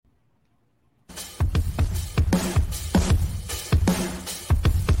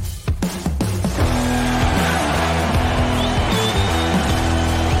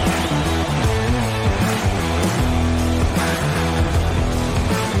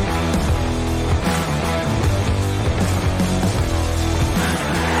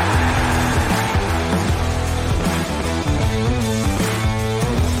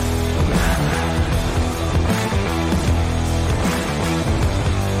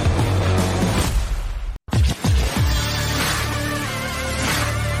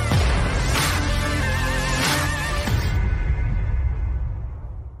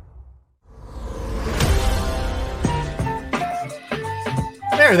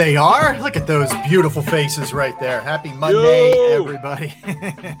There they are. Look at those beautiful faces right there. Happy Monday, everybody.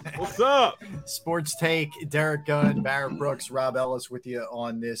 What's up? Sports Take, Derrick, Gunn, Barrett, Brooks, Rob Ellis with you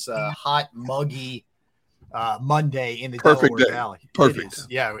on this hot, muggy Monday in the Delaware Valley. Perfect.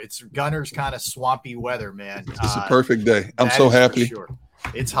 Yeah, it's Gunner's kind of swampy weather, man. It's a perfect day. I'm so happy. Sure.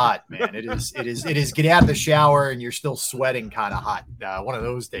 It's hot, man. It is. Get out of the shower and you're still sweating kind of hot. One of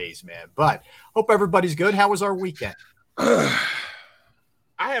those days, man. But hope everybody's good. How was our weekend?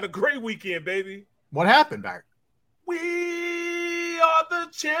 I had a great weekend, baby. What happened, Barrett? We are the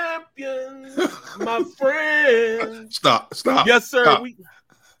champions, my friend. Stop. Yes, sir. Stop.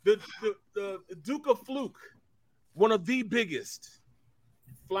 The Duke of Fluke, one of the biggest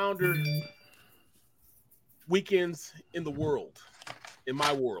flounder weekends in the world, in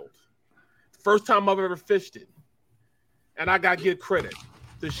my world. First time I've ever fished it. And I got to give credit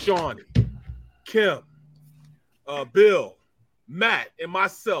to Shawnee, Kim, Bill, Matt, and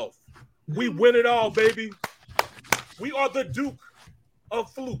myself. We win it all, baby. We are the Duke of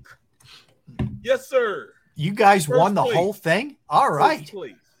Fluke. Yes, sir. You guys won the whole thing? All right.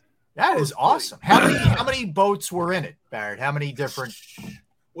 That is awesome. How many boats were in it, Barrett? How many different?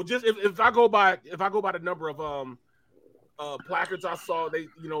 Well, just if I go by the number of placards I saw, they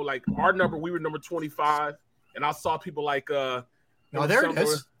like our number, we were number 25, and I saw people like there it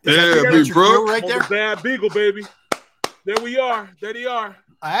is. Yeah, big bro, right there. Bad Beagle, baby. There we are. There they are.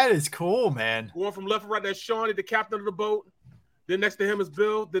 That is cool, man. Going from left and right. That's Shawnee, the captain of the boat. Then next to him is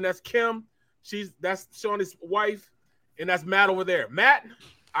Bill. Then that's Kim. That's Shawnee's wife, and that's Matt over there. Matt,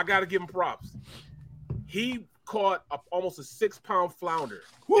 I gotta give him props. He caught almost a 6-pound flounder.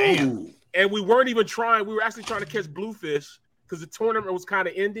 Damn. And we weren't even trying. We were actually trying to catch bluefish because the tournament was kind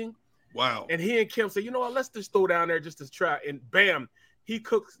of ending. Wow. And he and Kim said, you know what, let's just throw down there just to try. And bam, he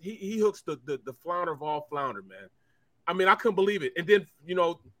hooks the flounder of all flounder, man. I mean, I couldn't believe it. And then,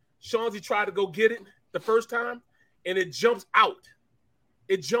 Shawnsy tried to go get it the first time, and it jumps out.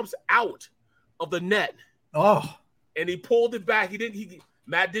 It jumps out of the net. Oh. And he pulled it back.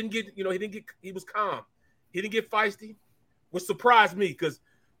 Matt didn't get, he was calm. He didn't get feisty, which surprised me because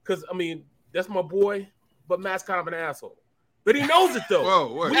I mean, that's my boy, but Matt's kind of an asshole. But he knows it, though.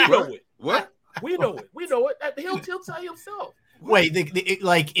 Whoa, we know it. What? We know it. We know it. He'll tell you himself. Wait,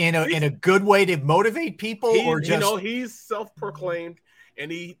 like in a good way to motivate people, or just he's self-proclaimed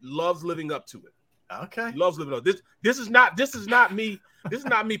and he loves living up to it. Okay, he loves living up. This is not me. This is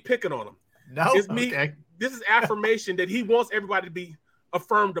not me picking on him. No, it's me. Okay. This is affirmation that he wants everybody to be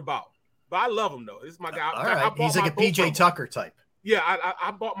affirmed about. But I love him though. This is my guy. All right. He's like a PJ Tucker type. Yeah, I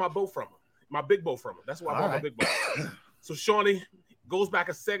bought my boat from him, my big boat from him. That's why I bought my big boat. So Shawnee goes back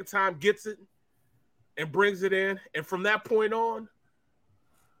a second time, gets it, and brings it in. And from that point on,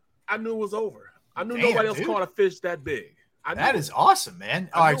 I knew it was over. I knew nobody else caught a fish that big. That is awesome, man.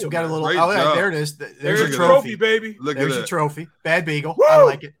 All right, so we got a little. Job. There it is. There's a trophy, baby. There's a trophy. Bad Beagle. Woo!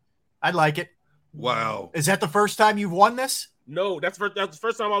 I like it. Wow. Is that the first time you've won this? No, that's the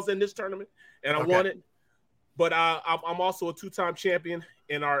first time I was in this tournament, and I won it. But I'm also a 2-time champion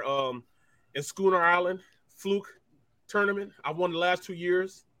in our in Schooner Island Fluke tournament. I won the last 2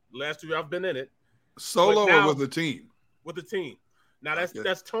 years. The last 2 years I've been in it. Solo or with the team? With the team. Now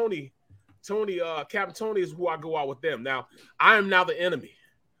that's Tony. Captain Tony is who I go out with them. Now I am now the enemy.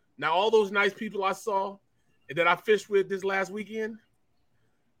 Now all those nice people I saw and that I fished with this last weekend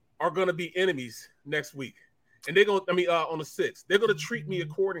are gonna be enemies next week. And they're gonna, on the 6th, they're gonna treat me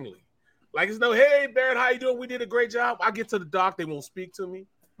accordingly. Like it's no, hey Barrett, how you doing? We did a great job. I get to the dock, they won't speak to me.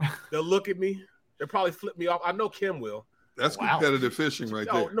 They'll look at me. They'll probably flip me off. I know Kim will. That's competitive fishing right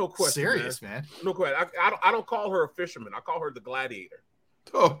there. No question. Serious, man. No question. I don't call her a fisherman. I call her the gladiator.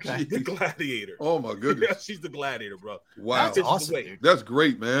 Oh, the gladiator. Oh my goodness. Yeah, she's the gladiator, bro. Wow, that's awesome, dude. That's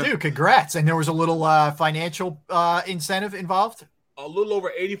great, man. Dude, congrats! And there was a little financial incentive involved. A little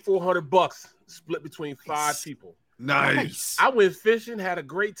over $8,400 split between 5 people. Nice. I went fishing, had a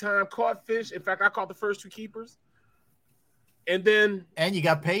great time, caught fish. In fact, I caught the first 2 keepers. And you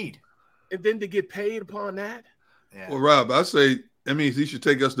got paid. And then to get paid upon that. Yeah. Well, Rob, I say that means he should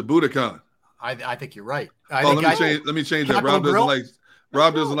take us to Budokan. I think you're right. Let me change that.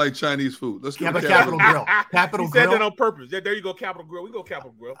 Rob doesn't like Chinese food. Let's go to Capital Grill. Capital he Grill. said that on purpose. Yeah, there you go, Capital Grill. We go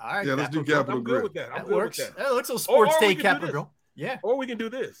Capital Grill. All right. Yeah, let's do Capital Grill. I'm good with that. That works. That looks like Sports Take Capital Grill. Yeah. Or we can do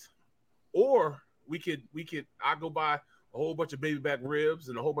this. Or we could I go buy a whole bunch of baby back ribs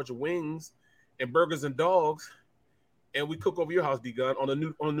and a whole bunch of wings and burgers and dogs, and we cook over your house, D-Gun, on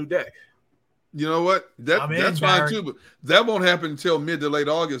a new deck. You know what? That's fine too, but that won't happen until mid to late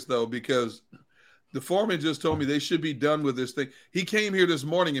August though, because the foreman just told me they should be done with this thing. He came here this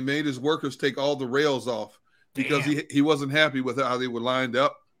morning and made his workers take all the rails off because he wasn't happy with how they were lined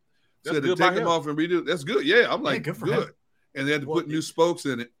up. Said to take them off and redo. That's good. Yeah, I'm like, good for him. And they had to put new spokes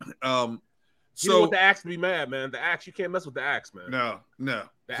in it. So you don't want the axe to be mad, man. The axe, you can't mess with the axe, man. No.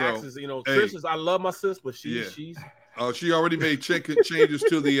 The axe is, Trish is. I love my sis, but she's. She already made changes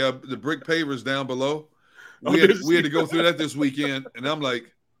to the brick pavers down below. We had to go through that this weekend, and I'm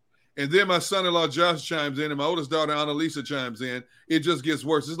like, and then my son-in-law Josh chimes in, and my oldest daughter Annalisa chimes in. It just gets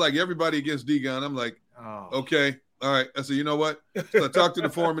worse. It's like everybody against D-Gun. I'm like, okay, all right. I said, you know what? So I talked to the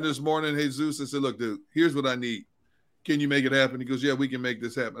foreman this morning, Jesus. I said, look, dude, here's what I need. Can you make it happen? He goes, yeah, we can make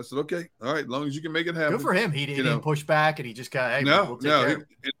this happen. I said, okay, all right, as long as you can make it happen. Good for him. He didn't push back, and he just got, hey, we'll take care of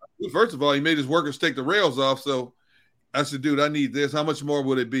it. First of all, he made his workers take the rails off. So I said, dude, I need this. How much more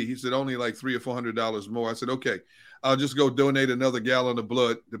would it be? He said, only like $300 or $400 more. I said, okay, I'll just go donate another gallon of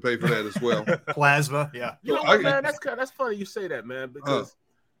blood to pay for that as well. Plasma, yeah. You know what, man? That's funny you say that, man, because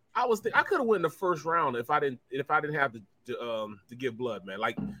I could have won in the first round if I didn't have to give blood, man.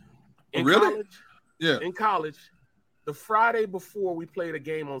 Like in college, in college. The Friday before we played a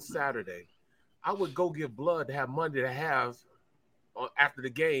game on Saturday, I would go give blood to have money to have after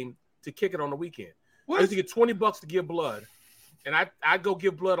the game to kick it on the weekend. What? I used to get $20 to give blood, and I go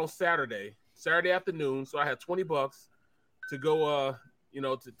give blood on Saturday afternoon. So I had $20 to go,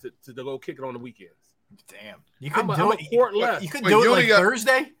 to go kick it on the weekends. Damn, you couldn't do it. You couldn't do it like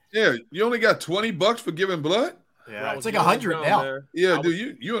Thursday. Yeah, you only got $20 for giving blood. Yeah, it's like 100 now. Man. Yeah,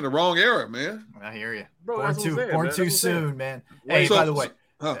 dude, you in the wrong era, man. I hear you. Bro, born too soon, man. Hey, by the way,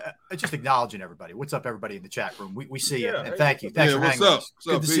 just acknowledging everybody. What's up, everybody in the chat room? We see you, and thank you. Thanks for hanging with us.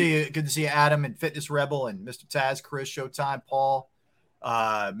 Good to see you. Good to see you, Adam and Fitness Rebel and Mr. Taz, Chris, Showtime, Paul,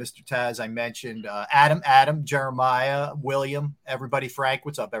 Mr. Taz. I mentioned Adam, Jeremiah, William, everybody. Frank,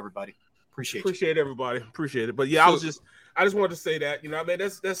 what's up, everybody? Appreciate everybody. Appreciate it. But yeah, I just wanted to say that.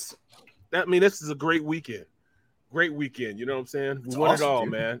 This is a great weekend. Great weekend, you know what I'm saying? We won it all,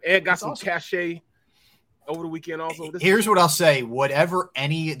 man. And got some cachet over the weekend also. Here's what I'll say. Whatever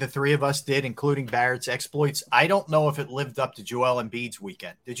any of the three of us did, including Barrett's exploits, I don't know if it lived up to Joel Embiid's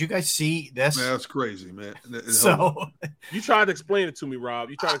weekend. Did you guys see this? Man, that's crazy, man. So you tried to explain it to me, Rob.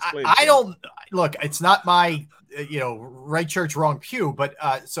 You tried to explain it. I don't look, it's not my right church, wrong pew, but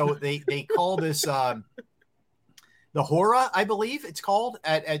so they call this the hora, I believe it's called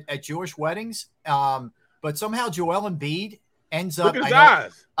at Jewish weddings. But somehow Joel Embiid ends up,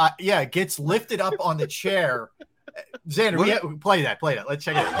 gets lifted up on the chair. Xander, play that. Let's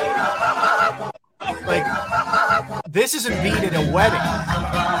check it out. Like, this is Embiid at a wedding.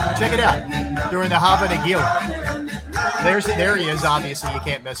 Check it out. During the Hava Nagila. There he is, obviously. You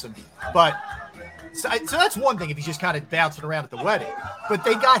can't miss him. But so that's one thing if he's just kind of bouncing around at the wedding. But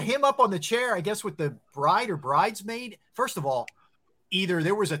they got him up on the chair, I guess, with the bride or bridesmaid. First of all, either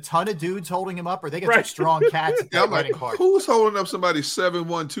there was a ton of dudes holding him up, or they got some strong cats at that wedding party. Who's holding up somebody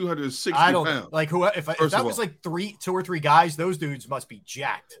 7'1", 260 I don't pounds? Like if that was like two or three guys, those dudes must be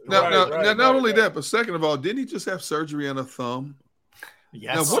jacked. Not only that, but second of all, didn't he just have surgery on a thumb?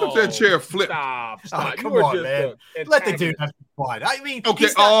 Yes. Now, what if that chair flipped? Stop. Come on, man. Let the dude have fun. I mean, okay.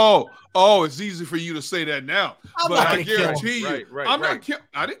 It's easy for you to say that now, but I guarantee you, not.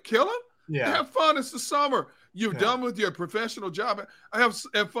 I didn't kill him. Yeah. Have fun. It's the summer. You're done with your professional job. I have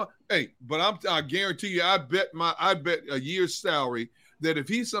fun. Hey, but I guarantee you, I bet a year's salary that if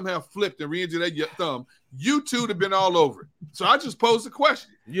he somehow flipped and re-injured that thumb, you two would have been all over it. So I just posed the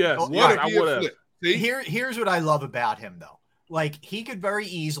question. Yes. What if he had flipped? See? Here's what I love about him, though. Like, he could very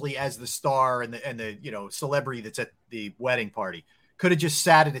easily, as the star and the celebrity that's at the wedding party, could have just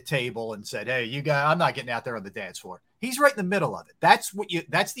sat at a table and said, "Hey, you guys, I'm not getting out there on the dance floor." He's right in the middle of it.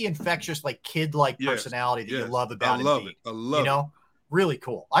 That's the infectious, like, kid-like personality that you love about him. I love it. Really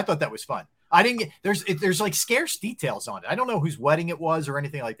cool. I thought that was fun. I didn't get there's like scarce details on it. I don't know whose wedding it was or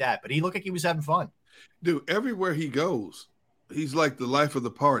anything like that, but he looked like he was having fun. Dude, everywhere he goes, he's like the life of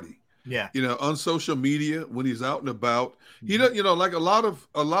the party. Yeah. On social media, when he's out and about, he does, like a lot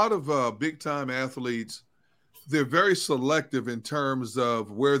of big time athletes, they're very selective in terms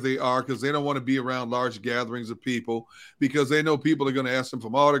of where they are because they don't want to be around large gatherings of people because they know people are going to ask them for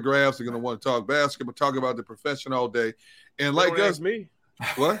autographs. They're going to want to talk basketball, talk about the profession all day. And like us, me,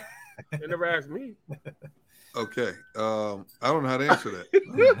 what? They never asked me. Okay. I don't know how to answer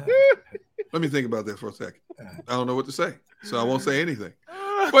that. Let me think about that for a second. I don't know what to say, so I won't say anything.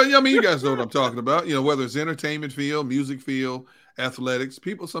 But you guys know what I'm talking about. Whether it's entertainment field, music field, athletics,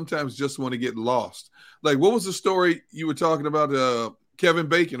 people sometimes just want to get lost. Like, what was the story you were talking about? Kevin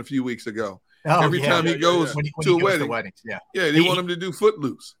Bacon a few weeks ago. Every time he goes to a wedding, they want him to do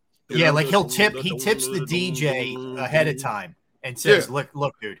Footloose. Like he tips the DJ ahead of time and says, "Look,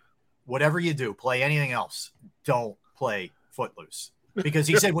 dude, whatever you do, play anything else. Don't play Footloose." because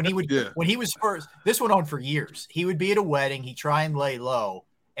he said when he was first, this went on for years. He would be at a wedding, he'd try and lay low,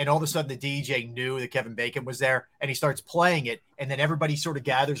 and all of a sudden the DJ knew that Kevin Bacon was there, and he starts playing it, and then everybody sort of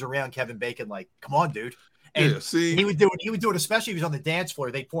gathers around Kevin Bacon like, "Come on, dude." And he would do it, especially if he was on the dance floor.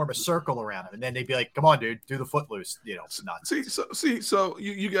 They'd form a circle around him, and then they'd be like, "Come on, dude, do the footloose." It's nuts. So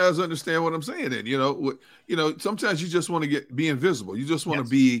you guys understand what I'm saying? Then sometimes you just want to be invisible. You just want to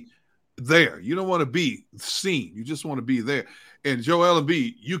be there. You don't want to be seen. You just want to be there. And Joel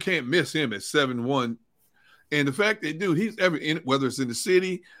Embiid, you can't miss him at 7'1". And the fact that, dude, he's whether it's in the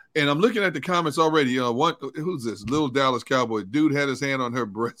city, and I'm looking at the comments already. Who's this? Little Dallas Cowboy. Dude had his hand on her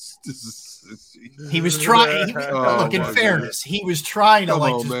breast. He was trying. Look, in fairness, he was trying to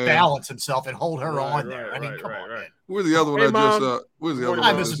balance himself and hold her on there. Come on, man. Where's the other one? Where's the other one?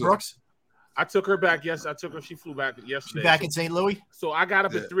 Hi, Mrs. Brooks. I took her back. Yes, I took her. She flew back yesterday. She's back in St. Louis. So I got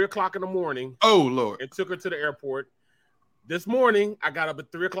up at 3:00 in the morning. Oh Lord! And took her to the airport. This morning, I got up at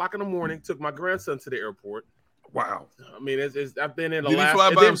 3:00 in the morning. Took my grandson to the airport. Wow. I mean, I've been in the Did last. Did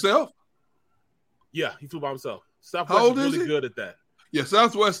he fly by himself? Yeah, he flew by himself. Southwest is really good at that. Yeah,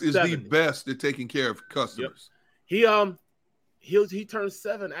 Southwest is the best at taking care of customers. Yep. He turns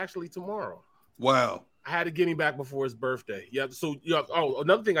 7 actually tomorrow. Wow. I had to get him back before his birthday. Yeah. So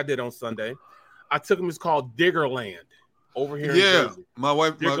another thing I did on Sunday, I took him. It's called Diggerland over here in Jersey. My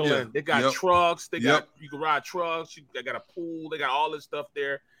wife. Diggerland. They got trucks. They got you can ride trucks. They got a pool. They got all this stuff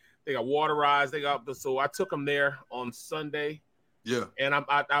there. They got water rides. So I took him there on Sunday. Yeah. And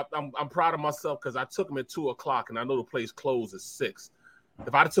I'm proud of myself because I took him at 2:00 and I know the place closed at 6.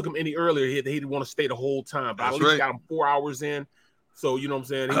 If I'd have took him any earlier, he'd want to stay the whole time. But I at least got him 4 hours in. So you know what I'm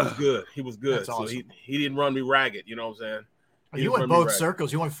saying? He was good. He was good. So awesome. he didn't run me ragged, you know what I'm saying? You went both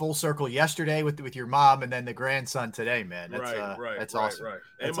circles. You went full circle yesterday with your mom and then the grandson today, man. That's that's awesome. Right.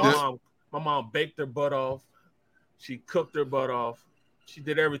 And my mom baked her butt off. She cooked her butt off. She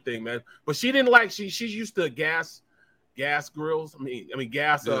did everything, man. But she didn't like she's used to gas grills. I mean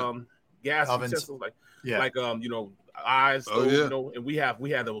gas gas ovens. Utensils, like eyes. And we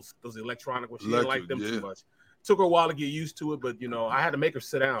had those electronic ones. She didn't like them too much. Took her a while to get used to it, but I had to make her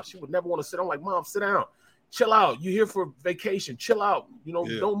sit down. She would never want to sit down. I'm like, Mom, sit down. Chill out. You're here for vacation. Chill out.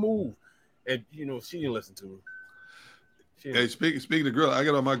 Don't move. And she didn't listen to me. Hey, speaking of grill, I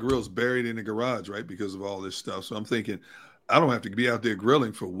got all my grills buried in the garage, right, because of all this stuff. So I'm thinking, I don't have to be out there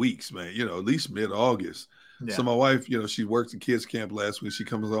grilling for weeks, man. At least mid-August. Yeah. So my wife, she worked in kids camp last week. She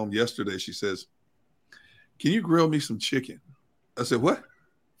comes home yesterday. She says, "Can you grill me some chicken?" I said, "What?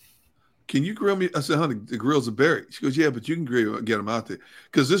 Can you grill me?" I said, "Honey, the grills are buried." She goes, "Yeah, but you can get them out there."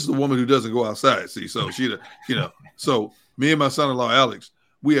 Because this is the woman who doesn't go outside. See, so she, so me and my son-in-law, Alex,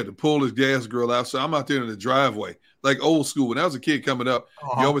 we had to pull this gas grill out. So I'm out there in the driveway, like old school. When I was a kid coming up,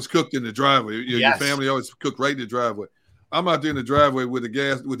 you always cooked in the driveway. Your family always cooked right in the driveway. I'm out there in the driveway with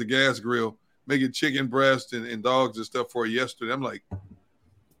the gas grill, making chicken breast and dogs and stuff for her yesterday. I'm like,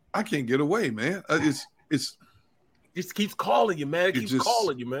 I can't get away, man. It just keeps calling you, man. It keeps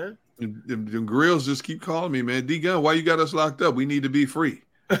calling you, man. The grills just keep calling me, man. D Gunn, why you got us locked up? We need to be free.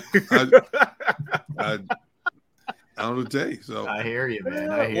 I don't know what to tell you. So I hear you, man.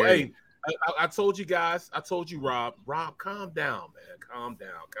 I hear you. I told you guys. I told you, Rob. Rob, calm down, man. Calm down.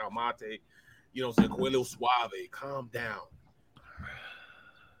 Calmate. Coelho Suave. Calm down.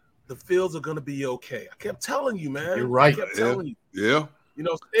 The fields are gonna be okay. I kept telling you, man. You're right. I kept telling you. Yeah.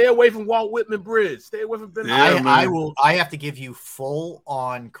 Stay away from Walt Whitman Bridge. Stay away from Ben. I have to give you full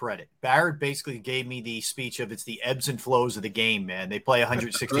on credit. Barrett basically gave me the speech of it's the ebbs and flows of the game, man. They play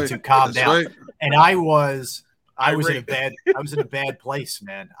 162. Right. Calm down. Right. And I was in a bad place,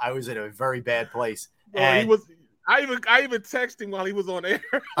 man. I was in a very bad place. I even texted him while he was on air.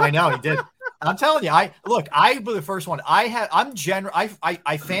 I know he did. I'm telling you, I was the first one.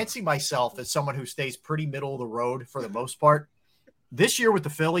 I fancy myself as someone who stays pretty middle of the road for the most part. This year with the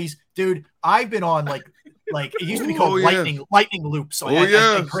Phillies, dude, I've been on like it used to be called lightning loops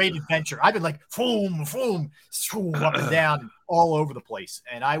and Great Adventure. I've been like boom, up and down all over the place.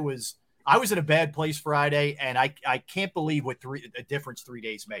 And I was in a bad place Friday, and I can't believe what a difference 3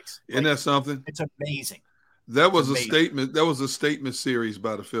 days makes. Isn't that something? It's amazing. That was a statement. That was a statement series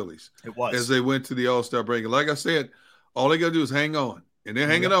by the Phillies. It was. As they went to the All-Star break. And like I said, all they got to do is hang on. And they're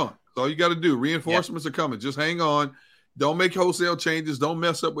hanging on. That's all you got to do. Reinforcements are coming. Just hang on. Don't make wholesale changes. Don't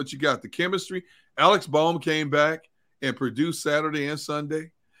mess up what you got. The chemistry. Alex Baum came back and produced Saturday and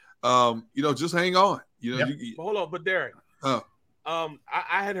Sunday. Just hang on. Hold on, but Derrick. I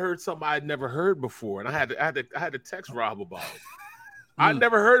had heard something I'd never heard before, and I had to text Rob about it. I'd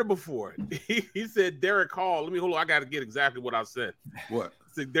never heard it before. He said Derrick called. Hold on. I got to get exactly what I said. What? I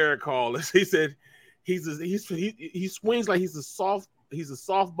said Derrick called. He said he swings like he's a soft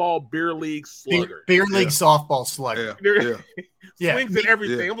softball beer league slugger. Beer league softball slugger. Yeah. Swings and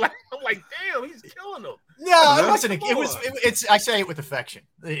everything. Yeah. I'm like, damn, he's killing them. No, it wasn't. It's. I say it with affection.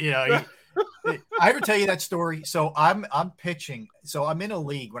 I ever tell you that story? So I'm pitching. So I'm in a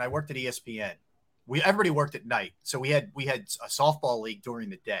league when I worked at ESPN. Everybody worked at night, so we had a softball league during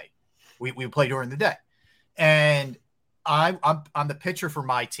the day. We would play during the day, and I'm the pitcher for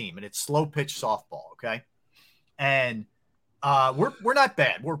my team, and it's slow pitch softball. Okay, and we're not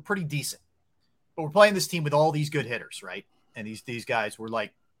bad. We're pretty decent, but we're playing this team with all these good hitters, right? And these guys were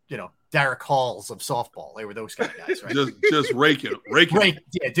like, Derrick Halls of softball. They were those kind of guys, right? just raking.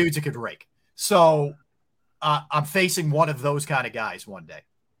 Yeah, dudes that could rake. So I'm facing one of those kind of guys one day,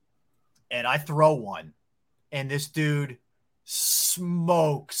 and I throw one, and this dude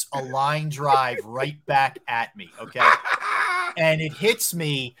smokes a line drive right back at me. Okay, and it hits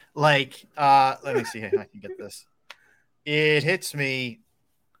me like let me see how I can get this. It hits me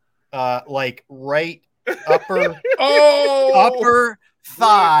like right upper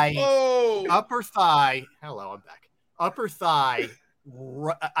thigh. Upper thigh. Hello, I'm back. Upper thigh,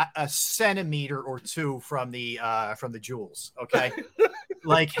 a centimeter or two from the jewels. Okay,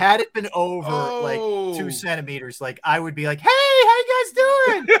 like had it been over like 2 centimeters, like I would be like, "Hey, how you guys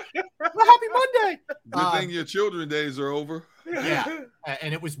doing? Well, happy Monday." Good thing your children days are over. Yeah,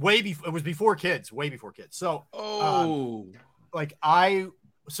 and it was before kids, way before kids. So, I've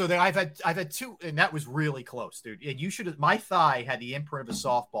had 2, and that was really close, dude. And my thigh had the imprint of a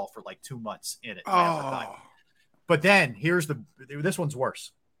softball for like 2 months in it. But then this one's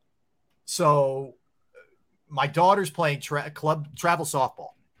worse. So my daughter's playing travel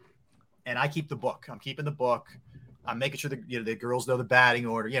softball, and I keep the book. I'm keeping the book. I'm making sure the girls know the batting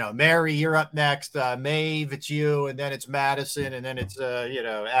order. Mary, you're up next. Maeve, it's you, and then it's Madison, and then it's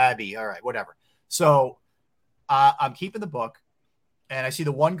Abby. All right, whatever. So I'm keeping the book. And I see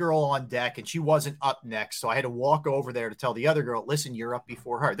the one girl on deck, and she wasn't up next. So I had to walk over there to tell the other girl, listen, you're up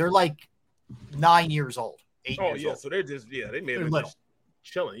before her. They're like 9 years old, 8 years old. So they're just, they may have been little. Just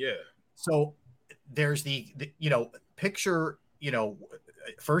chilling, yeah. So there's the picture,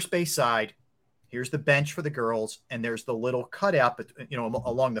 first base side. Here's the bench for the girls, and there's the little cutout,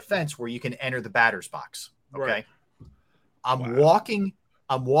 along the fence where you can enter the batter's box. Okay. Right. I'm walking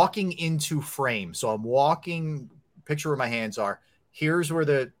into frame. So I'm walking, picture where my hands are. Here's where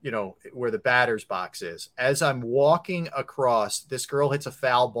the batter's box is. As I'm walking across, this girl hits a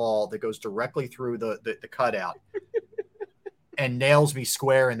foul ball that goes directly through the cutout and nails me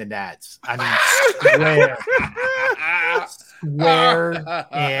square in the nads. I mean, square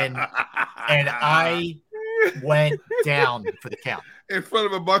in, and I went down for the count. In front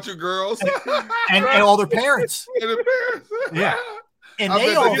of a bunch of girls. and all their parents. And the parents. Yeah. And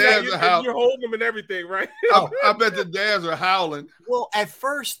you're holding them and everything, right? I bet the dads are howling. Well, at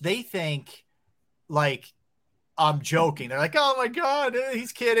first they think like I'm joking. They're like, "Oh my God,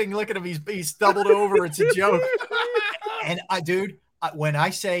 he's kidding! Look at him, he's stumbled over. It's a joke." And when I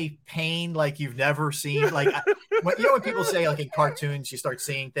say pain like you've never seen, like when people say like in cartoons, you start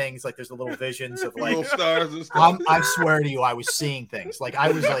seeing things like there's the little visions of like little stars and stuff. I swear to you, I was seeing things like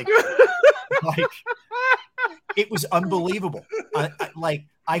I was like. It was unbelievable. I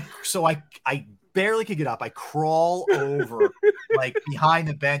barely could get up. I crawl over like behind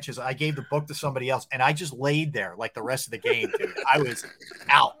the benches. I gave the book to somebody else, and I just laid there like the rest of the game, dude. I was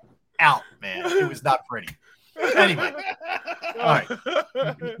out, man. It was not pretty. Anyway, all right.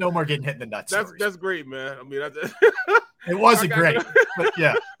 No more getting hit in the nuts. That's great, man. I mean, it wasn't great, but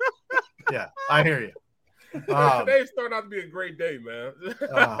yeah, I hear you. Today's starting out to be a great day, man.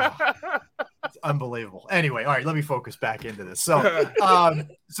 It's unbelievable. Anyway, all right, let me focus back into this. So,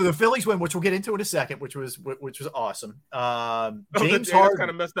 so the Phillies win, which we'll get into in a second, which was awesome. James Harden kind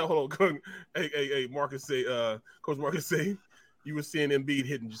of messed up. Hold on, hey, Marcus say, Coach Marcus say, you were seeing Embiid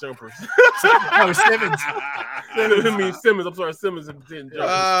hitting jumpers. No, Simmons. Simmons. I'm sorry, Simmons hitting jumpers.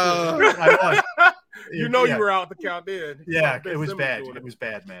 I was. You were out the count in. Yeah, it was bad. It was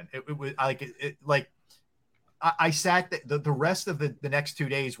bad, man. It was like. I sat the rest of the next 2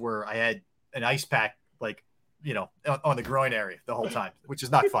 days where I had an ice pack, like, on the groin area the whole time, which is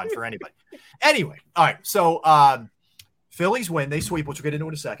not fun for anybody. Anyway, all right. So Phillies win. They sweep, which we'll get into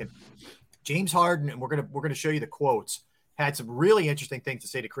in a second. James Harden, and we're gonna show you the quotes, had some really interesting things to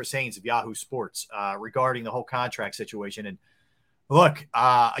say to Chris Haynes of Yahoo Sports regarding the whole contract situation. And look,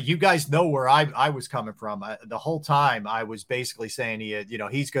 you guys know where I was coming from. The whole time I was basically saying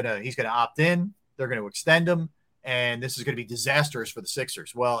he's gonna opt in. They're going to extend him, and this is going to be disastrous for the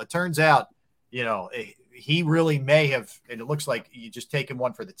Sixers. Well, it turns out, he really may have, and it looks like you just taken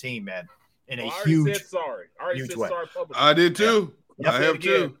one for the team, man, in a huge way. Sorry I did too. Yep. I have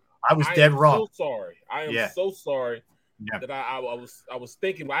too. I was dead wrong. So sorry. I am so sorry that I was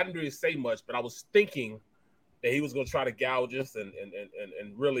thinking. I didn't really say much, but I was thinking that he was going to try to gouge us and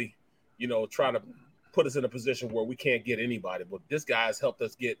really, try to put us in a position where we can't get anybody. But this guy has helped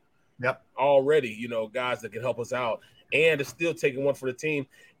us get already, guys that can help us out, and is still taking one for the team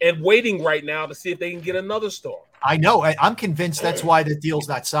and waiting right now to see if they can get another star. I know. I'm convinced that's why the deal's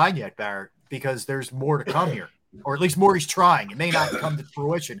not signed yet, Barrett, because there's more to come here, or at least more he's trying. It may not come to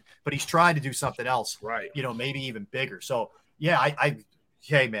fruition, but he's trying to do something else, right? Maybe even bigger. So, yeah,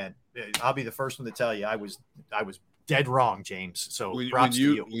 hey, man, I'll be the first one to tell you I was dead wrong, James. So props to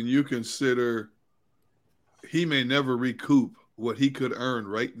you. When you consider he may never recoup what he could earn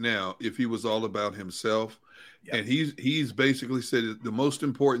right now if he was all about himself. Yep. And he's basically said the most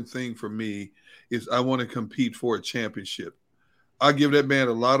important thing for me is I want to compete for a championship. I give that man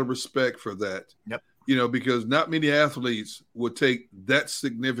a lot of respect for that. Yep. Because not many athletes would take that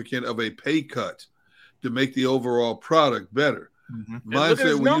significant of a pay cut to make the overall product better. Mm-hmm.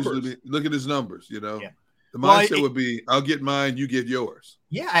 Mindset would usually be, look at his numbers, The mindset would be, I'll get mine, you get yours.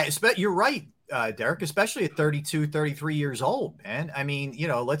 Yeah, I expect you're right, Derrick, especially at 32, 33 years old, man. I mean,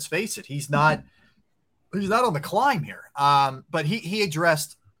 let's face it, he's not on the climb here. But he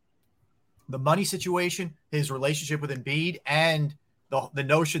addressed the money situation, his relationship with Embiid, and the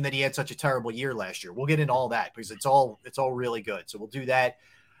notion that he had such a terrible year last year. We'll get into all that because it's all really good. So we'll do that.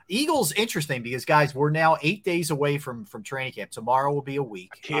 Eagles, interesting because, guys, we're now 8 days away from training camp. Tomorrow will be a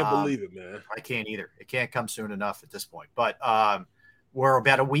week. I can't believe it, man. I can't either. It can't come soon enough at this point. But we're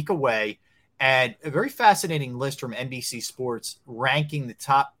about a week away. And a very fascinating list from NBC Sports ranking the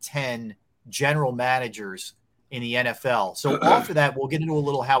top 10 general managers in the NFL. So off of that, we'll get into a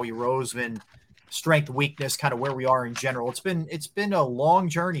little Howie Roseman strength, weakness, kind of where we are in general. It's been a long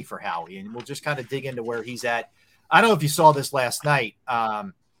journey for Howie, and we'll just kind of dig into where he's at. I don't know if you saw this last night.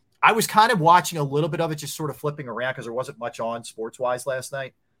 I was kind of watching a little bit of it, just sort of flipping around because there wasn't much on sports-wise last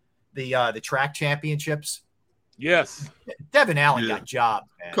night. The track championships. Yes. Devin Allen got jobbed,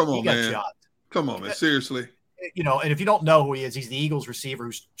 man. Come on, he got man. jobbed. Come on, man. Seriously. And if you don't know who he is, he's the Eagles receiver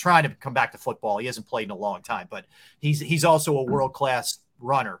who's trying to come back to football. He hasn't played in a long time, but he's also a world-class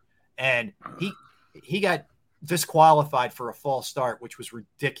runner. And he got disqualified for a false start, which was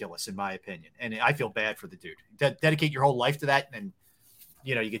ridiculous in my opinion. And I feel bad for the dude. Dedicate your whole life to that, and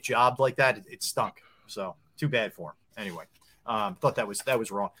you get jobbed like that. It stunk. So too bad for him. Anyway, thought that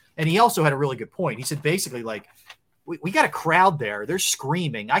was wrong. And he also had a really good point. He said basically like, we got a crowd there. They're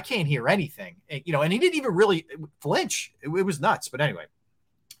screaming. I can't hear anything. And he didn't even really flinch. It was nuts. But anyway,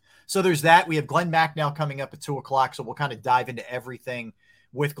 so there's that. We have Glenn Mack now coming up at 2:00. So we'll kind of dive into everything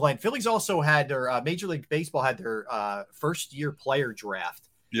with Glenn. Phillies also had their Major League Baseball had their first year player draft.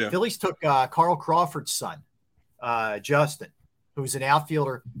 Yeah. Phillies took Carl Crawford's son, Justin, who's an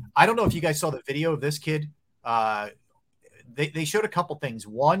outfielder. I don't know if you guys saw the video of this kid. They showed a couple things.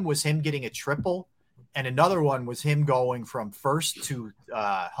 One was him getting a triple, and another one was him going from first to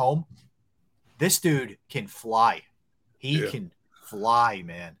home. This dude can fly. He can fly,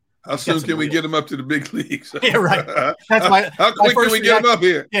 man. How soon can we get him up to the big leagues? Yeah, right. That's How quick can we get him up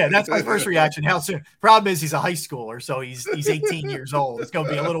here? Yeah, that's my first reaction. How soon? Problem is he's a high schooler, so he's 18 years old. It's going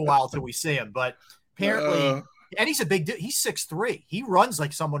to be a little while till we see him. But apparently, and he's a big dude. He's 6'3". He runs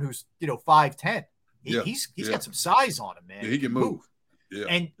like someone who's 5'10". He's got some size on him, man. Yeah, he can move. Yeah.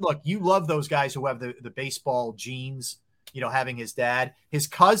 And look, you love those guys who have the baseball genes. Having his dad, his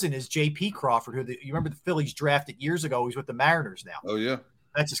cousin is J.P. Crawford, who you remember the Phillies drafted years ago. He's with the Mariners now. Oh yeah.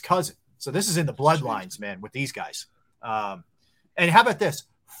 That's his cousin. So this is in the bloodlines, man, with these guys. And how about this?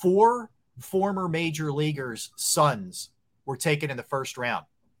 4 former major leaguers' sons were taken in the first round.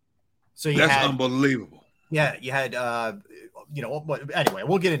 So that's unbelievable. Yeah, you had, anyway,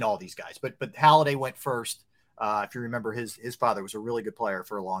 we'll get into all these guys. But Halladay went first. If you remember, his father was a really good player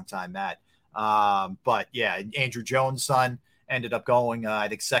for a long time, Matt. But yeah, Andrew Jones' son ended up going, I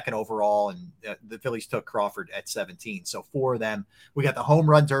think, second overall, and the Phillies took Crawford at 17. So 4 of them. We got the home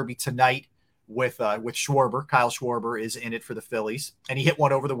run derby tonight with Schwarber. Kyle Schwarber is in it for the Phillies, and he hit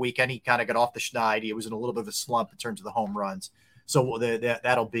one over the weekend. He kind of got off the schneid. He was in a little bit of a slump in terms of the home runs. So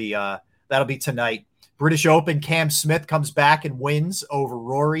that'll be tonight. British Open, Cam Smith comes back and wins over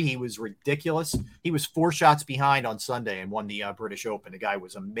Rory. He was ridiculous. He was 4 shots behind on Sunday and won the British Open. The guy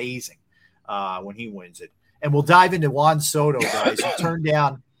was amazing when he wins it. And we'll dive into Juan Soto, guys. He turned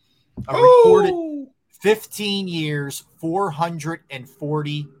down a recorded 15 years,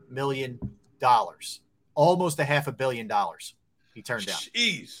 $440 million. Almost $500 million he turned down.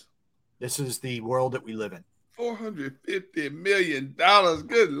 Jeez. This is the world that we live in. $450 million.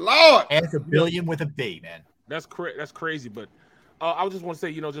 Good Lord. $500 million with a B, man. That's crazy. But I just want to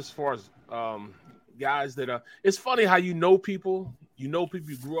say, just as far as guys that it's funny how you know people, you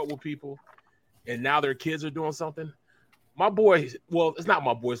grew up with people, and now their kids are doing something. My boy, well, it's not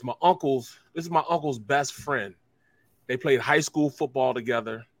my boy, it's my uncle's. This is my uncle's best friend. They played high school football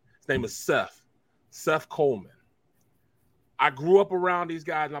together. His name is Seth Coleman. I grew up around these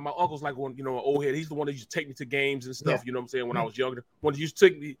guys. Now my uncle's like one, an old head. He's the one that used to take me to games and stuff. Yeah. You know what I'm saying? When I was younger, when he used to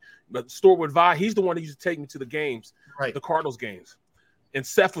take me, the store would buy. He's the one that used to take me to the games, right? The Cardinals games, and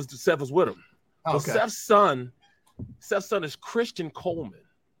Seth was with him. Oh, okay. Seth's son is Christian Coleman,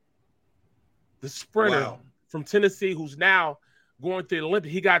 the sprinter from Tennessee, who's now going to the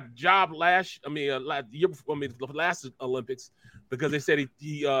Olympics. He got a job last Olympics because they said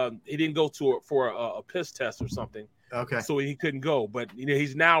he didn't go for a piss test or something. Okay. So he couldn't go, but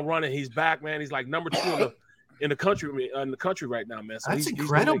he's now running. He's back, man. He's like number 2 in the country right now, man. So that's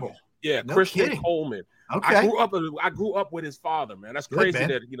incredible. No Christian kidding. Coleman. Okay. I grew up with his father, man. That's crazy. Good,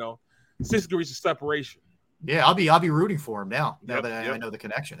 man. That 6 degrees of separation. Yeah, I'll be rooting for him now that I know the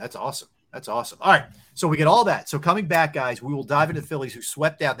connection. That's awesome. All right. So we get all that. So coming back, guys, we will dive into the Phillies who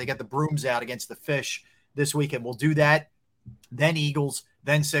swept out. They got the brooms out against the Fish this weekend. We'll do that. Then Eagles,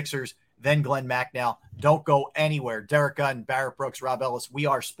 then Sixers, then Glenn Macnow. Don't go anywhere. Derrick Gunn, Barrett Brooks, Rob Ellis. We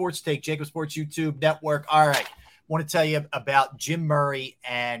are Sports Take, Jacob Sports YouTube Network. All right. Want to tell you about Jim Murray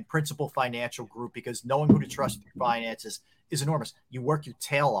and Principal Financial Group, because knowing who to trust with your finances is enormous. You work your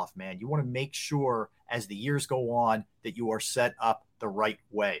tail off, man. You want to make sure as the years go on that you are set up the right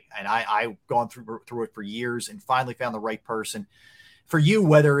way. And I've gone through it for years and finally found the right person for you,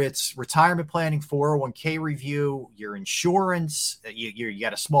 whether it's retirement planning, 401k review, your insurance, you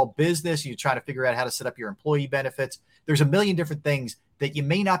got a small business, you're trying to figure out how to set up your employee benefits. There's a million different things that you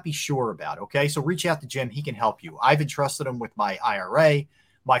may not be sure about. Okay. So reach out to Jim. He can help you. I've entrusted him with my IRA,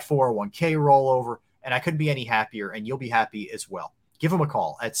 my 401k rollover, and I couldn't be any happier, and you'll be happy as well. Give him a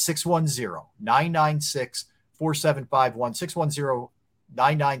call at 610-996-4751,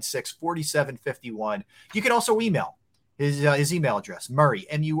 610-996-4751. You can also email his email address, Murray,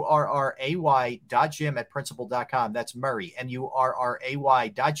 MURRAY.Jim@principal.com. That's Murray,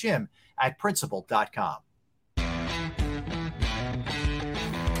 MURRAY.Jim@principal.com.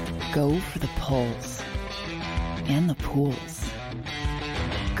 Go for the pulls and the pools.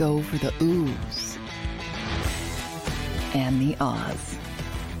 Go for the oohs and the ahs.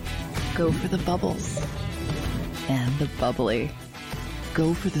 Go for the bubbles and the bubbly.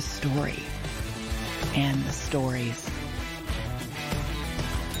 Go for the story and the stories.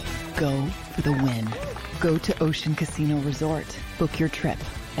 Go for the win. Go to Ocean Casino Resort. Book your trip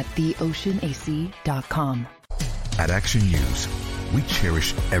at theoceanac.com. At Action News, we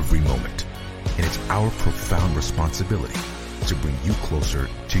cherish every moment, and it's our profound responsibility to bring you closer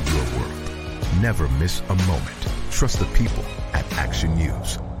to your world. Never miss a moment. Trust the people at Action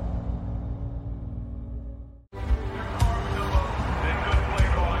News.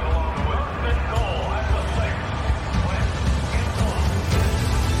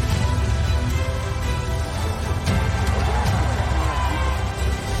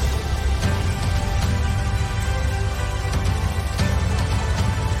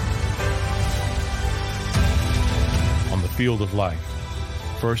 Field of life,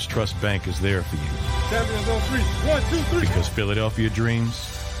 First Trust Bank is there for you. 7 on 3. 1, 2, 3. Because Philadelphia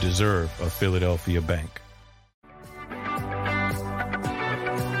dreams deserve a Philadelphia bank.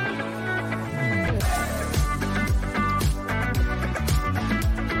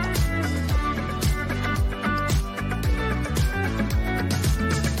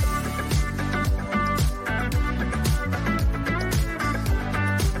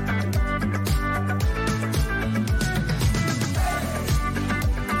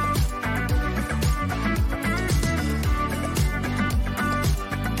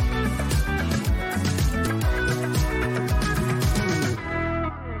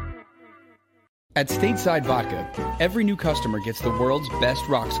 At Stateside Vodka, every new customer gets the world's best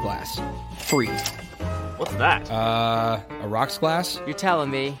rocks glass. Free. What's that? A rocks glass? You're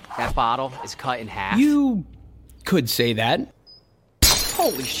telling me that bottle is cut in half? You could say that.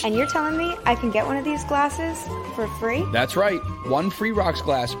 Holy shit. And you're telling me I can get one of these glasses for free? That's right. 1 free rocks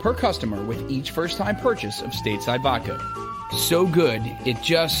glass per customer with each first-time purchase of Stateside Vodka. So good, it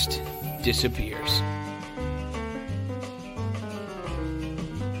just disappears.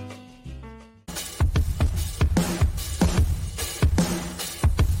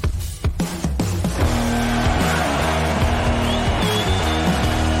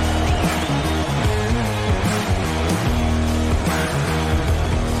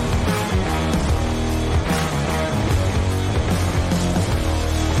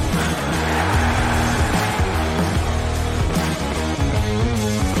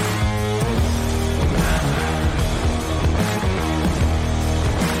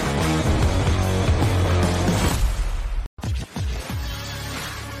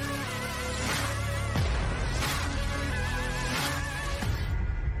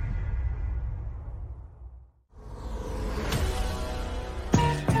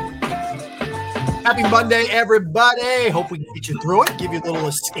 Happy Monday, everybody. Hope we can get you through it, give you a little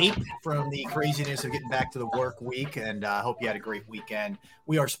escape from the craziness of getting back to the work week, and hope you had a great weekend.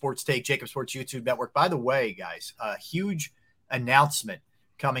 We are Sports Take, Jacob Sports YouTube Network. By the way, guys, a huge announcement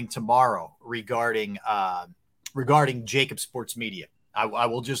coming tomorrow regarding Jacob Sports Media. I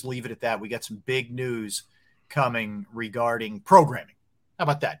will just leave it at that. We got some big news coming regarding programming. How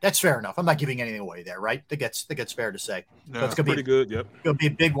about that? That's fair enough. I'm not giving anything away there, right? I think that's fair to say. No, it's pretty good. Yep, it's gonna be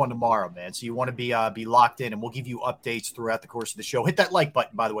a big one tomorrow, man. So you want to be locked in, and we'll give you updates throughout the course of the show. Hit that like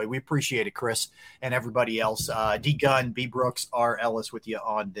button, by the way. We appreciate it, Chris, and everybody else. D Gunn, B Brooks, R Ellis with you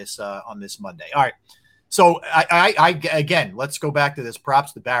on this Monday. All right. So I again, let's go back to this.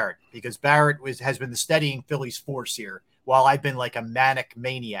 Props to Barrett, because Barrett has been the steadying Phillies force here. While I've been like a manic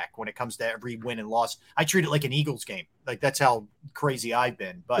maniac when it comes to every win and loss, I treat it like an Eagles game. Like, that's how crazy I've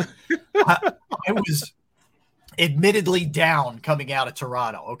been. But I was admittedly down coming out of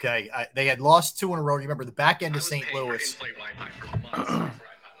Toronto. Okay. They had lost 2 in a row. You remember the back end of St. Louis. Are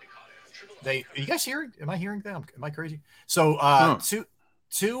you guys hearing? Am I hearing them? Am I crazy? So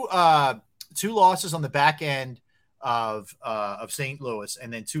two losses on the back end of St. Louis,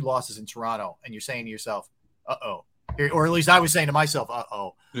 and then 2 losses in Toronto. And you're saying to yourself, uh-oh. Or at least I was saying to myself,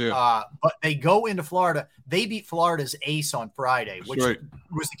 uh-oh. Yeah. But they go into Florida. They beat Florida's ace on Friday, which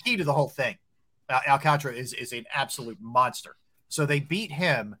was the key to the whole thing. Alcantara is an absolute monster. So they beat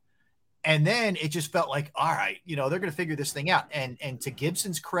him, and then it just felt like, all right, they're going to figure this thing out. And to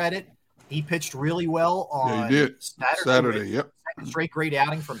Gibson's credit, he pitched really well on Saturday. Yep. Second straight great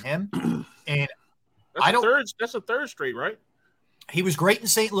outing from him. And that's a third straight, right? He was great in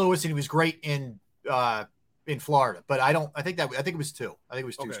St. Louis, and he was great in Florida, but I think it was 2. I think it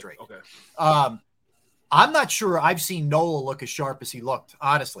was 2 straight. Okay. I'm not sure I've seen Nola look as sharp as he looked,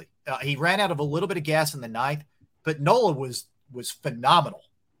 honestly. He ran out of a little bit of gas in the 9th, but Nola was phenomenal.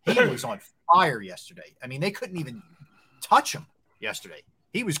 He was on fire yesterday. I mean, they couldn't even touch him yesterday.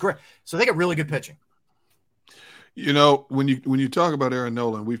 He was great. So they got really good pitching. When you talk about Aaron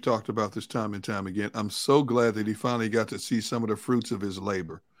Nola, and we've talked about this time and time again, I'm so glad that he finally got to see some of the fruits of his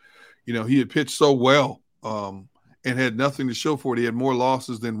labor. He had pitched so well and had nothing to show for it. He had more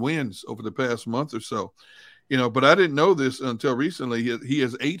losses than wins over the past month or so. But I didn't know this until recently. He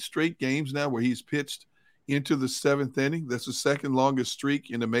has 8 straight games now where he's pitched into the 7th inning. That's the second longest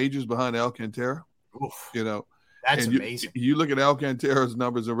streak in the majors behind Alcantara. Oof, that's amazing. You look at Alcantara's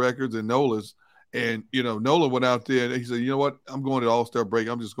numbers and records and Nola's, and Nola went out there and he said, you know what, I'm going to All-Star break.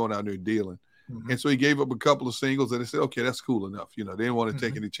 I'm just going out there dealing. And so he gave up a couple of singles, and they said, okay, that's cool enough. They didn't want to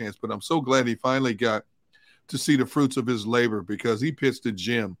take any chance. But I'm so glad he finally got to see the fruits of his labor, because he pitched a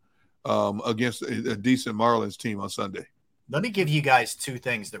gem against a decent Marlins team on Sunday. Let me give you guys 2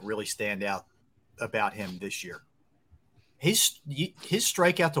 things that really stand out about him this year. His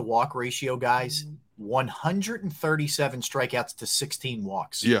strikeout to walk ratio, guys, 137 strikeouts to 16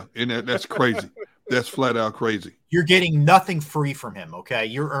 walks. Yeah, and that's crazy. That's flat out crazy. You're getting nothing free from him, okay?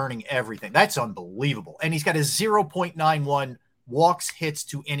 You're earning everything. That's unbelievable. And he's got a 0.91 walks, hits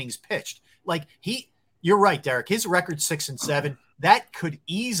to innings pitched. Like, you're right, Derrick. His record's 6-7. That could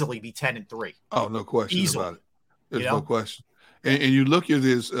easily be 10-3. Oh, no question about it. There's no question. And you look at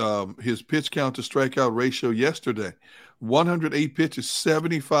his pitch count to strikeout ratio yesterday, 108 pitches,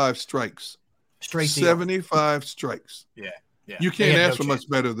 75 strikes. Straight 75 strikes. Yeah. Yeah. You can't ask for much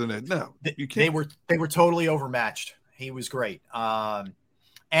better than that. No, you can't. They were totally overmatched. He was great.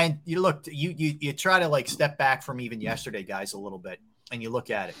 And you looked, you try to like step back from even yesterday, guys, a little bit, and you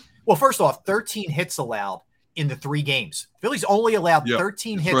look at it. Well, first off, 13 hits allowed in the 3 games. Phillies only allowed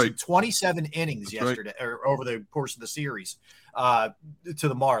 13 hits in 27 innings yesterday, or over the course of the series, to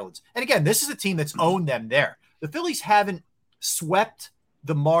the Marlins. And again, this is a team that's owned them there. The Phillies haven't swept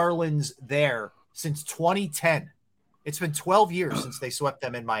the Marlins there since 2010. It's been 12 years since they swept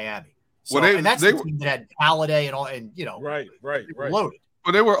them in Miami. So, and that's the team that had Halladay and all, and right. Loaded.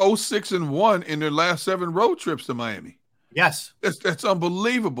 But they were 0-6-1 in their last 7 road trips to Miami. Yes, that's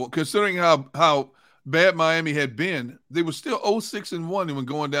unbelievable considering how bad Miami had been. They were still 0-6-1 when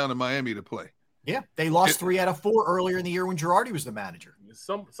going down to Miami to play. Yeah, they lost 3 out of 4 earlier in the year when Girardi was the manager.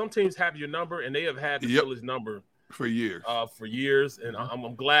 Some teams have your number, and they have had the Phillies number for years. And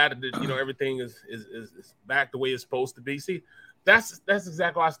I'm glad that everything is back the way it's supposed to be. See, that's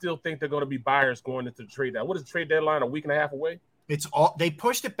exactly why I still think they're going to be buyers going into the trade deadline. What is the trade deadline? A week and a half away? They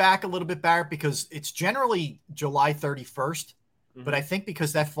pushed it back a little bit, Barrett, because it's generally July 31st. But I think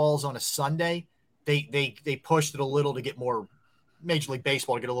because that falls on a Sunday, they pushed it a little to get more Major League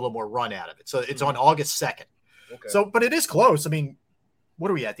Baseball to get a little more run out of it. So it's on August 2nd. Okay. So, but it is close. I mean, what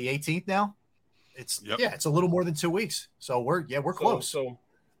are we at? The 18th now? It's a little more than 2 weeks. So we're close. So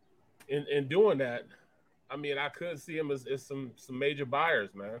in doing that, I mean, I could see him as some major buyers,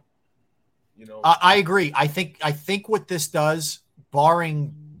 man. You know, I agree. I think what this does,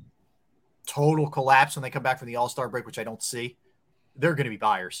 barring total collapse when they come back from the All-Star break, which I don't see, they're going to be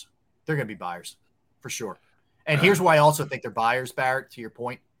buyers. They're going to be buyers for sure. And here's why I also think they're buyers, Barrett, to your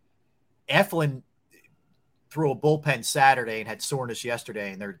point. Eflin threw a bullpen Saturday and had soreness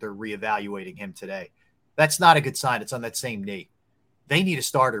yesterday, and they're reevaluating him today. That's not a good sign. It's on that same knee. They need a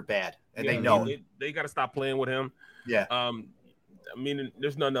starter bad, and they know they got to stop playing with him. Yeah. I mean,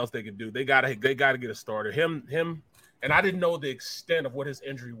 there's nothing else they can do. They got to get a starter. Him, and I didn't know the extent of what his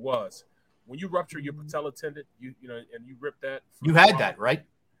injury was. When you rupture your patella tendon, you know, and you rip that. You had that, right?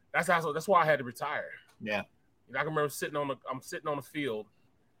 That's why I had to retire. Yeah. You know, I can remember I'm sitting on the field,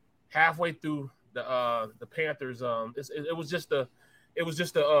 halfway through the Panthers. It was just a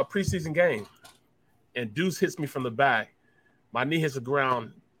preseason game, and Deuce hits me from the back. My knee hits the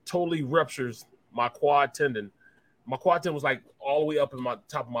ground, totally ruptures my quad tendon. My quad tendon was like all the way up in my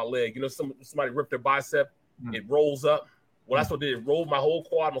top of my leg. You know, somebody ripped their bicep, it rolls up. Well, that's what did. It rolled my whole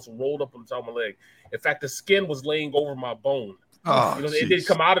quad muscle rolled up on the top of my leg. In fact, the skin was laying over my bone. Oh, you know, it didn't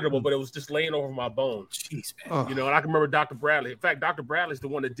come out of the bone, but it was just laying over my bone. Jeez, man. You know, and I can remember Dr. Bradley. In fact, Dr. Bradley's the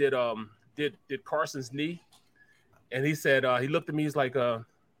one that did Carson's knee, and he said he looked at me. He's like,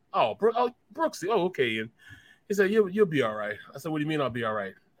 Brooksy, okay, and he said you'll be all right. I said, what do you mean I'll be all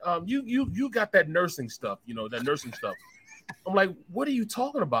right? You got that nursing stuff, you know, that nursing stuff. I'm like, what are you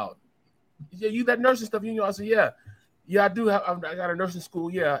talking about? Yeah, you that nursing stuff. You know, I said, yeah, I do have. I got a nursing school,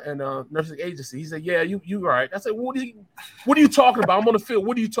 and nursing agency. He said, yeah, you all right? I said, what are you talking about? I'm on the field.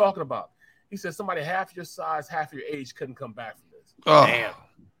 What are you talking about? He said, somebody half your size, half your age couldn't come back from this. Oh. Damn.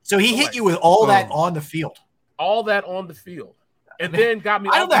 So he hit you with all that on the field. All that on the field, and then got me.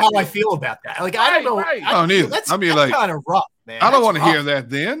 I don't know how I feel about that. Like I don't know. I don't either. That's kind of rough, man. I don't want to hear that.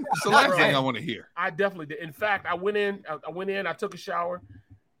 Then it's the last thing I want to hear. I definitely did. In fact, I went in. I took a shower.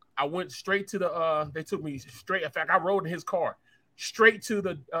 I went straight to the. They took me straight. In fact, I rode in his car straight to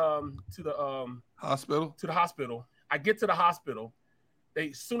the hospital. To the hospital. I get to the hospital.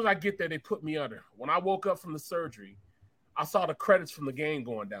 As soon as I get there, they put me under. When I woke up from the surgery, I saw the credits from the game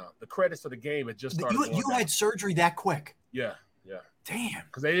going down. The credits of the game had just started. You had surgery that quick? Yeah. Damn.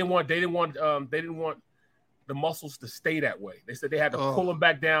 Because they didn't want the muscles to stay that way. They said they had to pull them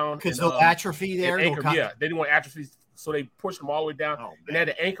back down because they'll atrophy there. They didn't want atrophy, so they pushed them all the way down and they had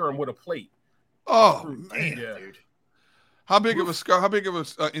to anchor them with a plate. Oh man, dude! How big of a scar? How big of a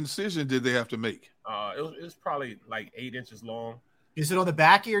incision did they have to make? It was probably like 8 inches long. Is it on the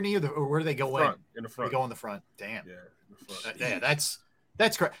back of your knee or where do they go in? In the front. They go in the front. Damn. Yeah. In the front. Yeah,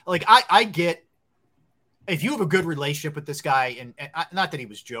 that's great. Like I get. If you have a good relationship with this guy, and not that he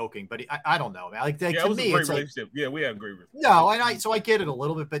was joking, but I don't know, man. Like it to was me, a great it's relationship. Yeah, we had a great relationship. No, so I get it a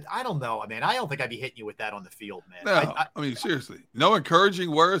little bit, but I don't know, man. I don't think I'd be hitting you with that on the field, man. No, I mean seriously, no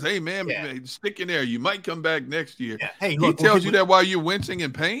encouraging words. Hey, man, stick in there. You might come back next year. Yeah. Hey, look, he tells you that while you're wincing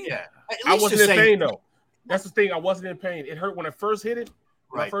in pain. Yeah, I wasn't in pain though. That's the thing. I wasn't in pain. It hurt when I first hit it.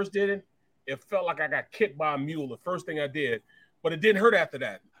 When I first did it, it felt like I got kicked by a mule. The first thing I did, but it didn't hurt after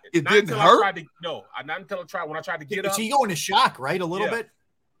that. It didn't hurt? Not until I tried. When I tried to get up. So you go into shock, right? A little bit?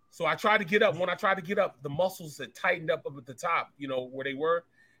 So I tried to get up. When I tried to get up, the muscles had tightened up at the top, you know, where they were.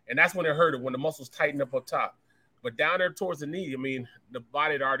 And that's when it hurt, when the muscles tightened up top. But down there towards the knee, I mean, the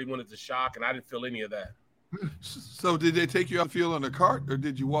body had already went into shock, and I didn't feel any of that. So did they take you out field on the cart, or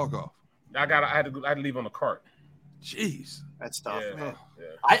did you walk off? I had to leave on the cart. Jeez. That's tough, man.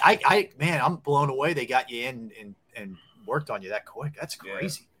 Yeah. Man, I'm blown away they got you in and worked on you that quick. That's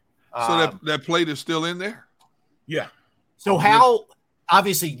crazy. So that plate is still in there? Yeah. So how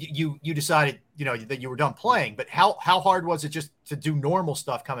obviously you decided, you know, that you were done playing, but how hard was it just to do normal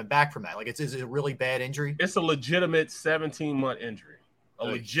stuff coming back from that? Like is it a really bad injury? It's a legitimate 17-month injury.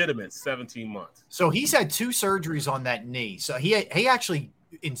 Legitimate 17 months. So he's had 2 surgeries on that knee. So he actually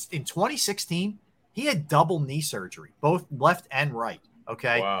in 2016 he had double knee surgery, both left and right.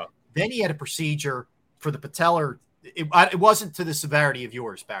 Okay. Wow. Then he had a procedure for the patellar. It wasn't to the severity of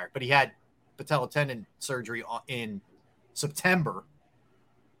yours, Barrett, but he had patella tendon surgery in September,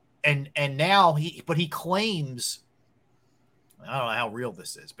 and now he claims, I don't know how real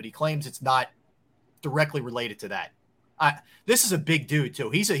this is, but he claims it's not directly related to that. This is a big dude too.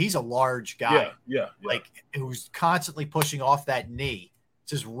 He's a large guy, yeah, like who's constantly pushing off that knee.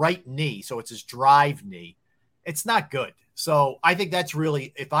 It's his right knee, so it's his drive knee. It's not good. So I think that's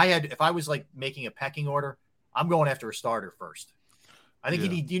really if I was like making a pecking order, I'm going after a starter first. I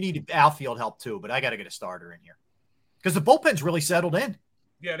think you need outfield help too, but I got to get a starter in here because the bullpen's really settled in.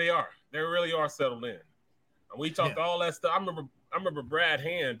 Yeah, they are. They really are settled in. And we talked all that stuff. I remember Brad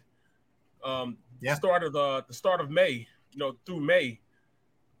Hand The start of May, through May,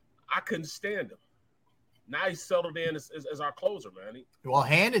 I couldn't stand him. Now he's settled in as our closer, man. Well,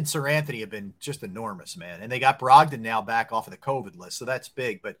 Hand and Sir Anthony have been just enormous, man. And they got Brogdon now back off of the COVID list, so that's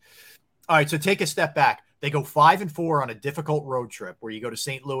big. But all right, so take a step back. They go 5-4 on a difficult road trip where you go to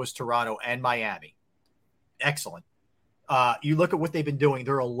St. Louis, Toronto, and Miami. Excellent. You look at what they've been doing.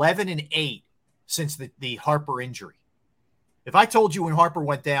 They're 11-8 since the Harper injury. If I told you when Harper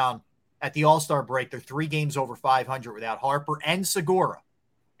went down at the All-Star break, they're 3 games over 500 without Harper and Segura,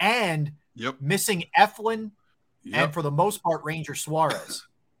 and missing Eflin, and for the most part, Ranger Suarez,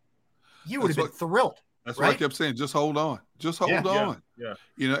 you would have been thrilled. That's right? what I kept saying. Just hold on. Just hold on. Yeah.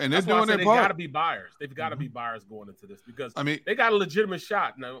 And they're doing their part. They got to be buyers. They've got to be buyers going into this because they got a legitimate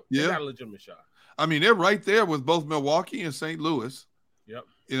shot now. They got a legitimate shot. I mean, they're right there with both Milwaukee and St. Louis. Yep.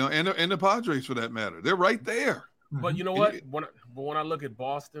 And the Padres for that matter. They're right there. But you know what? When I look at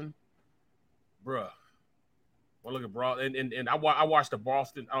Boston, bruh. When I look at Boston, and I watched the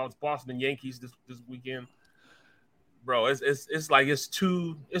Boston and Yankees this weekend. Bro, it's like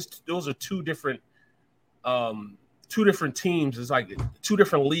those are two different teams. It's like 2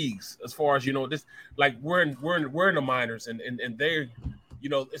 different leagues as far as this. Like we're in the minors and they're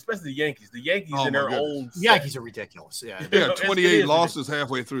especially the Yankees. The Yankees in their own. The Yankees are ridiculous. Yeah, they got 28 losses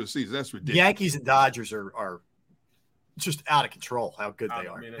halfway through the season. That's ridiculous. The Yankees and Dodgers are just out of control. How good they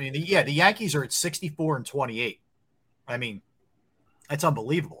are. The Yankees are at 64-28. I mean, that's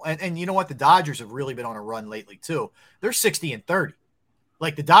unbelievable. And you know what? The Dodgers have really been on a run lately too. They're 60-30.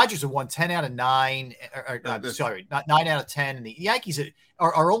 Like the Dodgers have won 10 out of 9. Not 9 out of 10. And the Yankees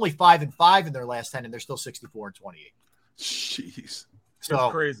are only 5-5 in their last 10, and they're still 64-28. Jeez. So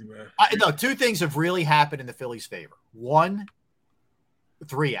it's crazy, man. 2 things have really happened in the Phillies' favor.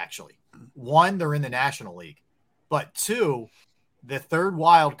 3 actually. 1, they're in the National League, but 2, the third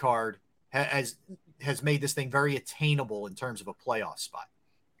wild card has made this thing very attainable in terms of a playoff spot.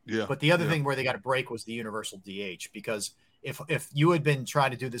 Yeah. But the other thing where they got a break was the universal DH, because if you had been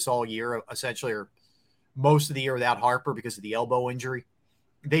trying to do this all year, essentially, or most of the year without Harper because of the elbow injury,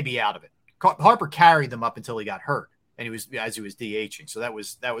 they'd be out of it. Harper carried them up until he got hurt, and he was DHing, so that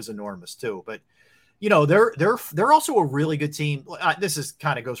was enormous too. But they're also a really good team. This is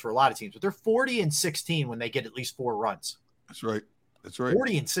kind of goes for a lot of teams, but they're 40-16 when they get at least 4 runs. That's right.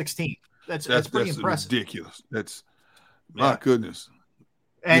 40-16. That's pretty impressive. Ridiculous. That's my goodness.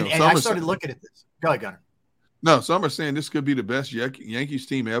 And I started looking at this. Go ahead, Gunner. No, some are saying this could be the best Yankees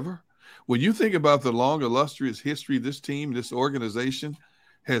team ever. When you think about the long, illustrious history this team, this organization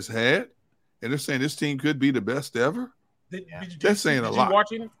has had, and they're saying this team could be the best ever, that's saying a lot.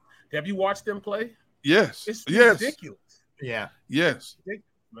 Have you watched them play? Yes. It's ridiculous. Yeah. Yes.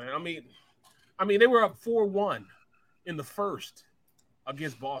 Man, I mean, they were up 4-1 in the first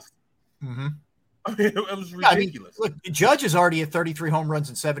against Boston. Mm-hmm. I mean, it was ridiculous. Look, Judge is already at 33 home runs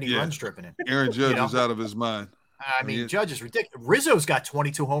and 70 runs stripping in. Aaron Judge is out of his mind. I mean, Judge is ridiculous. Rizzo's got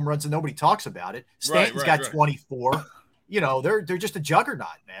 22 home runs and nobody talks about it. Stanton's got 24. They're just a juggernaut,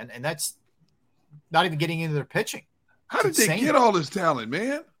 man. And that's not even getting into their pitching. How did they get all this talent,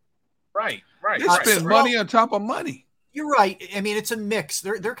 man? Right. They spend money on top of money. You're right. I mean, it's a mix.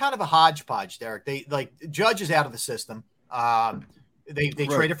 They're kind of a hodgepodge, Derrick. Judge is out of the system. They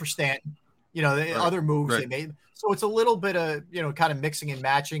traded for Stanton. Other moves they made. So it's a little bit of, kind of mixing and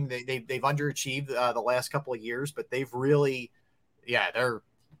matching. They've underachieved the last couple of years, but they've really, they're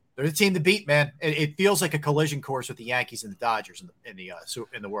the team to beat, man. It feels like a collision course with the Yankees and the Dodgers in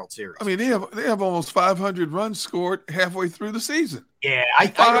the World Series. I mean, they have almost 500 runs scored halfway through the season. Yeah, I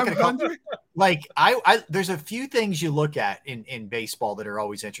look at a couple, like there's a few things you look at in baseball that are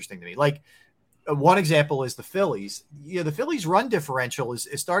always interesting to me. Like one example is the Phillies. The Phillies run differential is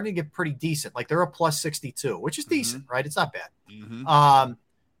starting to get pretty decent. Like they're a plus 62, which is decent, right? It's not bad. Mm-hmm.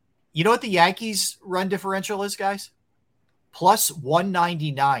 You know what the Yankees run differential is, guys? Plus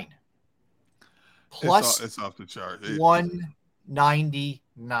 199. It's off the chart.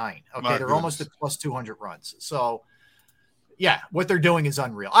 199. Okay, they're almost at plus 200 runs. So, what they're doing is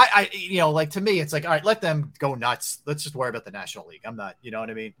unreal. To me, it's like, all right, let them go nuts. Let's just worry about the National League. I'm not, you know what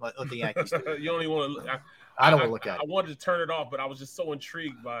I mean? Let the Yankees do it. You only want to. I don't want to look at it. I wanted to turn it off, but I was just so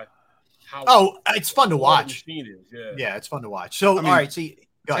intrigued by how. Oh, it's fun to watch. The machine is. Yeah, it's fun to watch. So, all right, see.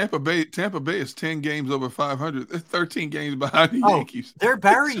 Tampa Bay is 10 games over 500. They're 13 games behind the Yankees. They're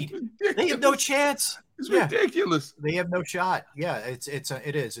buried. They have no chance. It's ridiculous. They have no shot. Yeah,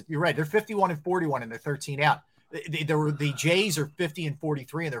 it is. You're right. They're 51-41 and they're 13 out. The Jays are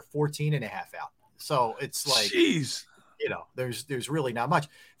 50-43 and they're 14 and a half out. So it's like, jeez, there's really not much.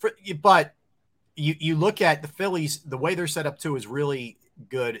 But you look at the Phillies, the way they're set up too is really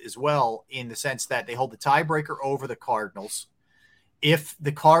good as well in the sense that they hold the tiebreaker over the Cardinals. If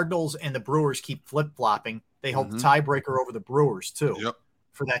the Cardinals and the Brewers keep flip-flopping, they hold the tiebreaker over the Brewers too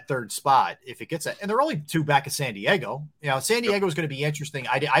for that third spot. If it gets that, and they're only 2 back of San Diego. San Diego is going to be interesting.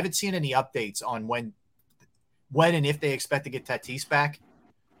 I haven't seen any updates on when and if they expect to get Tatis back,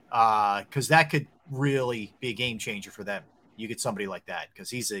 because that could really be a game changer for them. You get somebody like that because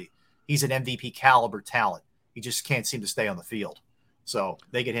he's an MVP caliber talent. He just can't seem to stay on the field. So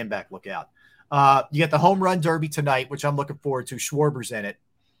they get him back. Look out. You got the home run derby tonight, which I'm looking forward to. Schwarber's in it.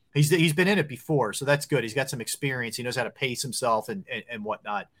 He's been in it before, so that's good. He's got some experience. He knows how to pace himself and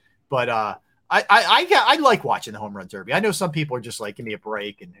whatnot. But I like watching the home run derby. I know some people are just like, give me a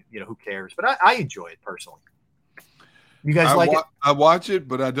break, and who cares? But I enjoy it personally. You guys like it? I watch it,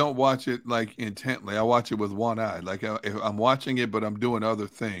 but I don't watch it like intently. I watch it with one eye. Like I'm watching it, but I'm doing other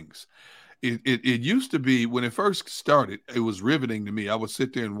things. It used to be when it first started, it was riveting to me. I would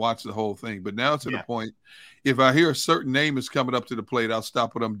sit there and watch the whole thing. But now it's to the point, if I hear a certain name is coming up to the plate, I'll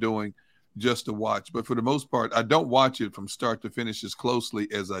stop what I'm doing just to watch. But for the most part, I don't watch it from start to finish as closely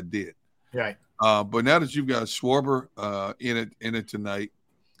as I did. Right. But now that you've got Schwarber in it tonight,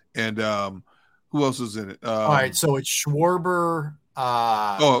 and who else is in it? All right, so it's Schwarber.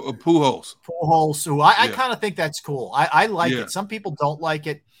 Pujols. Pujols, who I kind of think that's cool. I like it. Some people don't like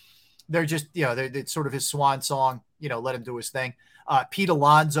it. They're just, it's sort of his swan song, let him do his thing. Pete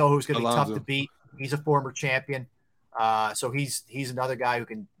Alonso, who's going to be tough to beat. He's a former champion. So he's another guy who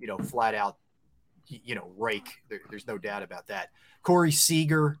can, flat out, rake. There's no doubt about that. Corey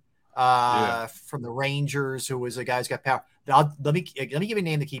Seager from the Rangers, who was a guy who's got power. Let me give you a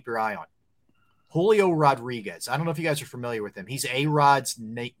name to keep your eye on. Julio Rodriguez. I don't know if you guys are familiar with him. He's A-Rod's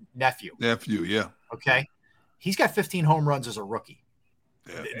nephew. Yeah. Okay. He's got 15 home runs as a rookie.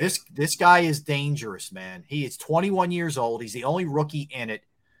 Yeah. This guy is dangerous, man. He is 21 years old. He's the only rookie in it.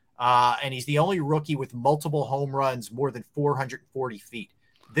 And he's the only rookie with multiple home runs more than 440 feet.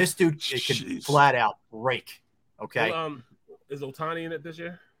 This dude can flat out rake. Okay. Well, is Ohtani in it this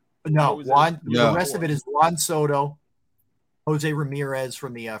year? No. The rest of it is Juan Soto, Jose Ramirez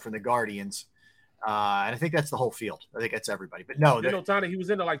from the Guardians. And I think that's the whole field. I think that's everybody. But no. Ohtani, he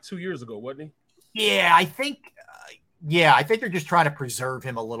was in there like 2 years ago, wasn't he? Yeah, I think they're just trying to preserve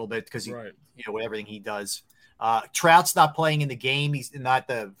him a little bit because with everything he does. Trout's not playing in the game. He's not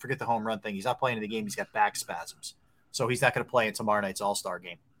forget the home run thing. He's not playing in the game. He's got back spasms, so he's not going to play in tomorrow night's All-Star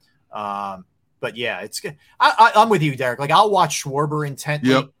game. But yeah, it's good. I'm with you, Derek. Like I'll watch Schwarber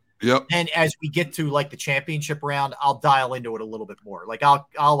intently. Yep. And as we get to like the championship round, I'll dial into it a little bit more. Like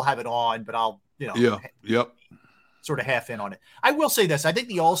I'll have it on, but I'll sort of half in on it. I will say this: I think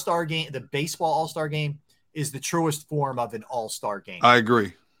the All-Star game, the baseball All-Star game, is the truest form of an All-Star game. I agree.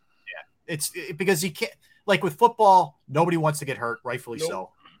 Yeah, it's because you can't. Like with football, nobody wants to get hurt, rightfully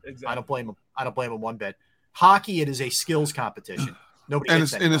so. Exactly. I don't blame them one bit. Hockey, it is a skills competition. Nobody and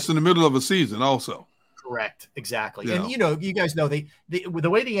it's in the middle of a season, also. Correct, exactly. And you guys know they with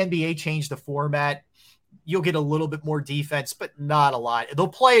the way the NBA changed the format, you'll get a little bit more defense, but not a lot. They'll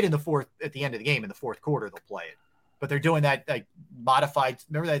play it at the end of the game in the fourth quarter. They'll play it, but they're doing that like modified.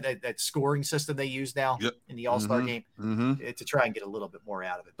 Remember that scoring system they use now in the All-Star game to try and get a little bit more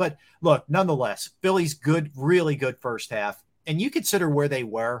out of it. But look, nonetheless, Philly's good, really good first half. And you consider where they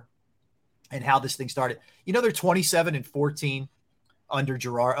were and how this thing started. They're 27-14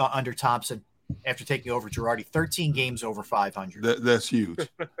 under Thompson after taking over Girardi. 13 games over 500. That's huge.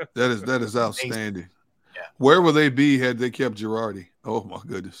 that is outstanding. Yeah. Where will they be had they kept Girardi? Oh my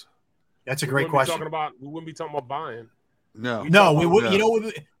goodness. That's a great question. We wouldn't be talking about buying. No, we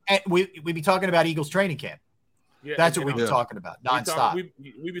would. We'd be talking about Eagles training camp. Yeah, that's what we'd be talking about nonstop.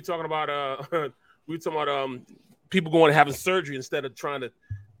 We'd be talking about people going and having surgery instead of trying to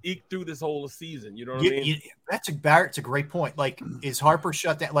eke through this whole season. You know what I mean? Barrett's a great point. Like, is Harper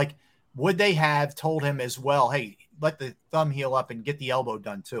shut down? Like, would they have told him as well? Hey, let the thumb heal up and get the elbow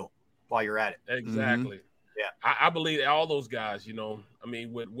done too while you're at it. Exactly. Mm-hmm. Yeah, I believe all those guys.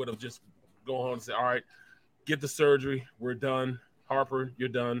 Would have just gone on and said, all right, get the surgery. We're done. Harper, you're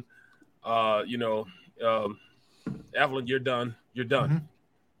done. Evelyn, you're done. You're done. Mm-hmm.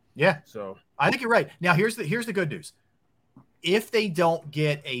 Yeah. So I think you're right. Now here's the good news. If they don't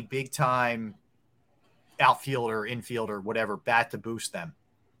get a big time outfielder, infielder, whatever bat to boost them,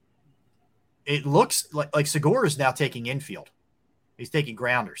 it looks like Segura is now taking infield. He's taking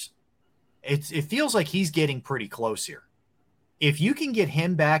grounders. It feels like he's getting pretty close here. If you can get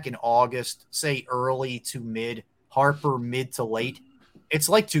him back in August, say early to mid, Harper mid to late, it's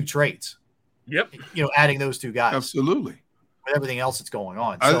like two trades. Yep. Adding those two guys. Absolutely. with everything else that's going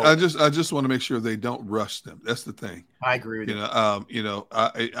on. So, I just want to make sure they don't rush them. That's the thing. I agree with you.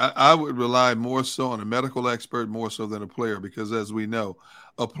 I would rely more so on a medical expert more so than a player, because as we know,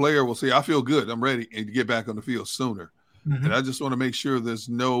 a player will say, I feel good, I'm ready, and get back on the field sooner. Mm-hmm. And I just want to make sure there's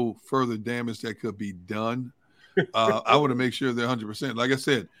no further damage that could be done. I want to make sure they're 100%. Like I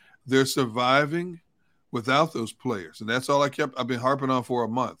said, they're surviving without those players. And that's all I've been harping on for a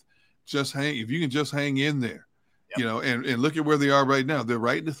month. If you can just hang in there, and look at where they are right now. They're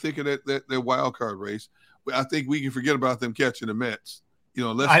right in the thick of that wild card race. I think we can forget about them catching the Mets.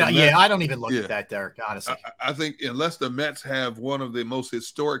 I don't even look at that, Derrick, honestly. I think unless the Mets have one of the most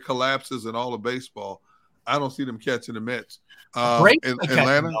historic collapses in all of baseball, I don't see them catching the Mets.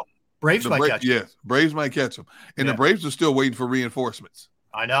 Atlanta, Braves might catch them. Yes, Braves might catch them. And the Braves are still waiting for reinforcements.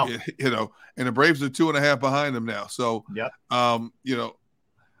 I know. And the Braves are 2.5 behind them now. So, I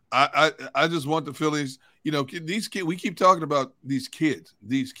just want the Phillies, these kids, we keep talking about these kids,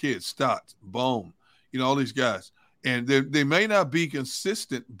 Stotts, Bohm, all these guys. And they may not be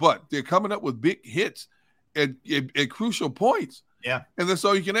consistent, but they're coming up with big hits at crucial points. Yeah. And that's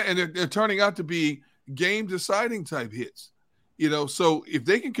all you can, and they're turning out to be game deciding type hits. So if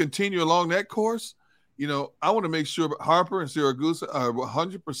they can continue along that course, I want to make sure Harper and Siragusa are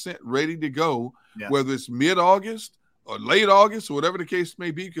 100% ready to go, whether it's mid-August or late August or whatever the case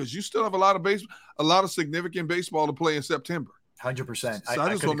may be, because you still have a lot of significant baseball to play in September. 100%. So I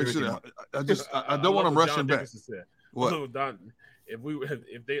just want to make sure that I don't want them rushing back. What?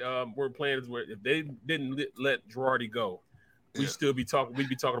 If they were playing, if they didn't let Girardi go, we'd be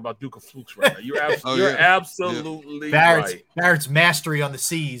talking about Duke of Flukes right now. You're absolutely right. Barrett's mastery on the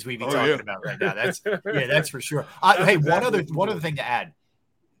seas we'd be talking about right now. That's for sure. Hey, one other thing to add,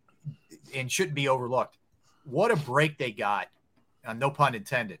 and shouldn't be overlooked. What a break they got, no pun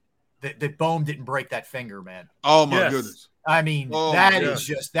intended. That Bohm didn't break that finger, man. Oh my goodness. I mean,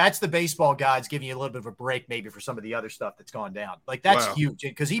 that's the baseball gods giving you a little bit of a break maybe for some of the other stuff that's gone down. Like that's huge,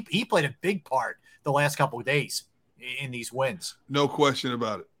 because he played a big part the last couple of days in these wins. No question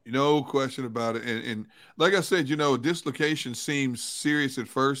about it. No question about it. And like I said, dislocation seems serious at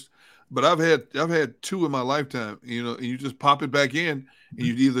first, but I've had 2 in my lifetime, and you just pop it back in and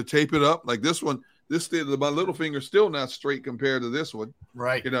you either tape it up like this one. My little finger's still not straight compared to this one.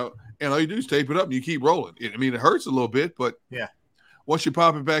 Right. And all you do is tape it up and you keep rolling. I mean, it hurts a little bit, but once you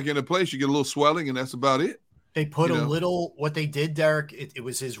pop it back into place, you get a little swelling, and that's about it. They put what they did, Derrick, it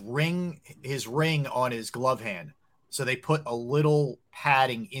was his ring on his glove hand. So they put a little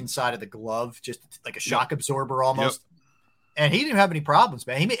padding inside of the glove, just like a shock absorber almost. Yep. And he didn't have any problems,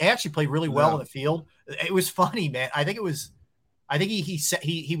 man. He actually played really well in the field. It was funny, man. I think he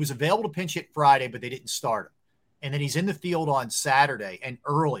was available to pinch hit Friday, but they didn't start him. And then he's in the field on Saturday and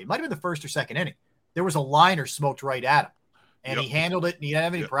early. It might have been the first or second inning. There was a liner smoked right at him. And he handled it, and he didn't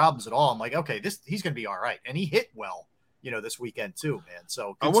have any problems at all. I'm like, okay, he's going to be all right. And he hit well, this weekend too, man.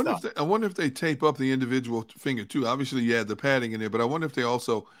 So I wonder if they tape up the individual finger too. Obviously, you had the padding in there, but I wonder if they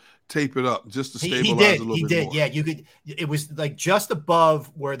also tape it up just to stabilize a little bit more. He did. Yeah, you could. It was like just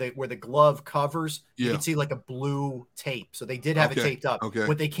above where the glove covers. You could see like a blue tape. So they did have it taped up. Okay.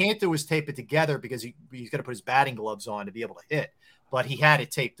 What they can't do is tape it together because he's got to put his batting gloves on to be able to hit. But he had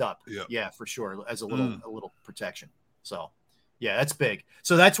it taped up. Yeah, for sure, as a little protection. So. Yeah, that's big.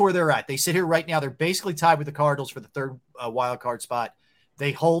 So that's where they're at. They sit here right now. They're basically tied with the Cardinals for the third wild card spot.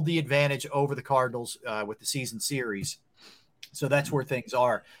 They hold the advantage over the Cardinals with the season series. So that's where things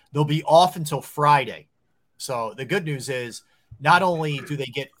are. They'll be off until Friday. So the good news is not only do they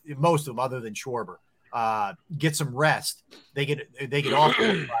get most of them, other than Schwarber, get some rest, they get off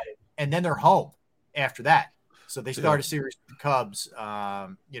on Friday, and then they're home after that. So they start a series with the Cubs,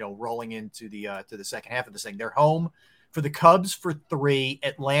 rolling into the second half of this thing. They're home for the Cubs for 3,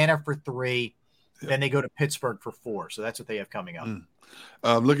 Atlanta for 3, then they go to Pittsburgh for 4. So that's what they have coming up.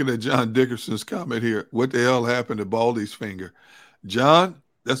 I'm looking at John Dickerson's comment here. What the hell happened to Baldy's finger? John,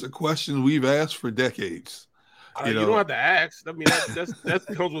 that's a question we've asked for decades. You don't have to ask. I mean, that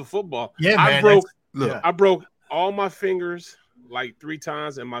comes with football. Yeah, man. I broke all my fingers like 3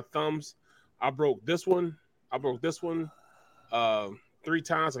 times, and my thumbs. I broke this one. 3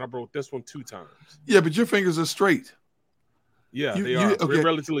 times, and I broke this one 2 times. Yeah, but your fingers are straight. Yeah, they are. Okay. They're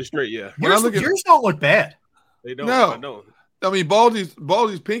relatively straight, yeah. Yours don't look bad. They don't. No. I know. I mean, Baldy's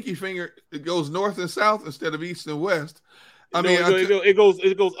pinky finger, it goes north and south instead of east and west.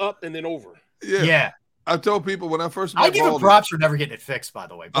 It goes up and then over. Yeah. I told people when I first met I give him props for never getting it fixed, by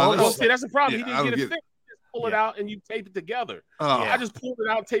the way. See, that's the problem. He didn't get it fixed. Pull it out and you tape it together. I just pulled it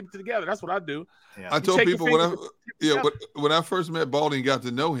out and taped it together. That's what I do. I told people when I first met Baldy and got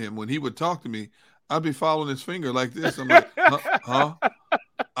to know him, when he would talk to me, I'd be following his finger like this. I'm like, huh?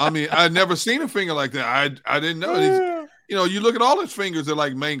 I mean, I'd never seen a finger like that. I didn't know. You look at all his fingers are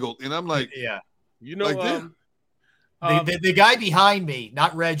like mangled, and I'm like, yeah. Like the guy behind me,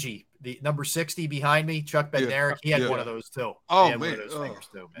 not Reggie, the number 60 behind me, Chuck Bednarik, he had one of those too. Oh, man. Fingers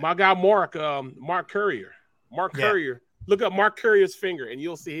too, man. My guy Mark Courier. Mark Courier. Look up Mark Courier's finger, and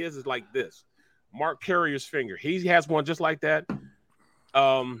you'll see his is like this. Mark Courier's finger. He has one just like that.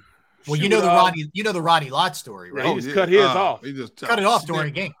 Well, you know the Ronnie Lott story, right? He just cut his off. He just cut it off during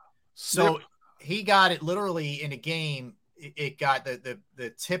a game. So he got it literally in a game. It got the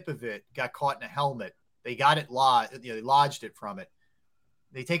tip of it got caught in a helmet. They got it lodged. They lodged it from it.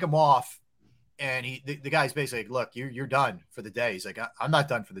 They take him off, and the guy's basically like, "Look, you're done for the day." He's like, "I'm not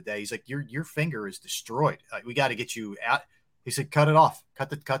done for the day." He's like, "Your finger is destroyed. We got to get you out." He said, "Cut it off.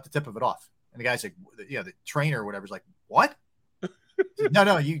 Cut the tip of it off." And the guy's like, the trainer or whatever's like, "What?" Said,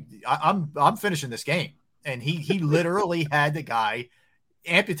 no, I'm finishing this game. And he literally had the guy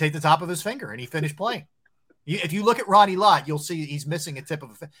amputate the top of his finger, and he finished playing. If you look at Ronnie Lott, you'll see he's missing a tip of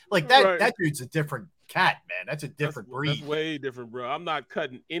a finger. Like that, Right. That dude's a different cat, man. That's a different breed. That's way different, bro. I'm not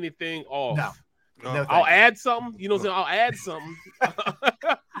cutting anything off. No, I'll add something. You know what I'm saying? I'll add something.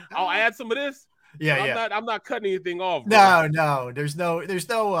 I'll add some of this. I'm not cutting anything off, bro. No. There's no snips.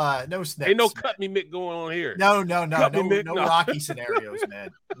 Ain't no cut me Mick going on here. No Mick, no. Rocky scenarios, man.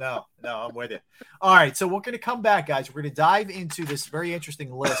 No, I'm with you. All right, so we're going to come back, guys. We're going to dive into this very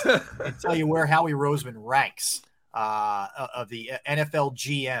interesting list and tell you where Howie Roseman ranks of the NFL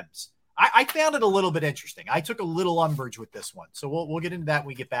GMs. I found it a little bit interesting. I took a little umbrage with this one, so we'll get into that when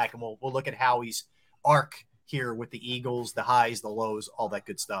we get back, and we'll look at Howie's arc here with the Eagles, the highs, the lows, all that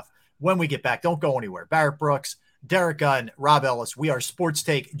good stuff. When we get back, don't go anywhere. Barrett Brooks, Derrick Gunn, Rob Ellis. We are Sports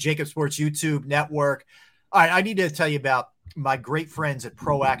Take, Jacob Sports YouTube Network. All right, I need to tell you about my great friends at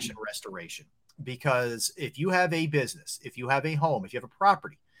Pro Action Restoration, because if you have a business, if you have a home, if you have a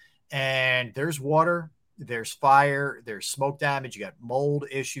property, and there's water, there's fire, there's smoke damage, you got mold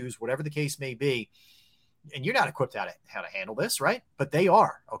issues, whatever the case may be, and you're not equipped how to handle this, right? But they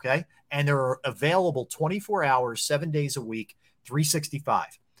are, okay? And they're available 24 hours, 7 days a week,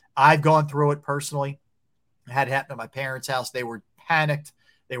 365. I've gone through it personally. I had it happen at my parents' house. They were panicked.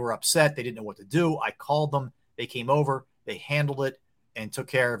 They were upset. They didn't know what to do. I called them. They came over. They handled it and took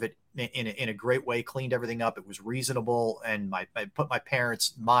care of it in a great way, cleaned everything up. It was reasonable, and I put my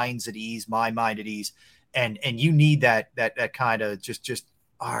parents' minds at ease, my mind at ease. And you need that kind of just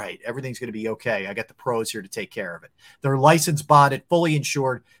all right, everything's going to be okay. I got the pros here to take care of it. They're licensed, bonded, fully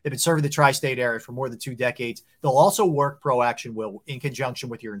insured. They've been serving the tri-state area for more than 2 decades. They'll also work, Pro Action will, in conjunction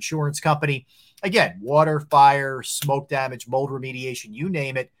with your insurance company. Again, water, fire, smoke damage, mold remediation, you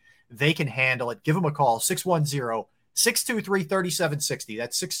name it, they can handle it. Give them a call, 610-623-3760.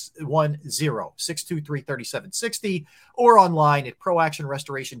 That's 610-623-3760, or online at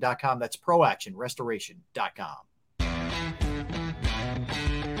proactionrestoration.com. That's proactionrestoration.com.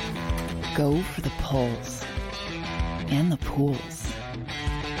 Go for the pulls and the pools.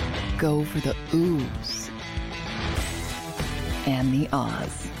 Go for the oohs and the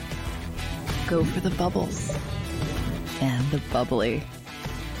ahs. Go for the bubbles and the bubbly.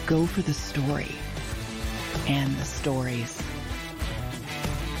 Go for the story and the stories.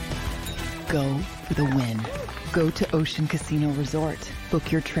 Go for the win. Go to Ocean Casino Resort.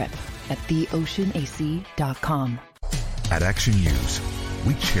 Book your trip at theoceanac.com. At Action News,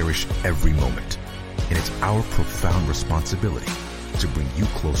 we cherish every moment, and it's our profound responsibility to bring you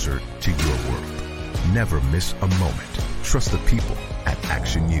closer to your world. Never miss a moment. Trust the people at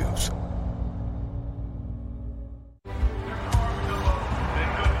Action News.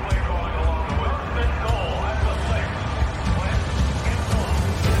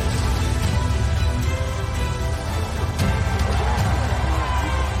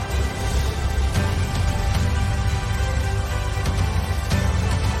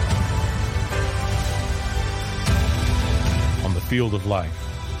 Field of life,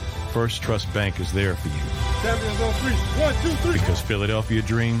 First Trust Bank is there for you. Champions on 3. 1, 2, 3. Because Philadelphia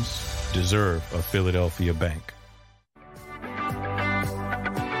dreams deserve a Philadelphia bank.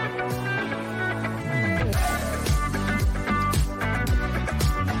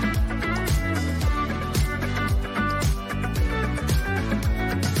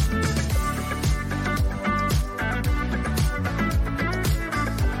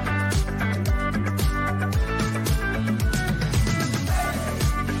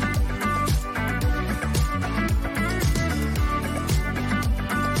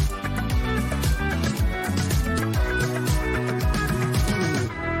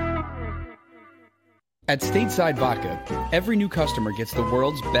 At Stateside Vodka, every new customer gets the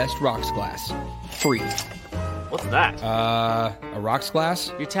world's best rocks glass. Free. What's that? A rocks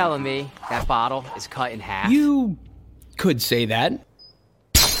glass? You're telling me that bottle is cut in half? You could say that.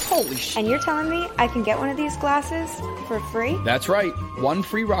 Holy shit. And you're telling me I can get one of these glasses for free? That's right. One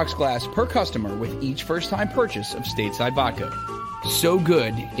free rocks glass per customer with each first-time purchase of Stateside Vodka. So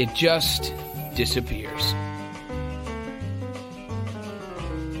good, it just disappears.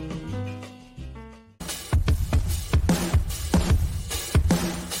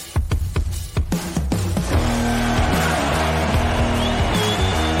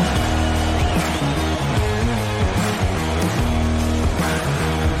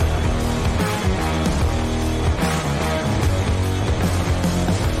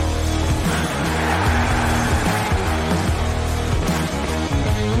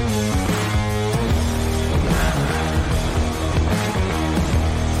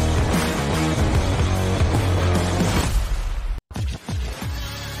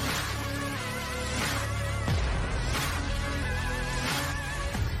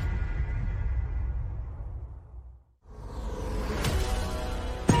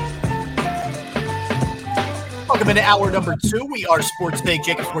 Welcome into hour number 2. We are Sports Take,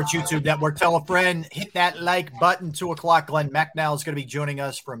 Jacob Sports YouTube Network. Tell a friend, hit that like button. 2 o'clock, Glenn Macnow is going to be joining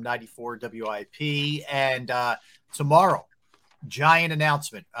us from 94 WIP. And tomorrow, giant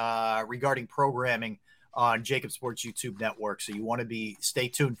announcement regarding programming on Jacob Sports YouTube Network. So you want to stay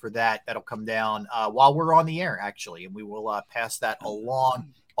tuned for that. That'll come down while we're on the air, actually. And we will pass that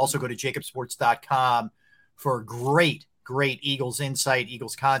along. Also go to jacobsports.com for great Eagles insight,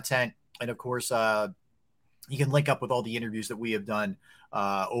 Eagles content. And, of course, you can link up with all the interviews that we have done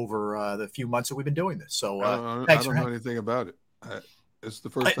over the few months that we've been doing this. So I don't know anything about it. It's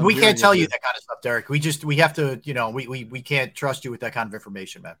the first time we can't tell you that kind of stuff, Derrick. We have to, we can't trust you with that kind of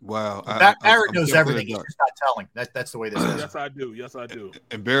information, man. Wow. Barrett knows everything. He's just not telling. That's the way this is. Yes, I do. Yes, I do.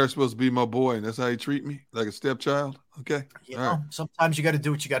 And Barrett's supposed to be my boy, and that's how he treat me, like a stepchild. Okay. Sometimes you got to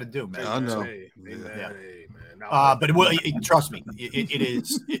do what you got to do, man. I know. Hey, man. But trust me, it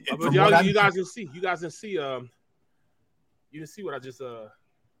is. But you guys can see. You guys can see. You can see what I just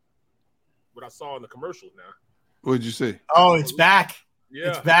what I saw in the commercials now. What did you see? Oh, it's back. Yeah,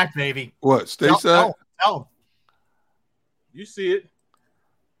 it's back, baby. What? Stateside? Tell them. You see it.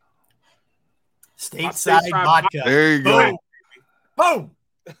 Stateside vodka. There you go. Boom.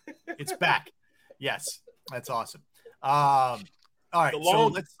 It's back. Yes, that's awesome. All right,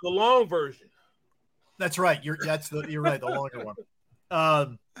 the long version. That's right. You're right. The longer one.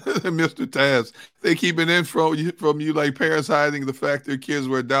 Mr. Taz, they keep an info from you like parents hiding the fact their kids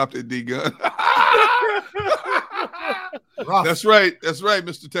were adopted. D Gunn. That's right,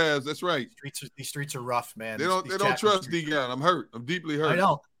 Mr. Taz. That's right. These streets are rough, man. They don't trust D Gunn. I'm hurt. I'm deeply hurt. I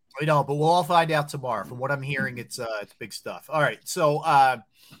know, but we'll all find out tomorrow. From what I'm hearing, it's big stuff. All right, so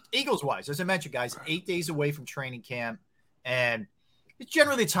Eagles wise, as I mentioned, guys, 8 days away from training camp, and it's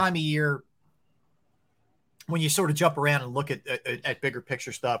generally the time of year when you sort of jump around and look at bigger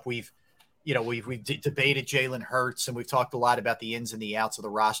picture stuff. We've debated Jalen Hurts, and we've talked a lot about the ins and the outs of the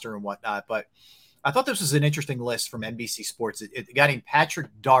roster and whatnot. But I thought this was an interesting list from NBC Sports. A guy named Patrick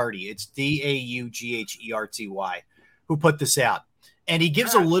Daugherty, it's Daugherty, who put this out, and he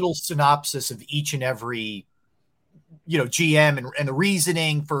gives a little synopsis of each and every GM and the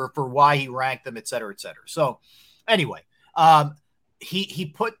reasoning for why he ranked them, et cetera, et cetera. So anyway,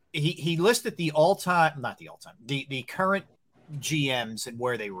 he listed the current GMs and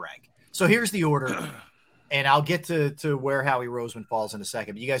where they rank. So here's the order, and I'll get to where Howie Roseman falls in a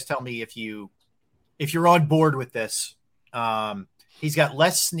second. But you guys tell me if you're on board with this. He's got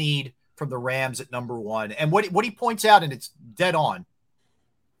Les Snead from the Rams at number 1, and what he points out, and it's dead on.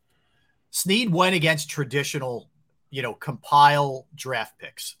 Snead went against traditional, compile draft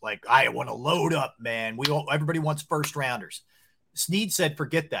picks. Like, I want to load up, man. Everybody wants first rounders. Snead said,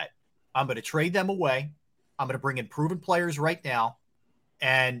 forget that. I'm going to trade them away. I'm going to bring in proven players right now.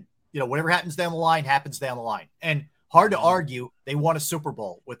 And, whatever happens down the line, happens down the line. And hard to argue, they won a Super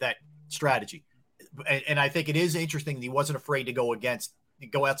Bowl with that strategy. And I think it is interesting that he wasn't afraid to go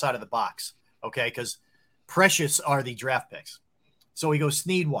outside of the box, okay? Because precious are the draft picks. So he goes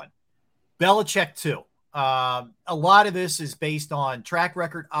Snead 1. Belichick 2. A lot of this is based on track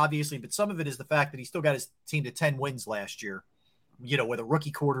record, obviously, but some of it is the fact that he still got his team to 10 wins last year, with a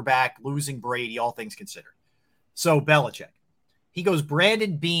rookie quarterback, losing Brady, all things considered. So Belichick. He goes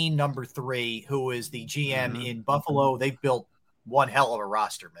Brandon Beane, number 3, who is the GM in Buffalo. They've built one hell of a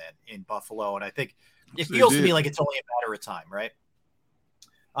roster, man, in Buffalo. And I think it feels to me like it's only a matter of time, right?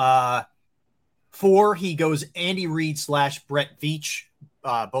 4, he goes Andy Reid / Brett Veach,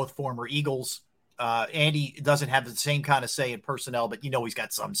 both former Eagles. Andy doesn't have the same kind of say in personnel, but he's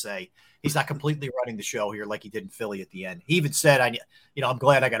got some say. He's not completely running the show here like he did in Philly at the end. He even said, I'm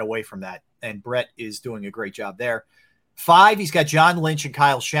glad I got away from that. And Brett is doing a great job there. 5, he's got John Lynch and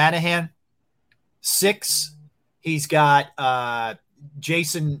Kyle Shanahan. 6, he's got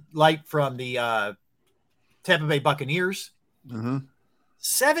Jason Light from the Tampa Bay Buccaneers. Mm-hmm.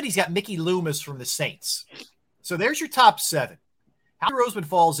 7, he's got Mickey Loomis from the Saints. So there's your top 7. Howie Roseman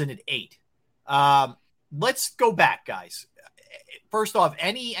falls in at 8. Let's go back, guys. First off,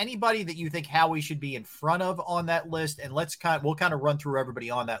 anybody that you think Howie should be in front of on that list, and we'll kind of run through everybody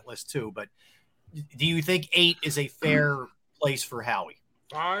on that list too. But do you think 8 is a fair place for Howie?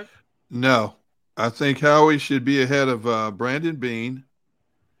 5? No, I think Howie should be ahead of Brandon Beane,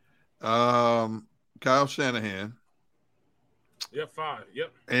 Kyle Shanahan. Yep, 5.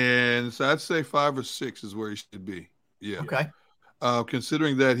 Yep. And so I'd say 5 or 6 is where he should be. Yeah. Okay.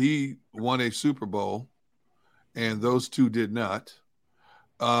 Considering that he won a Super Bowl and those two did not.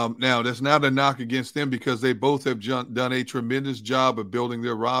 Now, that's not a knock against them because they both have done a tremendous job of building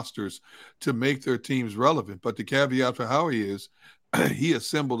their rosters to make their teams relevant. But the caveat for Howie is he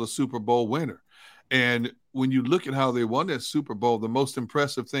assembled a Super Bowl winner. And when you look at how they won that Super Bowl, the most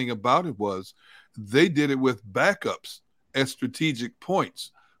impressive thing about it was they did it with backups at strategic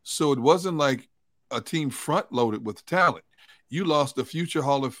points. So it wasn't like a team front-loaded with talent. You lost a future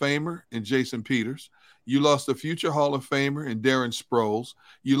Hall of Famer in Jason Peters. You lost a future Hall of Famer in Darren Sproles.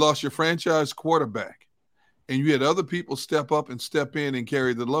 You lost your franchise quarterback. And you had other people step up and step in and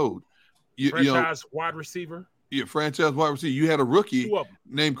carry the load. Franchise wide receiver? Yeah, franchise wide receiver. You had a rookie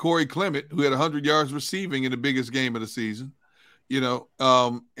named Corey Clement who had 100 yards receiving in the biggest game of the season.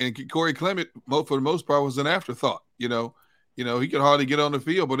 And Corey Clement, for the most part, was an afterthought. He could hardly get on the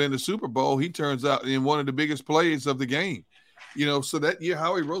field, but in the Super Bowl, he turns out in one of the biggest plays of the game. So that year,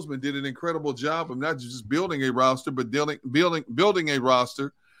 Howie Roseman did an incredible job of not just building a roster, but building a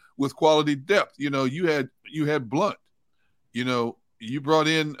roster with quality depth. You had Blunt. You brought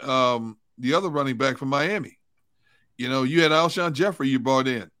in the other running back from Miami. You had Alshon Jeffrey you brought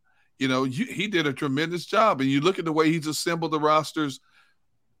in. He did a tremendous job. And you look at the way he's assembled the rosters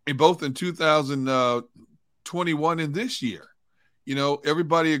in 2021 and this year.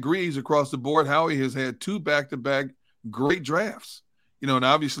 Everybody agrees across the board Howie has had 2 back-to-back great drafts. And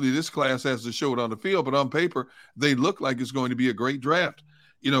obviously this class has to show it on the field, but on paper, they look like it's going to be a great draft.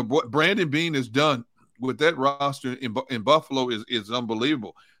 What Brandon Beane has done with that roster in Buffalo is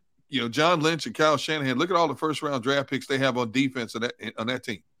unbelievable. John Lynch and Kyle Shanahan, look at all the first-round draft picks they have on defense on that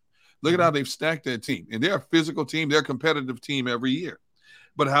team. Look at how they've stacked that team. And they're a physical team. They're a competitive team every year.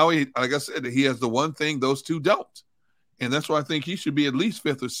 But Howie, like I said, he has the one thing those two don't. And that's why I think he should be at least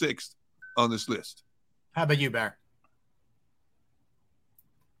 5th or 6th on this list. How about you, Barrett?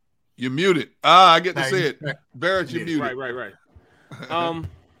 You're muted. I get to say it. Barrett, you're muted. Right.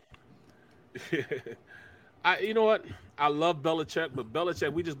 You know what? I love Belichick, but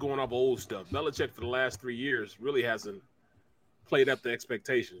Belichick, we just going off old stuff. Belichick for the last 3 years really hasn't played up to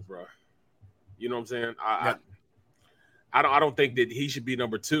expectations, bro. You know what I'm saying? I don't think that he should be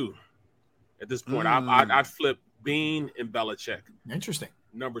number 2 at this point. I'd flip Beane and Belichick. Interesting.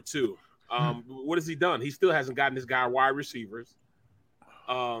 Number 2. What has he done? He still hasn't gotten this guy wide receivers.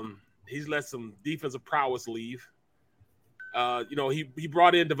 He's let some defensive prowess leave. He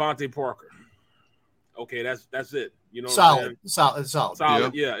brought in Devontae Parker. Okay, that's it. Solid.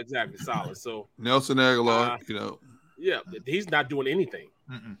 Solid. Yeah, exactly. Solid. So Nelson Aguilar, Yeah, he's not doing anything.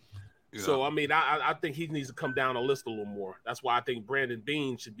 So I think he needs to come down the list a little more. That's why I think Brandon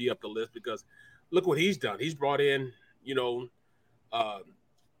Beane should be up the list, because look what he's done. He's brought in,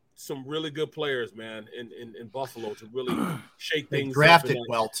 some really good players, man, in Buffalo to really shake things. Drafted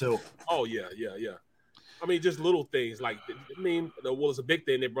well too. Oh yeah. Just little things like it's a big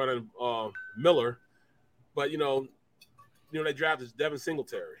thing. They brought in Miller, but they drafted Devin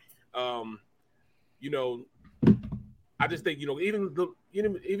Singletary. I just think even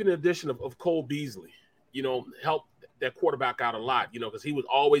the addition of Cole Beasley, helped that quarterback out a lot. Because he would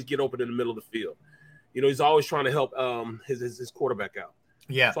always get open in the middle of the field. He's always trying to help his quarterback out.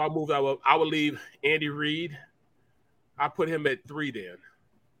 Yeah. So I would leave Andy Reid. I put him at 3 then,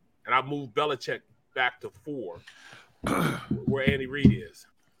 and I move Belichick back to 4, where Andy Reid is.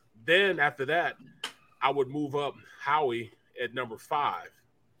 Then after that, I would move up Howie at number 5.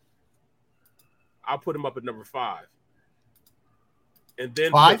 I'll put him up at number 5. And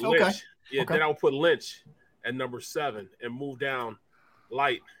then 5? put Lynch. Okay. Yeah, okay. Then I'll put Lynch at number 7 and move down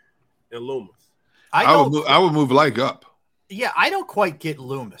Light and Loomis. I would move Light up. Yeah, I don't quite get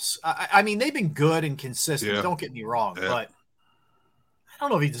Loomis. I mean, they've been good and consistent. Yeah. Don't get me wrong, Yeah. but I don't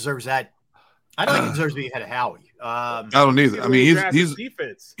know if he deserves that I don't think he deserves to be ahead of Howie. I don't either. I mean,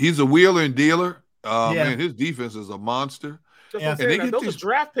 he's a wheeler and dealer. Man, his defense is a monster. That's what I'm saying. Those are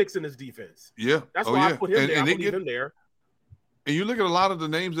draft picks in his defense. Yeah. That's why I put him there. I believe him there. And you look at a lot of the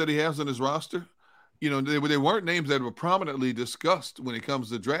names that he has on his roster, they weren't names that were prominently discussed when it comes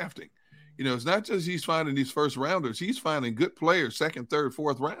to drafting. It's not just he's finding these first rounders. He's finding good players, second, third,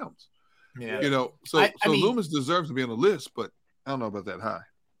 fourth rounds. Yeah. So Loomis deserves to be on the list, but I don't know about that high.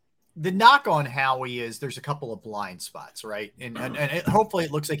 The knock on Howie is there's a couple of blind spots, right? And hopefully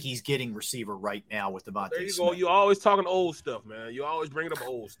it looks like he's getting receiver right now with Devontae There you Smith. go. You always talking old stuff, man. You always bringing up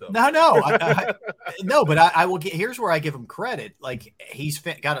old stuff. No, no, but I will get. Here's where I give him credit. Like he's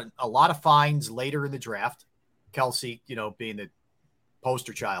got a lot of fines later in the draft. Kelsey, being the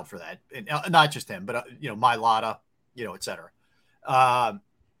poster child for that, and not just him, but Mailata, et cetera.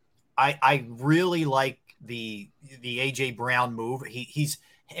 I really like the AJ Brown move. He's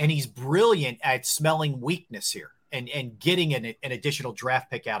brilliant at smelling weakness here and getting an additional draft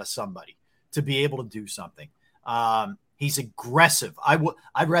pick out of somebody to be able to do something. He's aggressive.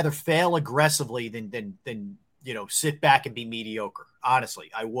 I'd rather fail aggressively than sit back and be mediocre. Honestly,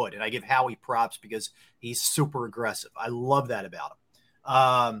 I would. And I give Howie props because he's super aggressive. I love that about him.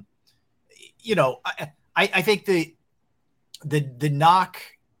 I think the knock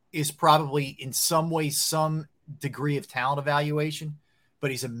is probably in some ways some degree of talent evaluation, but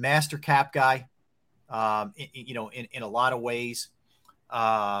he's a master cap guy, in a lot of ways.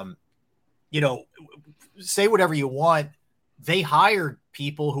 Say whatever you want. They hired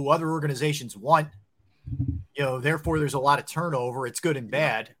people who other organizations want, therefore there's a lot of turnover. It's good and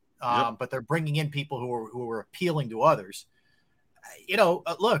bad. But they're bringing in people who are appealing to others.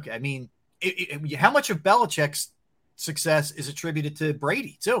 Look, I mean, how much of Belichick's success is attributed to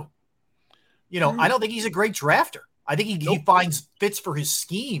Brady too? I don't think he's a great drafter. I think he finds fits for his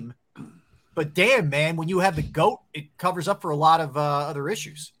scheme, but damn, man, when you have the GOAT, it covers up for a lot of other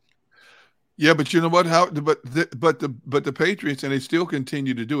issues. Yeah, but you know what? But the Patriots, and they still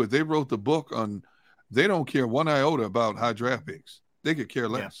continue to do it. They wrote the book on. They don't care one iota about high draft picks. They could care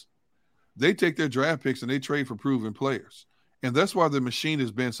less. Yeah. They take their draft picks and they trade for proven players, and that's why the machine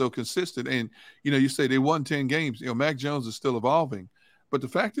has been so consistent. And you say they won 10 games. Mac Jones is still evolving, but the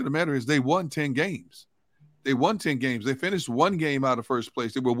fact of the matter is they won 10 games. They won 10 games. They finished one game out of first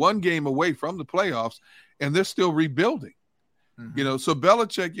place. They were one game away from the playoffs, and they're still rebuilding. Mm-hmm. So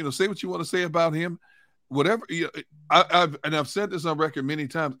Belichick, say what you want to say about him, whatever. I've said this on record many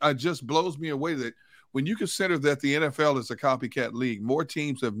times. It just blows me away that when you consider that the NFL is a copycat league, more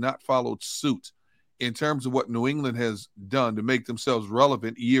teams have not followed suit in terms of what New England has done to make themselves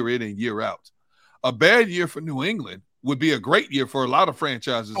relevant year in and year out. A bad year for New England would be a great year for a lot of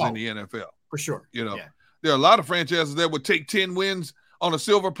franchises in the NFL. For sure. There are a lot of franchises that would take 10 wins on a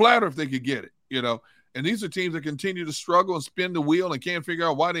silver platter if they could get it, And these are teams that continue to struggle and spin the wheel and can't figure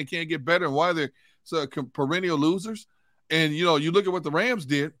out why they can't get better and why they're perennial losers. And, you look at what the Rams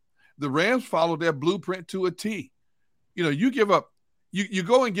did. The Rams followed that blueprint to a T. You give up. You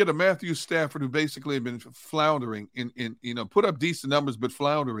go and get a Matthew Stafford who basically had been floundering in put up decent numbers but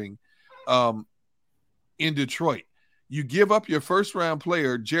floundering in Detroit. You give up your first-round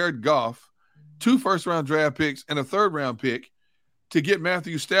player, Jared Goff, 2 first-round draft picks and a third-round pick to get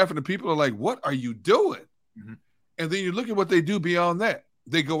Matthew Stafford, and people are like, what are you doing? Mm-hmm. And then you look at what they do beyond that.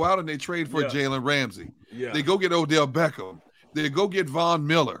 They go out and they trade for Jalen Ramsey. Yeah. They go get Odell Beckham. They go get Von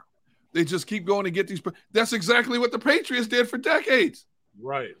Miller. They just keep going to get these. That's exactly what the Patriots did for decades.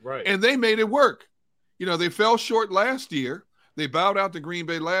 Right. And they made it work. They fell short last year. They bowed out to Green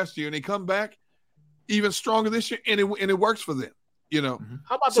Bay last year, and they come back even stronger this year, and it works for them. Mm-hmm.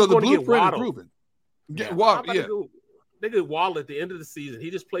 How about the blueprint improving? They get Waddle at the end of the season.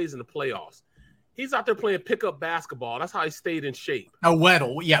 He just plays in the playoffs. He's out there playing pickup basketball. That's how he stayed in shape. Oh,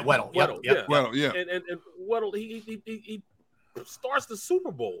 Weddle. Yeah, Weddle. Yep. Weddle, yeah. And Weddle, he starts the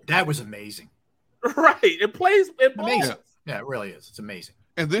Super Bowl. That was amazing. Right. It plays. It amazing. Yeah, it really is. It's amazing.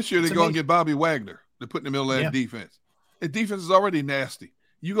 And this year they go and get Bobby Wagner to put in the middle of that defense. The defense is already nasty.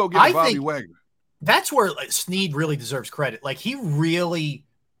 You go get Bobby Wagner. That's where Snead really deserves credit. Like, he really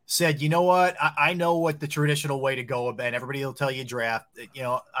said, you know what? I know what the traditional way to go about. Everybody will tell you draft.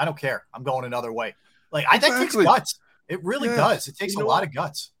 I don't care. I'm going another way. Like, that takes guts. It really does. It takes a lot of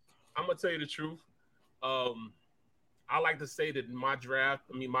guts. I'm going to tell you the truth. I like to say that in my draft,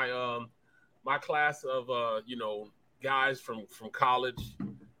 my class of, guys from college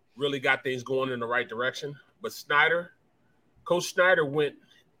really got things going in the right direction. But Coach Snyder went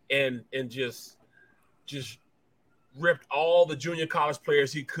and just ripped all the junior college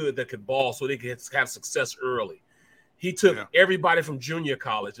players he could that could ball so they could have success early. He took everybody from junior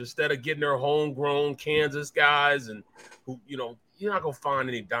college instead of getting their homegrown Kansas guys and who, you're not going to find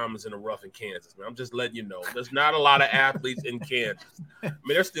any diamonds in the rough in Kansas, man. I'm just letting you know. There's not a lot of athletes in Kansas. I mean,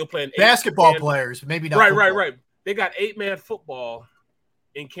 they're still playing basketball players, maybe not. Right. They got 8-man football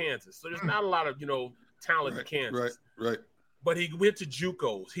in Kansas. So there's not a lot of, talent in Kansas. Right. But he went to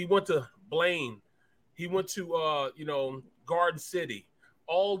JUCOs. He went to Blaine. He went to, Garden City.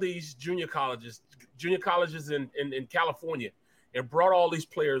 All these junior colleges in California, and brought all these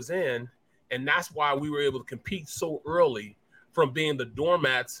players in. And that's why we were able to compete so early from being the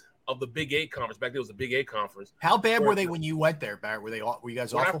doormats of the Big 8 conference. Back then it was the Big 8 conference. How bad were they when you went there, Barrett? Were you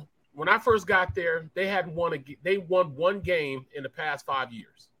guys awful? When I first got there, they won one game in the past 5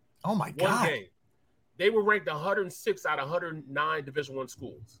 years. Oh my God. One game. They were ranked 106 out of 109 Division I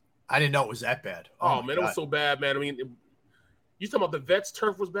schools. I didn't know it was that bad. Oh man, it was so bad, man. I mean, you talking about the Vets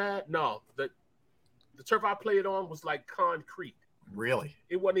turf was bad? No, the turf I played on was like concrete. Really?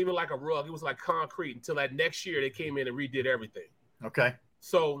 It wasn't even like a rug. It was like concrete until that next year they came in and redid everything. Okay.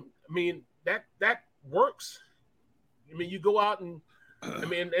 So, I mean, that works. I mean, you go out and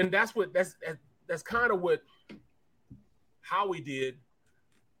that's kind of what Howie did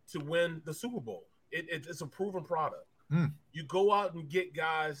to win the Super Bowl. It's a proven product. You go out and get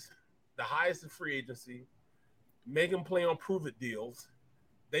guys the highest in free agency, make them play on prove-it deals.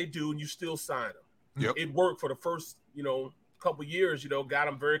 They do, and you still sign them. Yep. It worked for the first, couple years, got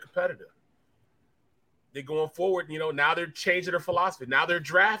them very competitive. They're going forward, now they're changing their philosophy. Now they're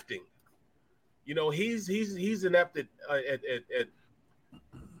drafting. He's inept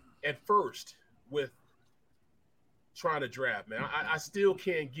at first with trying to draft, man. I still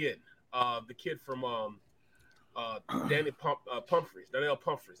can't get the kid from Daniel Pumphrey.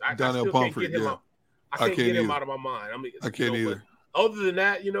 I still can't get him out. I can't get him out of my mind. I mean, I can't either. Other than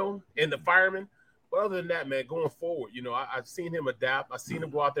that, and the fireman. But other than that, man, going forward, I've seen him adapt. I've seen him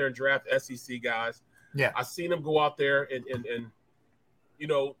go out there and draft SEC guys. Yeah. I've seen him go out there and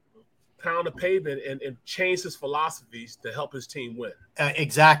pound the pavement and change his philosophies to help his team win.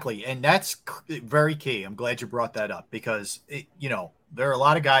 Exactly. And that's very key. I'm glad you brought that up because, there are a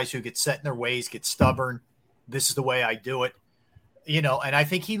lot of guys who get set in their ways, get stubborn. This is the way I do it. And I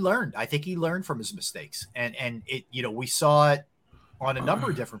think he learned. I think he learned from his mistakes. And it, we saw it on a number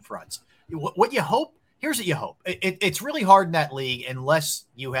of different fronts. What you hope, here's what you hope. It's really hard in that league unless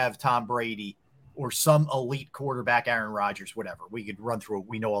you have Tom Brady or some elite quarterback, Aaron Rodgers, whatever. We could run through it.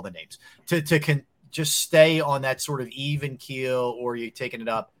 We know all the names. To just stay on that sort of even keel, or you taking it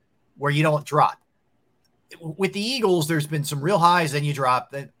up where you don't drop. With the Eagles, there's been some real highs, then you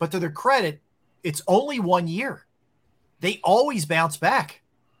drop. But to their credit, it's only 1 year. They always bounce back.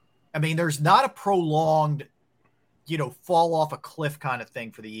 I mean, there's not a prolonged, fall off a cliff kind of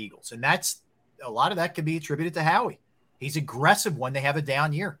thing for the Eagles. And that's a lot of that could be attributed to Howie. He's aggressive when they have a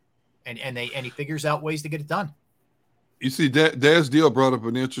down year, and he figures out ways to get it done. You see, Daz Deal brought up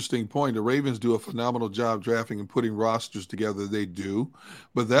an interesting point. The Ravens do a phenomenal job drafting and putting rosters together. They do,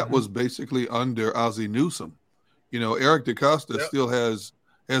 but that was basically under Ozzie Newsome. Eric DeCosta still has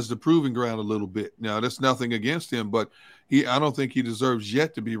the proving ground a little bit. Now, that's nothing against him, but I don't think he deserves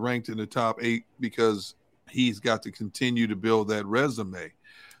yet to be ranked in the top 8 because he's got to continue to build that resume.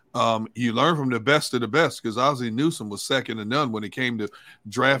 You learn from the best of the best because Ozzie Newsome was second to none when it came to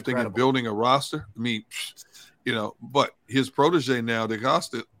drafting and building a roster. I mean, but his protege now,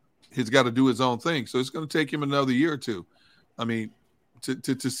 DeCosta, he's got to do his own thing. So it's going to take him another year or two. I mean,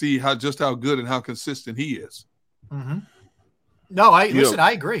 to see how good and how consistent he is. Mm-hmm. No,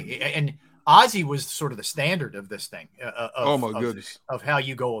 I agree. And Ozzie was sort of the standard of this thing. Goodness. Of how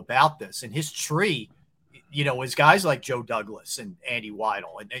you go about this. And his tree, is guys like Joe Douglas and Andy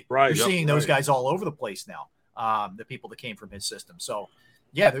Weidel. And you're seeing those guys all over the place now, the people that came from his system. So,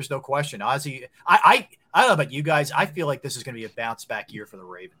 yeah, there's no question. Ozzie, I don't know about you guys. I feel like this is going to be a bounce back year for the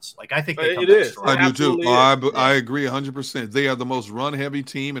Ravens. Like, I think they come back strong. I do too. I agree 100%. They are the most run-heavy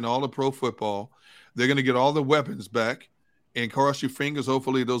team in all of pro football. They're going to get all the weapons back. And cross your fingers,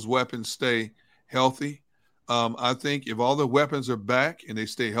 hopefully those weapons stay healthy. I think if all the weapons are back and they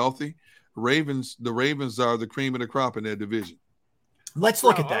stay healthy, the Ravens are the cream of the crop in their division. Let's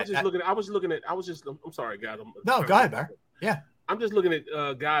look at that. I'm sorry, guys. No, go ahead, Barrett. Yeah. I'm just looking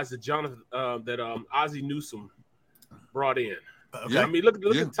at guys that Ozzie Newsome brought in. Okay. I mean, look at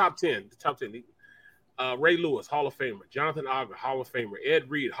the top 10. The top 10. Ray Lewis, Hall of Famer. Jonathan Ogden, Hall of Famer. Ed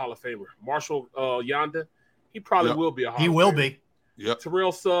Reed, Hall of Famer. Marshall Yonda, he probably will be a Hall of Famer. He will be. Yep.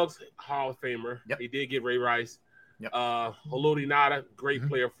 Terrell Suggs, Hall of Famer. Yep. He did get Ray Rice. Yep. Haloti Ngata, great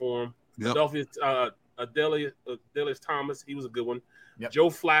player for him. Yep. Adelius Thomas, he was a good one. Yep. Joe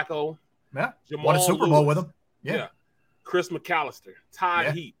Flacco. Yeah. Jamal won a Super Bowl with him. Yeah. Chris McAllister,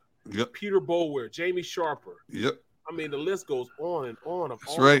 Todd Heap, Peter Boulware, Jamie Sharper. Yep. I mean, the list goes on and on of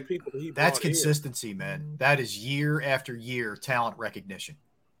That's all right. the people that he That's brought consistency, man. That is year after year talent recognition.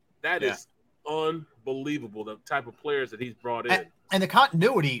 That is unbelievable, the type of players that he's brought in. And the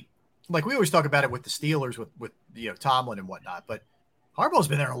continuity, like we always talk about it with the Steelers, with Tomlin and whatnot, but Harbaugh's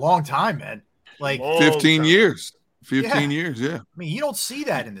been there a long time, man. Like 15 years. 15 years, yeah. I mean, you don't see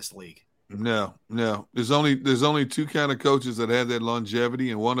that in this league. No. There's only two kind of coaches that had that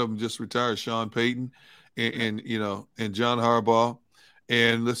longevity, and one of them just retired, Sean Payton, and John Harbaugh,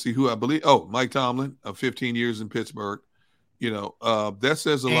 and let's see who I believe. Oh, Mike Tomlin of 15 years in Pittsburgh. That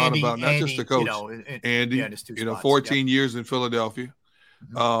says a lot about not just the coach, Andy. 14 years in Philadelphia,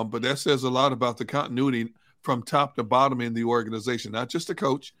 but that says a lot about the continuity from top to bottom in the organization, not just the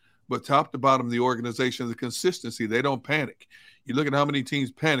coach, but top to bottom the organization, the consistency. They don't panic. You look at how many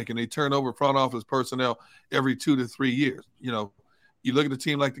teams panic and they turn over front office personnel every 2 to 3 years. You look at a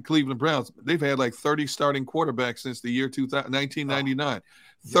team like the Cleveland Browns. They've had like 30 starting quarterbacks since the year 1999.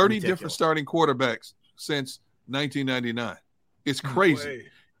 30 different starting quarterbacks since 1999. It's crazy.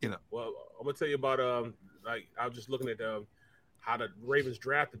 Well, I'm gonna tell you about I was just looking at how the Ravens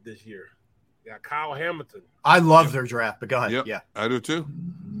drafted this year. Yeah, Kyle Hamilton. I love their draft, but go ahead. Yep, yeah, I do too.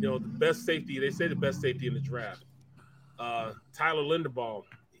 The best safety. They say the best safety in the draft. Tyler Linderbaum.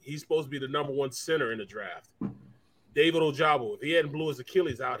 He's supposed to be the number 1 center in the draft. David Ojabo. If he hadn't blew his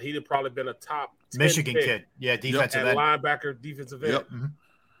Achilles out, he'd have probably been a top 10 Michigan pick. kid. Yeah, defensive end. Linebacker, defensive end. Yep.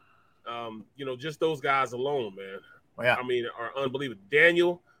 Mm-hmm. Just those guys alone, man. Oh, yeah. I mean, are unbelievable.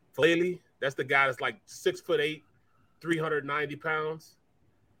 Daniel Falele, that's the guy that's like 6'8", 390 pounds.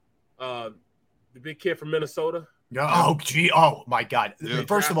 The big kid from Minnesota. Oh, gee. Oh, my God. Yeah.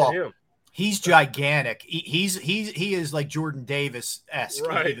 First of all, he's gigantic. He is like Jordan Davis-esque,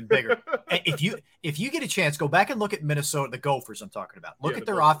 even bigger. And if you get a chance, go back and look at Minnesota, the Gophers I'm talking about. Look at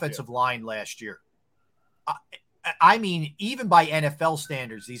their offensive line last year. I mean, even by NFL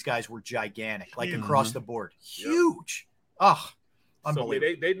standards, these guys were gigantic, like across the board. Huge. Oh,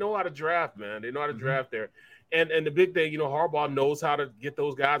 unbelievable. So they know how to draft, man. They know how to draft there. And the big thing, Harbaugh knows how to get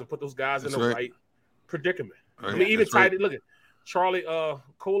those guys and put those guys in the right predicament. Right. I mean, even tight end. Look at Charlie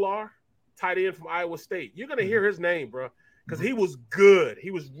Kolar, tight end from Iowa State. You're going to hear his name, bro, because he was good. He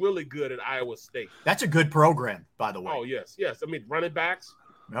was really good at Iowa State. That's a good program, by the way. Oh, yes. I mean, running backs,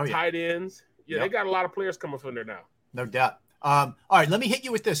 tight ends. Yeah, they got a lot of players coming from there now. No doubt. All right, let me hit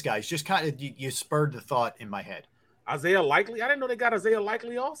you with this, guys. Just kind of you spurred the thought in my head. Isaiah Likely. I didn't know they got Isaiah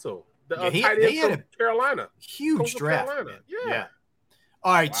Likely also. The tight end from Carolina. Huge draft. Yeah.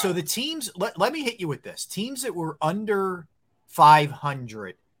 All right, so the teams, let me hit you with this. Teams that were under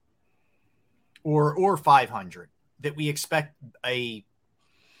 500 or 500 that we expect a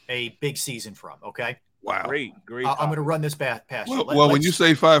big season from, okay? Wow. Great. I'm going to run this past you. Well, when you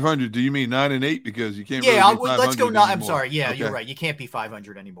say 500, do you mean 9 and 8? Because you can't. Yeah, really let's go. Anymore. I'm sorry. Yeah, okay. You're right. You can't be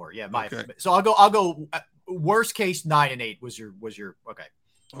 500 anymore. Yeah, So I'll go. Worst case, 9 and 8 was your okay.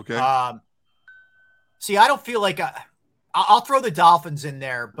 Okay. See, I don't feel like I'll throw the Dolphins in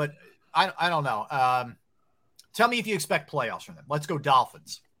there, but I don't know. Tell me if you expect playoffs from them. Let's go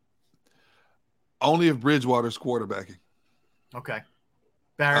Dolphins. Only if Bridgewater's quarterbacking. Okay.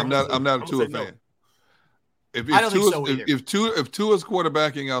 Barrett, I'm not a Tua fan. No. If Tua's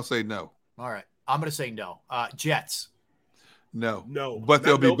quarterbacking, I'll say no. All right. I'm going to say no. Jets. No. But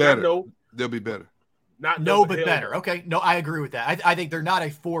they'll be better. They'll be better. But better. Okay. No, I agree with that. I think they're not a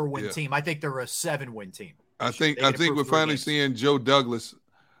 4-win team. I think they're a 7-win team. I think we're finally seeing Joe Douglas,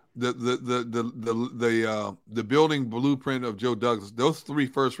 the building blueprint of Joe Douglas. Those 3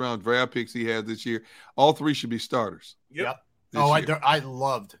 first-round draft picks he had this year, all 3 should be starters. Yep. I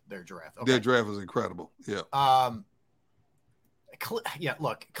loved their draft. Okay. Their draft was incredible. Yeah.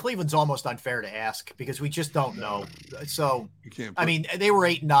 Look, Cleveland's almost unfair to ask because we just don't know. So, you can't. I mean, they were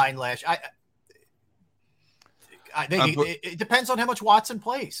 8-9 last. I think it depends on how much Watson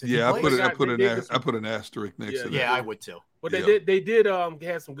plays. I put an asterisk next to that. Yeah, I would too. But they did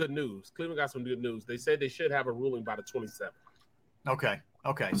have some good news. Cleveland got some good news. They said they should have a ruling by the 27th. Okay.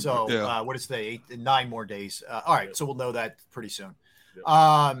 So what is today? 9 more days. All right. So we'll know that pretty soon.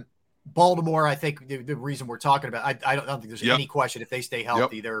 Baltimore, I think the reason we're talking about, I don't think there's any question if they stay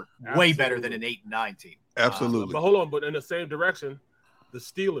healthy, they're way better than an 8-9 team. Absolutely. But hold on. But in the same direction, the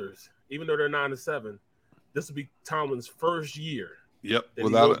Steelers, even though they're 9-7, this will be Tomlin's first year. Yep. That he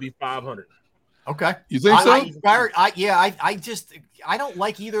will be 500. Okay. You think so? Barrett, I don't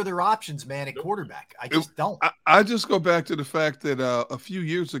like either of their options, man, at quarterback. I just don't. I just go back to the fact that a few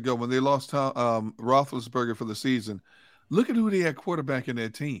years ago when they lost Roethlisberger for the season, look at who they had quarterback in their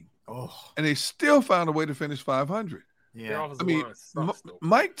team. Oh. And they still found a way to finish 500. Yeah. I mean,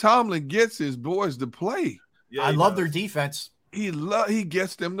 Mike Tomlin gets his boys to play. Yeah, I love their defense. He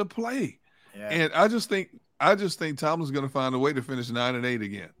gets them to play. Yeah. And I just think Tomlin's going to find a way to finish 9-8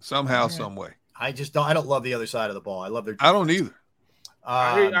 again somehow, some way. I don't love the other side of the ball. I love their defense. I don't either.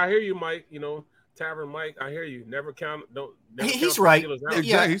 I hear you, Mike. Tavern Mike. I hear you. Never count. He's right.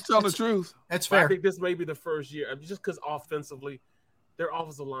 Yeah, he's telling the truth. That's fair. I think this may be the first year, just because offensively, their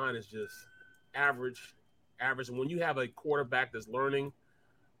offensive line is just average. And when you have a quarterback that's learning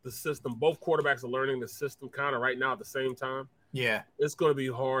the system, both quarterbacks are learning the system kind of right now at the same time. Yeah, it's going to be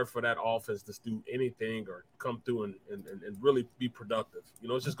hard for that offense to do anything or come through and really be productive.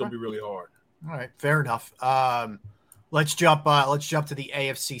 It's just going to be really hard. All right, fair enough. Let's jump to the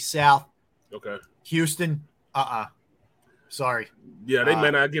AFC South. Okay. Houston. Sorry. Yeah, they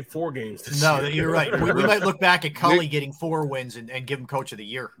may not get 4 games this year. You're right. We might look back at Cully getting 4 wins and give him coach of the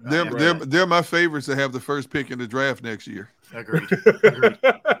year. They're my favorites to have the first pick in the draft next year. Agreed.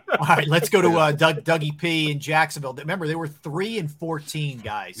 All right, let's go to Dougie P in Jacksonville. Remember, they were 3-14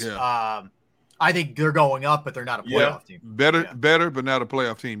 guys. Yeah. I think they're going up, but they're not a playoff team. Better, but not a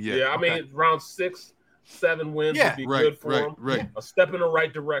playoff team yet. Yeah, I mean, round 6-7 wins would be good for them. Right. A step in the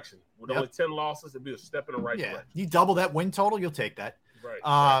right direction. With only 10 losses, it'd be a step in the right direction. You double that win total, you'll take that.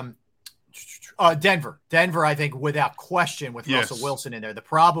 Right. Denver, I think, without question, with Russell Wilson in there. The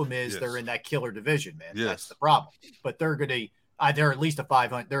problem is they're in that killer division, man. Yes. That's the problem. But they're going to they're at least a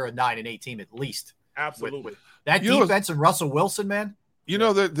 500. They're a 9-8 team at least. Absolutely. With that defense and Russell Wilson, man. The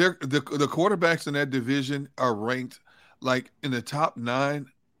quarterbacks in that division are ranked like in the top 9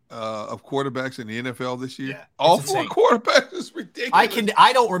 of quarterbacks in the NFL this year. Yeah, all 4 quarterbacks is ridiculous.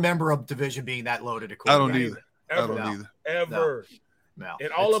 I don't remember a division being that loaded. I don't either. Ever. No.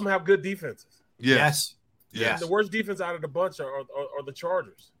 And all of them have good defenses. Yes. The worst defense out of the bunch are the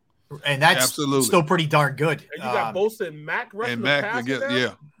Chargers. And that's still pretty darn good. And you got Bosa and Mack rushing the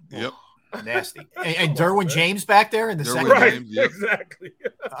passer. Yep. Nasty. And Derwin James back there in the second. Right, exactly.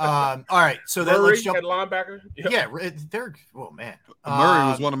 All right, so then let's jump. At linebacker. Yep. Yeah, they're. Oh man, Murray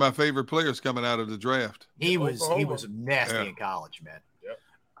was one of my favorite players coming out of the draft. He was nasty in college, man. Yep.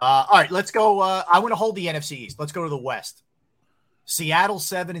 All right, let's go. I want to hold the NFC East. Let's go to the West. Seattle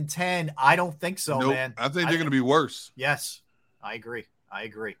 7-10. I don't think so, man. I think they're going to be worse. Yes, I agree. They're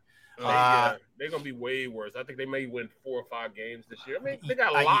going to be way worse. I think they may win 4 or 5 games this year. I mean, they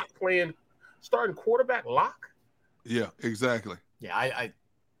got Locke playing starting quarterback. Locke. Yeah, exactly. Yeah,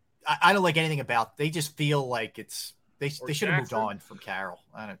 I don't like anything about. They just feel like they should have moved on from Carroll.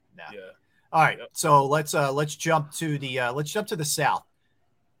 I don't know. Yeah. All right, so let's jump to the South.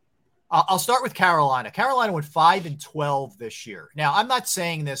 I'll start with Carolina. Carolina went 5-12 this year. Now, I'm not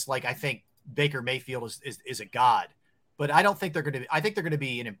saying this like I think Baker Mayfield is a god, but I don't think they're going to. I think they're going to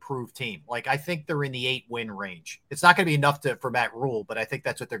be an improved team. Like I think they're in the 8-win range. It's not going to be enough for Matt Rule, but I think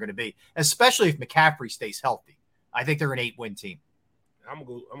that's what they're going to be, especially if McCaffrey stays healthy. I think they're an 8-win team. I'm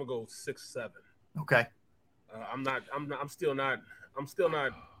gonna go 6-7. Okay. I'm still not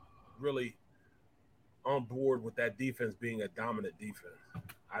really on board with that defense being a dominant defense.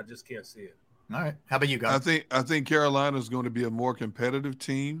 I just can't see it. All right. How about you guys? I think Carolina is going to be a more competitive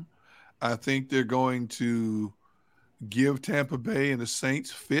team. I think they're going to give Tampa Bay and the Saints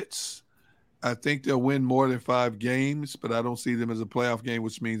fits. I think they'll win more than 5 games, but I don't see them as a playoff game,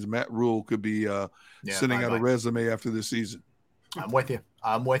 which means Matt Rule could be sending out a resume after this season. I'm with you.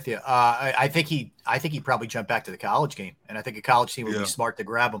 I think he probably jumped back to the college game, and I think a college team would be smart to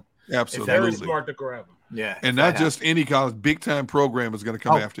grab him. Absolutely. Very smart to grab him. Yeah. And not just any college, big-time program is going to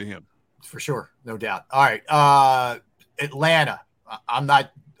come after him. For sure. No doubt. All right. Atlanta.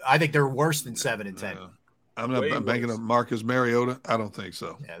 I think they're worse than 7-10. I'm not banking on Marcus Mariota. I don't think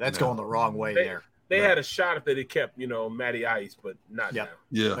so. Yeah, that's going the wrong way there. They had a shot if they had kept, Matty Ice, but not now.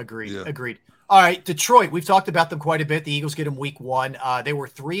 Yeah. Agreed. All right, Detroit. We've talked about them quite a bit. The Eagles get them week 1. They were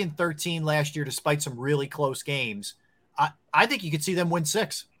 3-13 last year, despite some really close games. I think you could see them win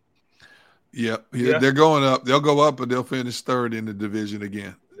 6. Yeah, they're going up. They'll go up, but they'll finish 3rd in the division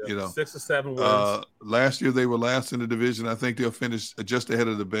again. 6 or 7 wins. Last year they were last in the division. I think they'll finich just ahead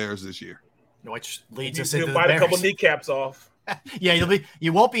of the Bears this year. Which leads us into the bite Bears. a couple kneecaps off. Yeah,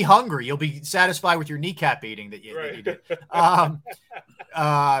 you won't be hungry. You'll be satisfied with your kneecap eating that you did.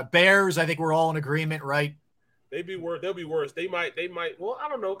 Bears, I think we're all in agreement, right? They'll be worse. They might. Well, I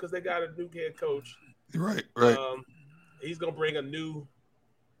don't know because they got a new head coach. Right. He's gonna bring a new.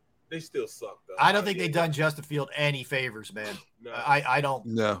 They still suck though. I don't think they've done Justin Field any favors, man. No. I don't.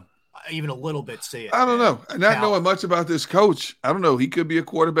 No. even a little bit see it. I don't know. Not Now, knowing much about this coach, I don't know. He could be a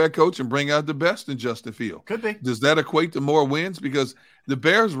quarterback coach and bring out the best in Justin Fields. Could be. Does that equate to more wins? Because the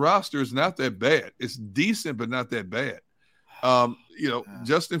Bears roster is not that bad. It's decent, but not that bad.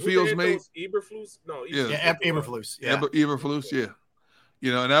 Justin Fields made Eberflus. No, Eberflus. Yeah, Eberflus.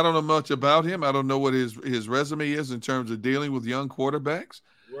 Yeah. And I don't know much about him. I don't know what his resume is in terms of dealing with young quarterbacks.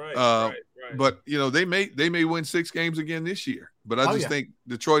 Right. But they may win 6 games again this year. But I just think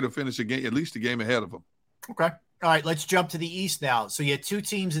Detroit will finish at least a game ahead of them. Okay. All right, let's jump to the East now. So you had 2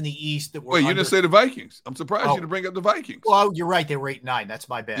 teams in the East that were. Wait, you didn't say the Vikings. I'm surprised you didn't bring up the Vikings. Well, you're right. They were 8-9. That's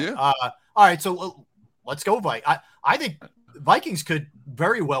my bad. Yeah. All right, so let's go Vikings. I think Vikings could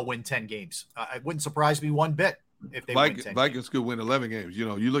very well win 10 games. It wouldn't surprise me one bit if they win 10 Vikings could win 11 games.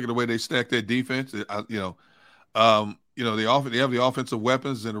 You look at the way they stack their defense. They have the offensive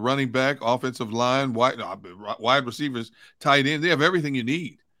weapons and the running back, offensive line, wide receivers, tight end. They have everything you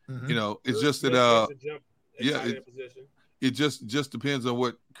need. Mm-hmm. It's just that it just depends on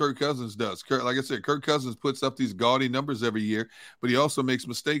what Kirk Cousins does. Like I said, Kirk Cousins puts up these gaudy numbers every year, but he also makes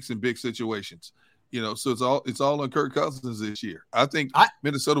mistakes in big situations. So it's all on Kirk Cousins this year. I think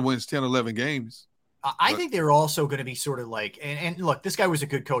Minnesota wins 10, 11 games. I think they're also going to be sort of like, and look, this guy was a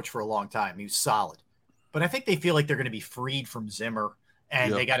good coach for a long time. He was solid. But I think they feel like they're going to be freed from Zimmer,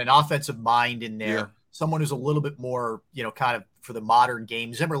 and they got an offensive mind in there. Yeah. Someone who's a little bit more, kind of for the modern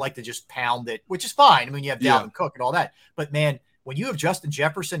game. Zimmer like to just pound it, which is fine. I mean, you have Dalvin Cook and all that. But, man, when you have Justin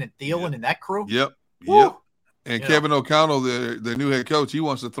Jefferson and Thielen and that crew. Yep. And Kevin O'Connell, the new head coach, he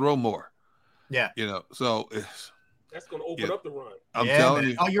wants to throw more. Yeah. So that's going to open up the run. I'm telling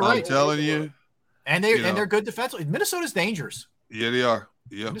you. Oh, you're right. I'm telling you. And they're good defensively. Minnesota's dangerous. Yeah, they are.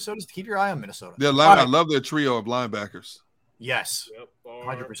 Yeah. Minnesota's, keep your eye on Minnesota. I love their trio of linebackers. Yes.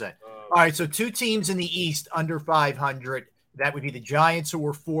 100%. All right. So 2 teams in the East under 500. That would be the Giants, who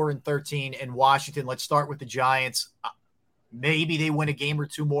were 4-13, and Washington. Let's start with the Giants. Maybe they win a game or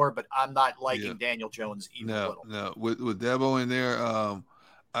 2 more, but I'm not liking Daniel Jones even a little. No. With Debo in there,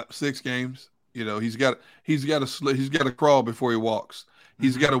 6 games. He's got to crawl before he walks.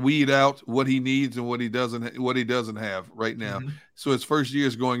 He's got to weed out what he needs and what he doesn't have right now. Mm-hmm. So his first year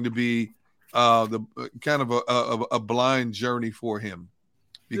is going to be the kind of a blind journey for him,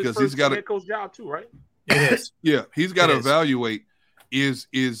 because he's got head coach job too, right? It is. Yeah, he's got to evaluate is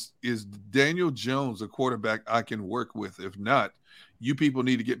Daniel Jones a quarterback I can work with? If not, you people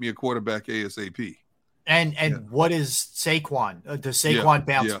need to get me a quarterback ASAP. And what is Saquon? Does Saquon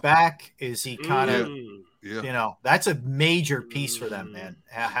bounce back? Is he kind of that's a major piece for them, man.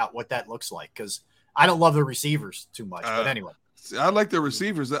 What that looks like, because I don't love the receivers too much, but anyway. I like the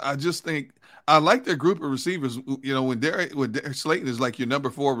receivers. I just think I like their group of receivers. When Derrick Slayton is like your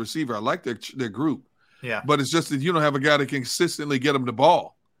number 4 receiver, I like their group. Yeah, but it's just that you don't have a guy that can consistently get them the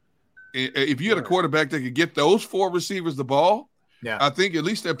ball. If you had a quarterback that could get those 4 receivers the ball, I think at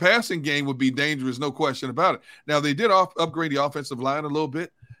least their passing game would be dangerous, no question about it. Now, they did upgrade the offensive line a little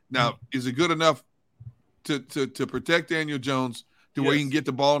bit. Now, is it good enough to protect Daniel Jones to where he can get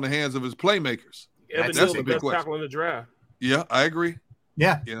the ball in the hands of his playmakers? That's the big question. Tackle in the draft. Yeah, I agree.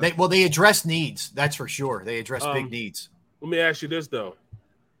 Yeah, they address needs. That's for sure. They address big needs. Let me ask you this, though.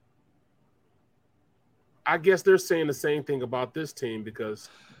 I guess they're saying the same thing about this team because,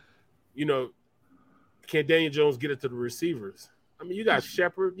 can Daniel Jones get it to the receivers? I mean, you got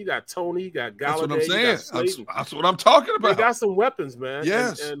Shepard, you got Tony, you got Galladay. That's what I'm saying. That's what I'm talking about. They got some weapons, man.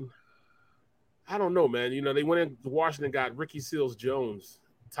 Yes. And I don't know, man. They went into Washington, got Ricky Seals-Jones,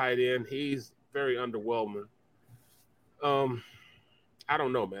 tight end. He's very underwhelming. I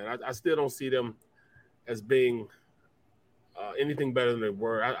don't know, man. I still don't see them as being anything better than they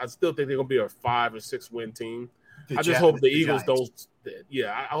were. I still think they're going to be a 5 or 6 win team. I just hope the Eagles don't.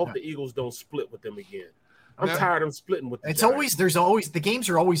 Yeah, I hope the Eagles don't split with them again. I'm tired of splitting with them. The games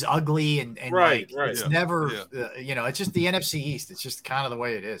are always ugly and right. It's never, it's just the NFC East. It's just kind of the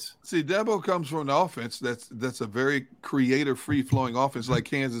way it is. See, Debo comes from an offense that's a very creative, free-flowing offense like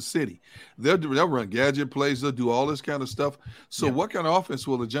Kansas City. They'll run gadget plays. They'll do all this kind of stuff. So what kind of offense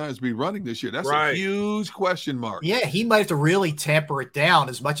will the Giants be running this year? That's a huge question mark. Yeah, he might have to really temper it down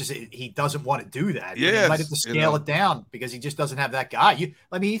as much as he doesn't want to do that. Yes, he might have to scale it down because he just doesn't have that guy.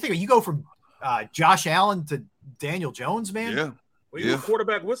 You go from Josh Allen to Daniel Jones, man. Yeah. Well, he's a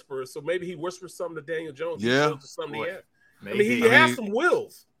quarterback whisperer, so maybe he whispers something to Daniel Jones. Yeah. He has some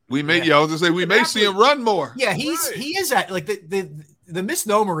wills. We may see him run more. Yeah, he is that like the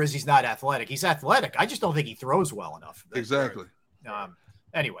misnomer is he's not athletic. He's athletic. I just don't think he throws well enough. Exactly.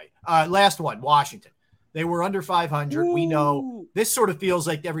 Anyway, last one, Washington. They were under 500. Ooh. We know this sort of feels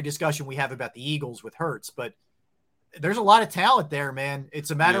like every discussion we have about the Eagles with Hurts, but there's a lot of talent there, man.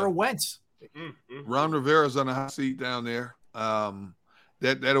 It's a matter of Wentz. Ron Rivera's on a hot seat down there.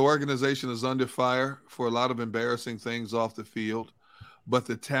 That organization is under fire for a lot of embarrassing things off the field, but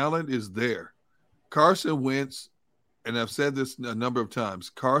the talent is there. Carson Wentz, and I've said this a number of times,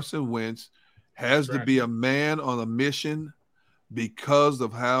 Carson Wentz has to be a man on a mission because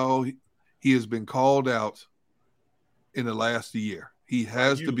of how he has been called out in the last year. He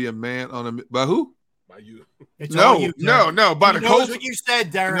has to be a man on a – by who? By you. No. By the Colts. What you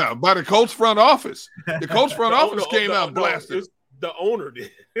said, Derrick. No, by the Colts front office. The Colts front office came out and blasted. The owner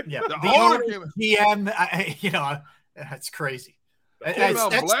did. Yeah, the owner, GM. That's crazy. That's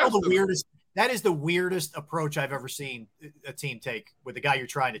still the weirdest. That is the weirdest approach I've ever seen a team take with the guy you're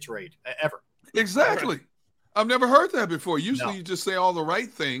trying to trade ever. Exactly. I've never heard that before. Usually you just say all the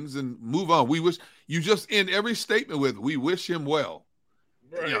right things and move on. We wish you just end every statement with, we wish him well.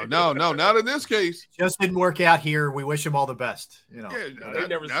 Right. No, not in this case. Just didn't work out here. We wish him all the best. They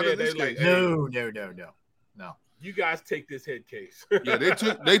never said they like, no. You guys take this head case. Yeah,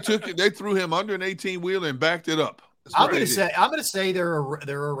 they threw him under an 18-wheeler and backed it up. I'm gonna say they're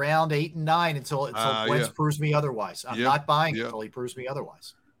around 8 and 9 until Wentz proves me otherwise. I'm not buying it until he proves me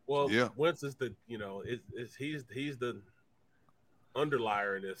otherwise. Well, Wentz is the he's the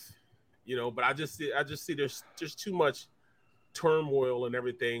underlier in this, But I just see there's too much turmoil and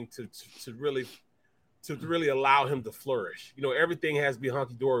everything to really allow him to flourish. Everything has to be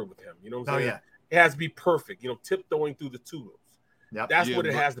hunky dory with him. You know what I'm saying? Yeah. It has to be perfect. Tiptoeing through the tulips. Yep. That's what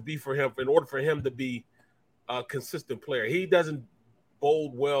it has to be for him. In order for him to be a consistent player, he doesn't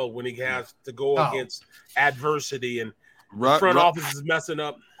bowl well when he has to go against adversity and the front office is messing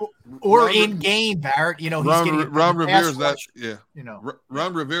up. Or in game, Barrett. Ron Rivera's not. Yeah.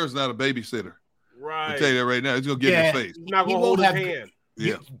 Ron Rivera's not a babysitter. Right. I'll tell you that right now. He's gonna get in his face. He's not gonna hold his hand.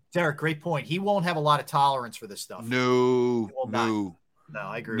 Yeah. Derek, great point. He won't have a lot of tolerance for this stuff. No,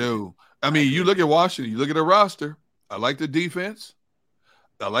 I agree. No. I mean, you look at Washington, you look at the roster. I like the defense.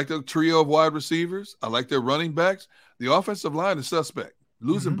 I like the trio of wide receivers. I like their running backs. The offensive line is suspect.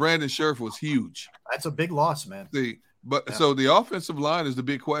 Losing Brandon Scherf was huge. That's a big loss, man. So the offensive line is the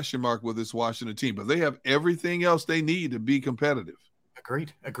big question mark with this Washington team, but they have everything else they need to be competitive.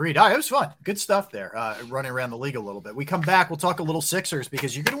 Agreed. All right, it was fun. Good stuff there, running around the league a little bit. We come back, we'll talk a little Sixers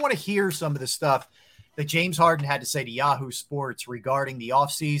because you're going to want to hear some of the stuff that James Harden had to say to Yahoo Sports regarding the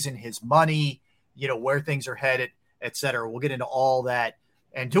offseason, his money, where things are headed, et cetera. We'll get into all that.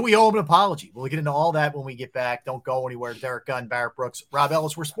 And do we owe him an apology? We'll get into all that when we get back. Don't go anywhere. Derrick Gunn, Barrett Brooks, Rob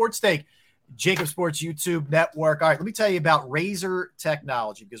Ellis. We're Sports Take, Jacob Sports YouTube Network. All right, let me tell you about Razor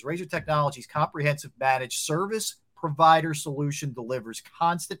Technology because Razor Technology's comprehensive managed service provider solution delivers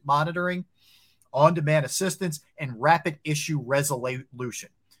constant monitoring, on-demand assistance, and rapid issue resolution.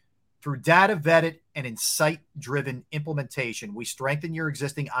 Through data-vetted and insight-driven implementation, we strengthen your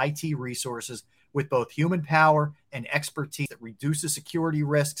existing IT resources with both human power and expertise that reduces security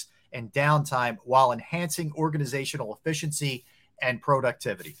risks and downtime while enhancing organizational efficiency and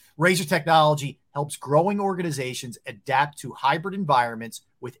productivity. Razor Technology helps growing organizations adapt to hybrid environments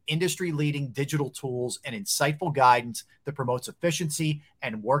with industry-leading digital tools and insightful guidance that promotes efficiency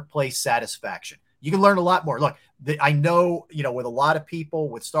and workplace satisfaction. You can learn a lot more. Look, I know, with a lot of people,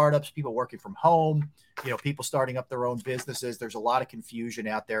 with startups, people working from home, people starting up their own businesses, there's a lot of confusion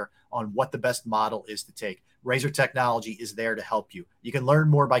out there on what the best model is to take. Razor Technology is there to help you. You can learn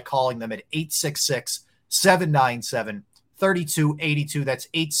more by calling them at 866-797-3282. That's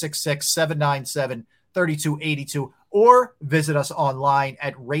 866-797-3282. Or visit us online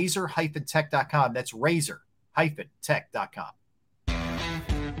at razor-tech.com. That's razor-tech.com.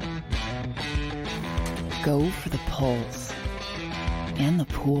 Go for the pulls and the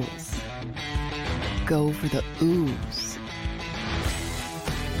pools. Go for the oohs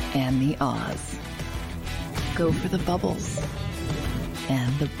and the ahs. Go for the bubbles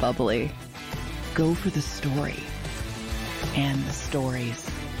and the bubbly. Go for the story and the stories.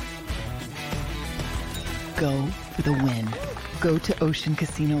 Go for the win. Go to Ocean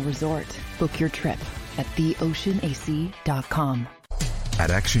Casino Resort. Book your trip at theoceanac.com. At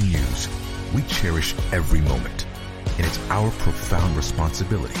Action News, we cherish every moment, and it's our profound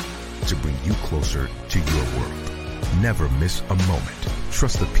responsibility to bring you closer to your world. Never miss a moment.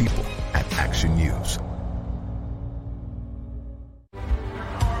 Trust the people at Action News.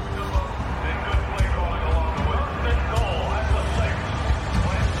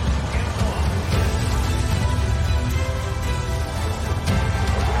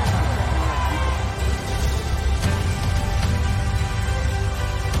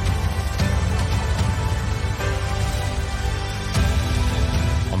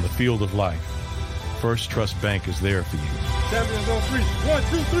 Field of life, First Trust Bank is there for you. Champions on 3. 1,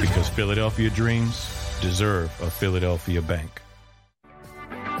 2, 3. Because Philadelphia dreams deserve a Philadelphia bank.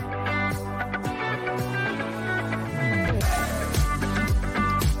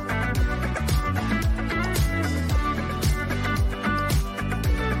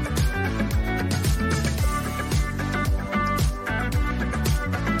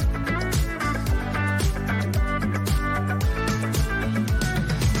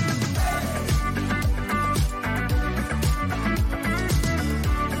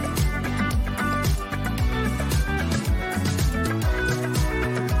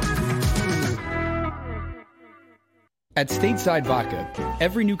 At Stateside Vodka,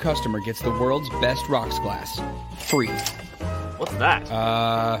 every new customer gets the world's best rocks glass, free. What's that?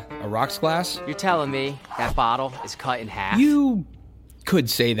 A rocks glass? You're telling me that bottle is cut in half? You could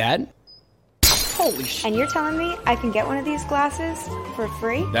say that. Holy shit. And you're telling me I can get one of these glasses for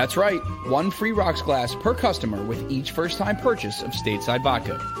free? That's right. One free rocks glass per customer with each first-time purchase of Stateside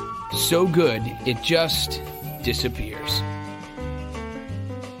Vodka. So good, it just disappears.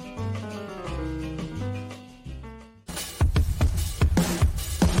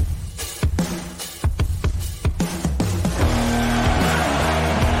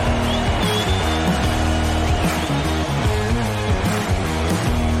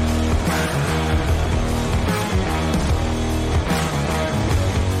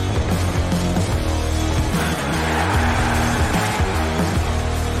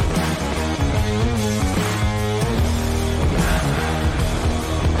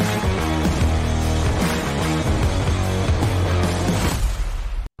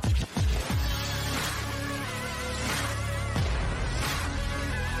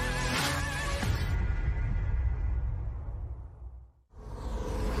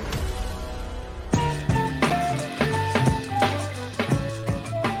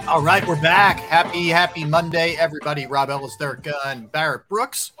 All right, we're back. Happy Monday, everybody. Rob Ellis, Derrick, Gunn, Barrett,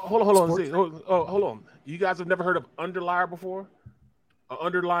 Brooks. Hold on. You guys have never heard of underlier before?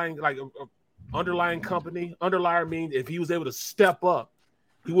 Underlying company. Underlier means if he was able to step up,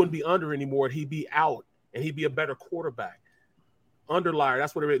 he wouldn't be under anymore. He'd be out, and he'd be a better quarterback. Underlier,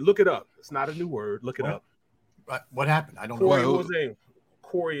 that's what it is. Look it up. It's not a new word. Look it up. What happened? I don't know.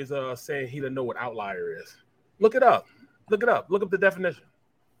 Corey is saying he doesn't know what outlier is. Look it up. Look up the definition.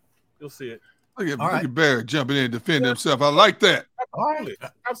 You'll see it. Look at Barrett jumping in and defending himself. I like that.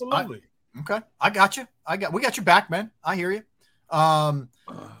 Absolutely. Okay. I got you. We got your back, man. I hear you. All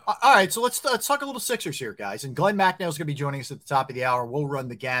right. So let's talk a little Sixers here, guys. And Glenn McNeil is going to be joining us at the top of the hour. We'll run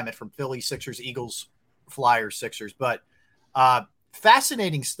the gamut from Philly, Sixers, Eagles, Flyers, Sixers. But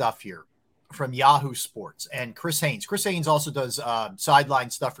fascinating stuff here from Yahoo Sports and Chris Haynes. Chris Haynes also does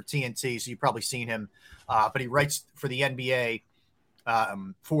sideline stuff for TNT, so you've probably seen him. But he writes for the NBA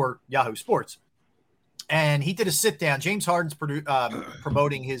for Yahoo Sports. And he did a sit down. James Harden's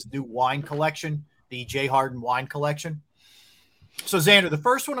promoting his new wine collection, the J. Harden wine collection. So Xander, the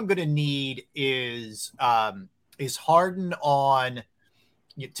first one I'm going to need is Harden on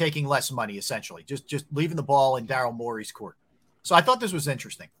taking less money, essentially, just leaving the ball in Daryl Morey's court. So I thought this was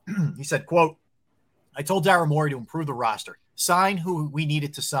interesting. He said, quote, "I told Daryl Morey to improve the roster, sign who we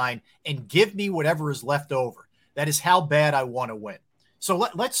needed to sign, and give me whatever is left over. That is how bad I want to win." So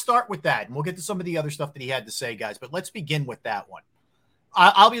let's start with that, and we'll get to some of the other stuff that he had to say, guys. But let's begin with that one.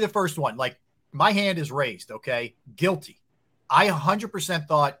 I'll be the first one. Like, my hand is raised, okay? Guilty. I 100%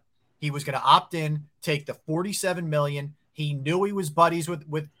 thought he was going to opt in, take the $47 million. He knew he was buddies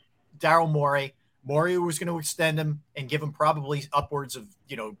with Daryl Morey. Morey was going to extend him and give him probably upwards of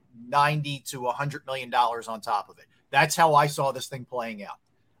 $90 to $100 million on top of it. That's how I saw this thing playing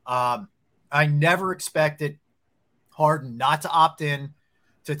out. I never expected Harden not to opt in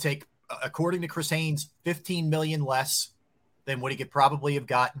to take, according to Chris Haynes, $15 million less than what he could probably have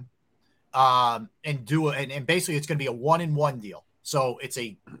gotten, and basically it's going to be a 1-and-1 deal. So it's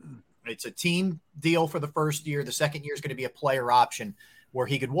a team deal for the first year. The second year is going to be a player option where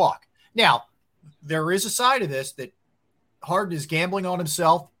he could walk. Now, there is a side of this that Harden is gambling on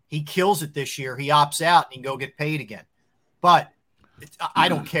himself. He kills it this year. He opts out and he can go get paid again. But I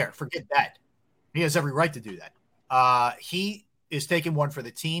don't care. Forget that. He has every right to do that. He is taking one for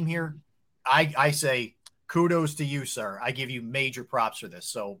the team here. I say kudos to you, sir. I give you major props for this.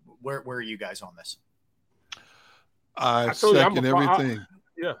 So where are you guys on this? I second everything.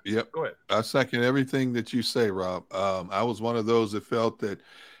 Yep. Go ahead. I second everything that you say, Rob. I was one of those that felt that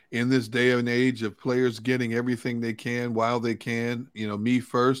in this day and age of players getting everything they can while they can, me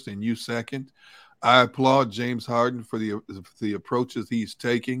first and you second. I applaud James Harden for the approaches he's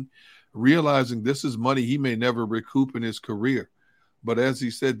taking, realizing this is money he may never recoup in his career. But as he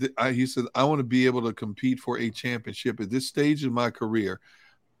said, I want to be able to compete for a championship at this stage of my career.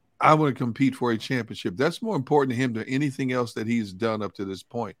 I want to compete for a championship. That's more important to him than anything else that he's done up to this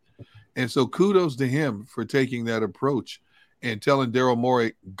point. And so kudos to him for taking that approach and telling Daryl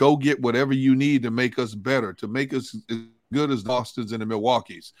Morey, go get whatever you need to make us better, to make us as good as the Bostons and the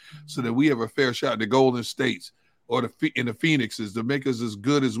Milwaukees, so that we have a fair shot at the Golden States or the Phoenixes, to make us as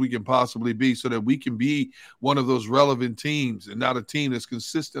good as we can possibly be, so that we can be one of those relevant teams and not a team that's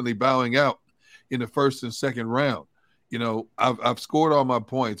consistently bowing out in the first and second round. You know, I've scored all my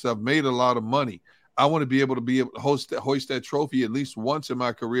points. I've made a lot of money. I want to be able to hoist that trophy at least once in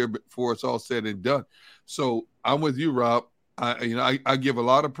my career before it's all said and done. So I'm with you, Rob. I give a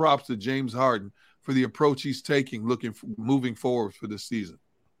lot of props to James Harden for the approach he's taking, moving forward for this season.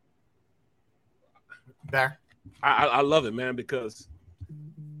 There, I love it, man, because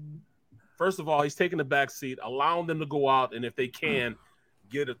first of all, he's taking the back seat, allowing them to go out, and if they can,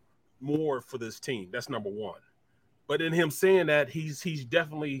 get more for this team. That's number one. But in him saying that, he's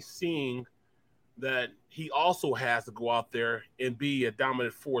definitely seeing that he also has to go out there and be a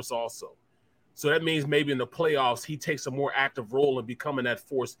dominant force also. So that means maybe in the playoffs, he takes a more active role in becoming that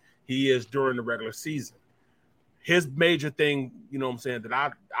force he is during the regular season. His major thing, you know what I'm saying,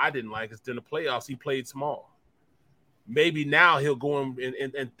 that I didn't like is in the playoffs, he played small. Maybe now he'll go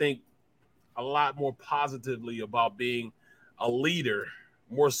and think a lot more positively about being a leader,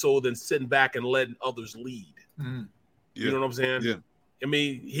 more so than sitting back and letting others lead. Mm. Yeah. You know what I'm saying? Yeah. I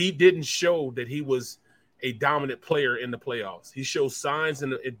mean, he didn't show that he was a dominant player in the playoffs. He showed signs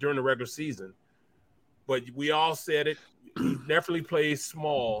during the regular season. But we all said it. He definitely played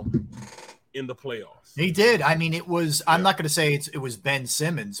small in the playoffs. He did. I mean, it was – I'm not going to say it was Ben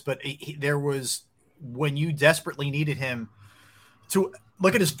Simmons, but there was – when you desperately needed him to –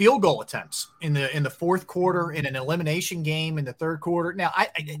 look at his field goal attempts in the fourth quarter, in an elimination game in the third quarter. Now,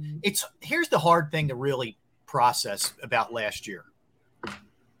 here's the hard thing to really process about last year.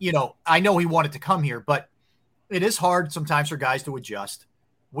 You know, I know he wanted to come here, but it is hard sometimes for guys to adjust.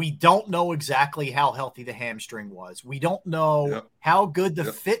 We don't know exactly how healthy the hamstring was. We don't know how good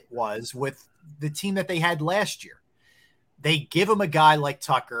the fit was with the team that they had last year. They give him a guy like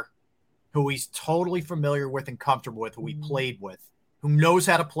Tucker, who he's totally familiar with and comfortable with, who he played with, who knows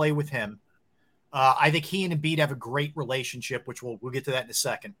how to play with him. I think he and Embiid have a great relationship, which we'll get to that in a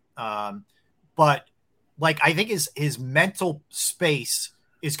second. But like, I think his mental space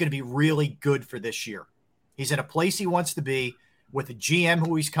is going to be really good for this year. He's in a place he wants to be, with a GM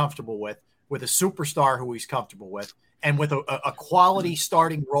who he's comfortable with a superstar who he's comfortable with, and with a quality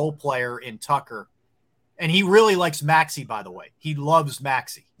starting role player in Tucker. And he really likes Maxey, by the way. He loves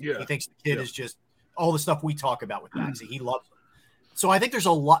Maxey. Yeah. He thinks the kid is just all the stuff we talk about with Maxey. He loves him. So I think there's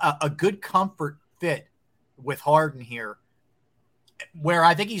a good comfort fit with Harden here, where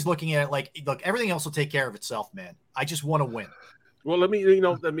I think he's looking at it like, look, everything else will take care of itself, man. I just want to win. Well,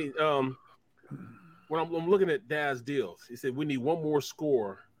 when I'm looking at Dad's deals, he said we need one more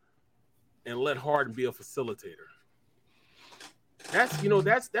score and let Harden be a facilitator. That's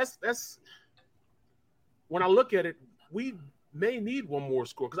when I look at it, we may need one more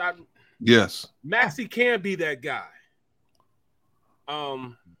score because Maxey can be that guy.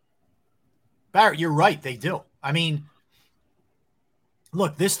 Barrett, you're right. They do. I mean,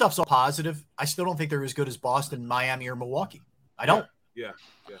 look, this stuff's all positive. I still don't think they're as good as Boston, Miami, or Milwaukee. I don't. Yeah.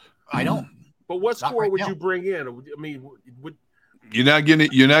 I don't. But what score would you bring in? I mean, you're not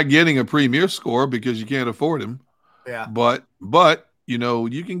getting a premier score because you can't afford him. Yeah. But you know,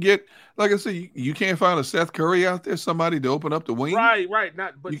 you can get, like I said, you can't find a Seth Curry out there, somebody to open up the wing. Right.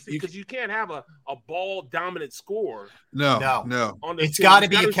 Because you can't have a ball dominant score. No. It's got to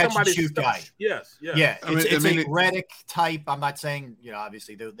be a catch and shoot guy. Yes. Yeah. It's a Reddick type. I'm not saying, you know,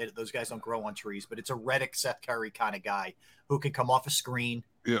 obviously those guys don't grow on trees, but it's a Reddick, Seth Curry kind of guy who can come off a screen.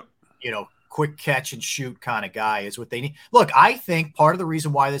 Yeah. You know, quick catch and shoot kind of guy is what they need. Look, I think part of the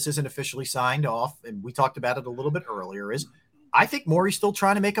reason why this isn't officially signed off, and we talked about it a little bit earlier, is I think Morey's still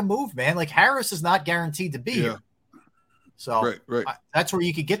trying to make a move, man. Like, Harris is not guaranteed to be here. So right. That's where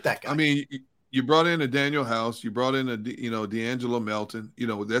you could get that guy. I mean, you brought in a Daniel House, you brought in D'Angelo Melton. You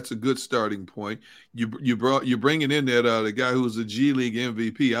know, that's a good starting point. You're bringing in that the guy who was a G League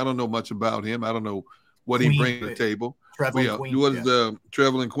MVP. I don't know much about him. I don't know what he brings to the table.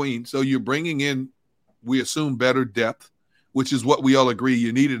 Trevelin Queen. So you're bringing in, we assume, better depth, which is what we all agree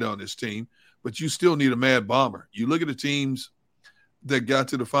you needed on this team. But you still need a mad bomber. You look at the teams that got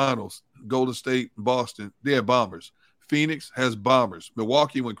to the finals, Golden State, Boston, they have bombers. Phoenix has bombers.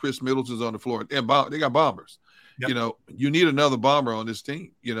 Milwaukee, when Chris Middleton's on the floor, they got bombers. Yep. You know, you need another bomber on this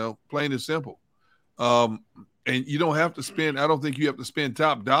team, you know, plain and simple. And you don't have to spend. I don't think you have to spend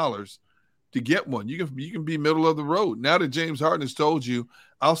top dollars to get one. You can be middle of the road. Now that James Harden has told you,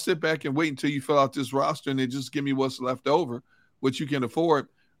 I'll sit back and wait until you fill out this roster and then just give me what's left over, what you can afford.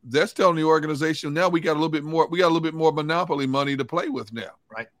 That's telling the organization now we got a little bit more. We got a little bit more monopoly money to play with now.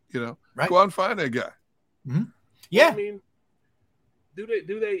 Right. Right. Go out and find that guy. Mm-hmm. Yeah. I mean, do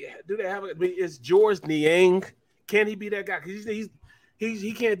they have? I mean, is George Niang? Can he be that guy? Because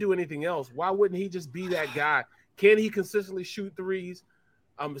he can't do anything else. Why wouldn't he just be that guy? Can he consistently shoot threes?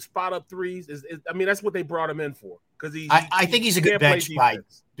 Spot up threes. I mean, that's what they brought him in for. Because I think he's a good bench guy.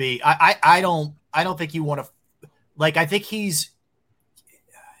 I don't think you want to. Like, I think you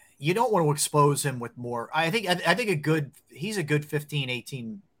don't want to expose him with more. I think he's a good 15,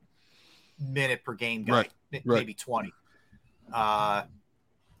 18 minute per game guy, right. Maybe 20.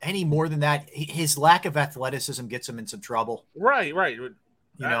 Any more than that, his lack of athleticism gets him in some trouble. Right.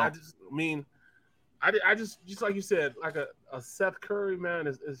 I just like you said, like a Seth Curry, man,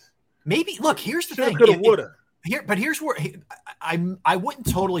 is maybe. Look, here's the thing. Coulda, woulda. But here's where I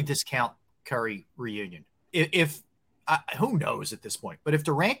wouldn't totally discount Curry reunion. If who knows at this point, but if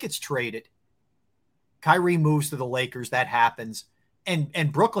Durant gets traded, Kyrie moves to the Lakers, that happens,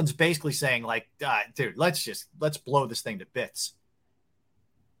 and Brooklyn's basically saying like, dude, let's blow this thing to bits.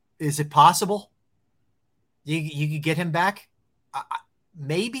 Is it possible? You could get him back?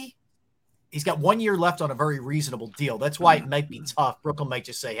 Maybe. He's got 1 year left on a very reasonable deal. That's why it might be tough. Brooklyn might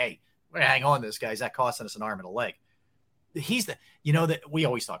just say, hey, we're going to hang on to this guy. Is that costing us an arm and a leg? He's that we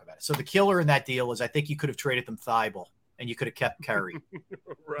always talk about it. So the killer in that deal is I think you could have traded them Thibault and you could have kept Curry.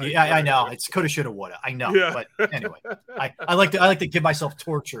 Right, yeah, I know. It's coulda, shoulda, woulda. I know. Yeah. But anyway, I like to give myself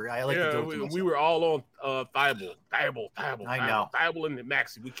torture. I like to do it to myself. We were all on Thibault. I know. Thibault and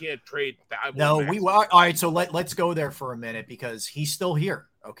Maxey. We can't trade Thibault. No, we were. All right, so let's go there for a minute because he's still here,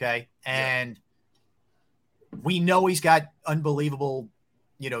 okay? And we know he's got unbelievable,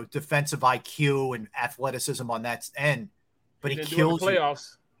 defensive IQ and athleticism on that end, but he kills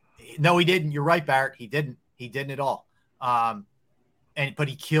playoffs. No, he didn't. You're right, Barrett. He didn't at all. But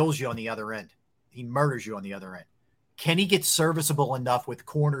he kills you on the other end. He murders you on the other end. Can he get serviceable enough with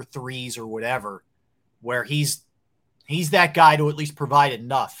corner threes or whatever, where he's that guy to at least provide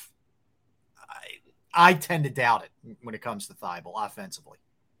enough? I tend to doubt it when it comes to Thibault offensively.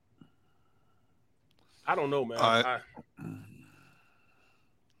 I don't know, man.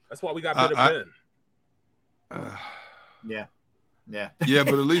 That's why we got better Ben. Yeah,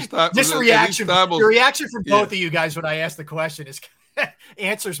 but at least this reaction, the reaction from both of you guys when I asked the question is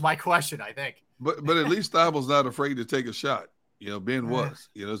answers my question, I think. But at least Thibault's not afraid to take a shot. Ben was.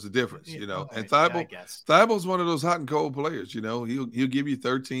 It's a difference. And Thibault's one of those hot and cold players. He'll give you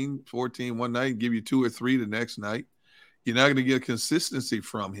 13, 14 one night, and give you 2 or 3 the next night. You're not going to get consistency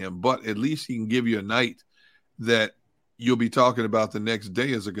from him, but at least he can give you a night that you'll be talking about the next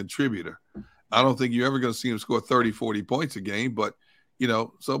day as a contributor. I don't think you're ever going to see him score 30, 40 points a game, but,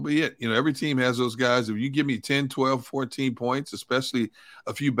 so be it. Every team has those guys. If you give me 10, 12, 14 points, especially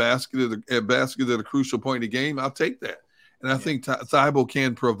a few baskets at a crucial point in the game, I'll take that. And I think Thibault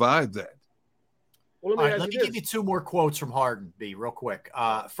can provide that. Well, let me give you 2 more quotes from Harden, B, real quick.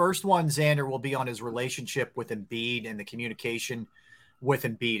 First one, Xander, will be on his relationship with Embiid and the communication with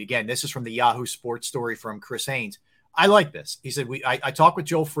Embiid. Again, this is from the Yahoo Sports story from Chris Haynes. I like this. He said, I talk with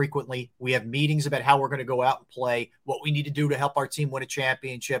Joe frequently. We have meetings about how we're going to go out and play, what we need to do to help our team win a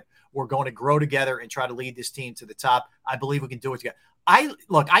championship. We're going to grow together and try to lead this team to the top. I believe we can do it together.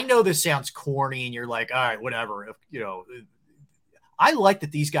 I know this sounds corny and you're like, all right, whatever. I like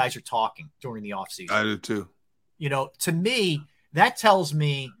that these guys are talking during the offseason. I do too. To me, that tells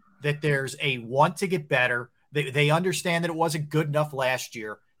me that there's a want to get better. They understand that it wasn't good enough last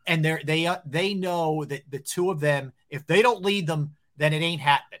year. And they know that the two of them, if they don't lead them, then it ain't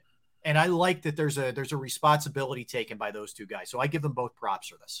happening. And I like that there's a responsibility taken by those two guys. So I give them both props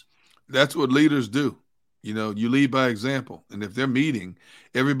for this. That's what leaders do. You lead by example. And if they're meeting,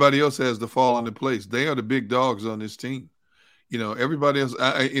 everybody else has to fall into place. They are the big dogs on this team. Everybody else.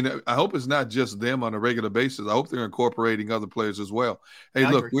 I hope it's not just them on a regular basis. I hope they're incorporating other players as well. Hey,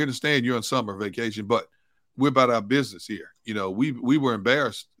 look, we understand you're on summer vacation, but we're about our business here. We were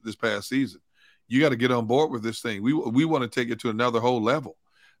embarrassed this past season. You got to get on board with this thing. We want to take it to another whole level.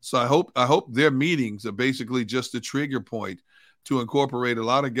 So I hope their meetings are basically just a trigger point to incorporate a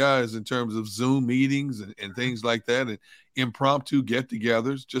lot of guys in terms of Zoom meetings and things like that, and impromptu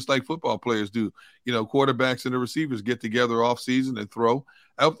get-togethers, just like football players do. Quarterbacks and the receivers get together off season and throw.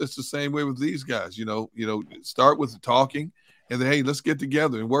 I hope that's the same way with these guys. Start with talking. And then, hey, let's get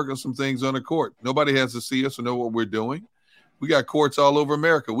together and work on some things on the court. Nobody has to see us or know what we're doing. We got courts all over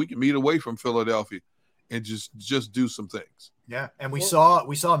America. We can meet away from Philadelphia and just do some things. Yeah, and we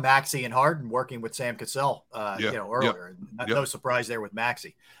saw Maxey and Harden working with Sam Cassell, earlier. No surprise there with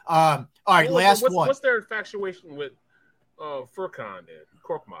Maxey. All right, last one. What's their infatuation with Furkan and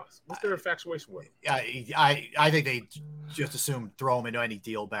Korkmaz? What's their infatuation with? I think they just assume throw him into any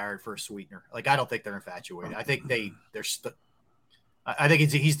deal, Barrett, for a sweetener. Like, I don't think they're infatuated. I think I think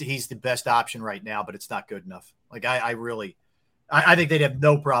he's the best option right now, but it's not good enough. Like, I think they'd have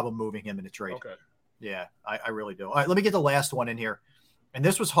no problem moving him in a trade. Okay. Yeah, I really do. All right, let me get the last one in here. And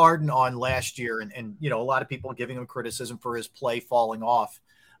this was Harden on last year, and a lot of people giving him criticism for his play falling off,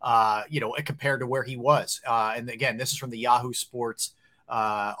 compared to where he was. And again, this is from the Yahoo Sports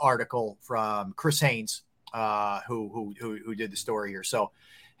article from Chris Haynes, who did the story here. So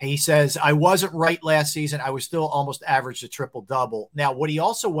he says, I wasn't right last season. I was still almost averaged a triple-double. Now, what he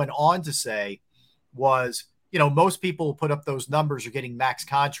also went on to say was, most people who put up those numbers are getting max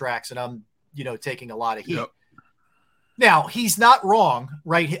contracts, and I'm taking a lot of heat. Yep. Now, he's not wrong,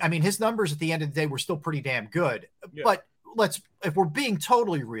 right? I mean, his numbers at the end of the day were still pretty damn good. Yeah. But if we're being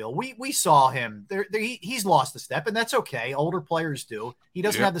totally real, we saw him there. He's lost a step, and that's okay. Older players do. He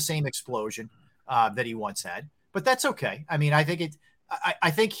doesn't have the same explosion that he once had, but that's okay. I mean, I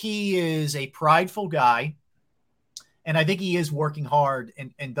think he is a prideful guy, and I think he is working hard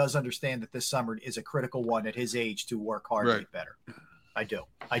and does understand that this summer is a critical one at his age to work hard to get better. I do.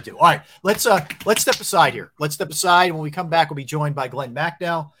 All right, let's step aside here. Let's step aside. When we come back, we'll be joined by Glenn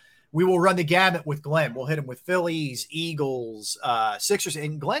Macnow. We will run the gamut with Glenn. We'll hit him with Phillies, Eagles, Sixers.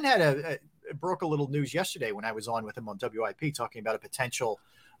 And Glenn had broke a little news yesterday when I was on with him on WIP talking about a potential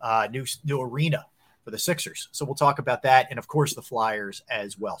new arena for the Sixers. So we'll talk about that, and of course the Flyers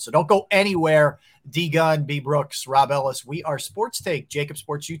as well. So don't go anywhere. D Gunn, B Brooks, Rob Ellis. We are Sports Take, Jacob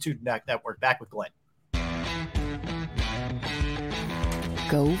Sports YouTube Network. Back with Glenn.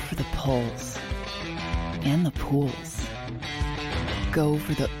 Go for the pulls and the pools. Go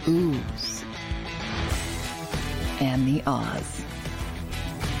for the oohs and the ahs.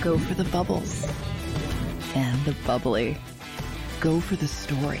 Go for the bubbles and the bubbly. Go for the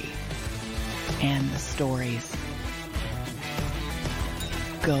story and the stories.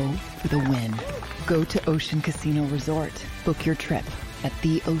 Go for the win. Go to Ocean Casino Resort. Book your trip at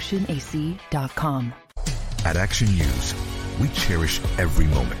theoceanac.com. At Action News, we cherish every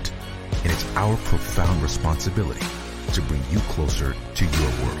moment, and it's our profound responsibility to bring you closer to your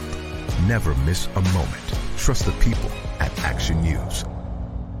world. Never miss a moment. Trust the people at Action News.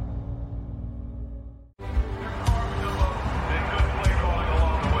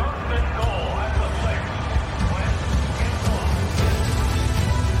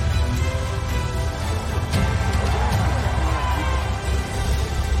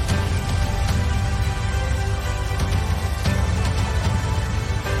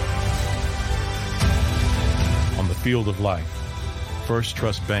 Field of life, First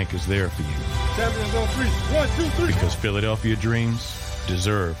Trust Bank is there for you. Champions on 3. 1, 2, 3. Because Philadelphia dreams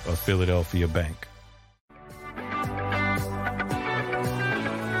deserve a Philadelphia bank.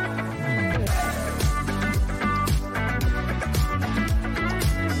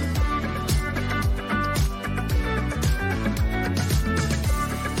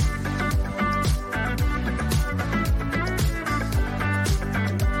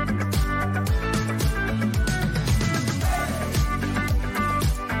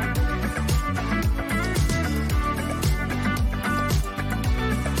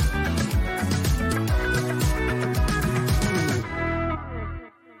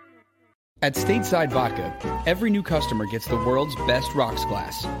 At Stateside Vodka, every new customer gets the world's best rocks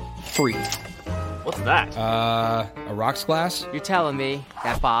glass, free. What's that? A rocks glass? You're telling me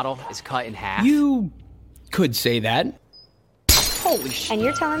that bottle is cut in half? You could say that. Holy shit. And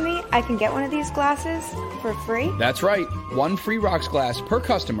you're telling me I can get one of these glasses for free? That's right. One free rocks glass per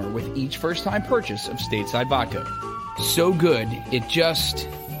customer with each first-time purchase of Stateside Vodka. So good, it just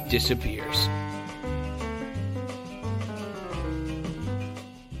disappears.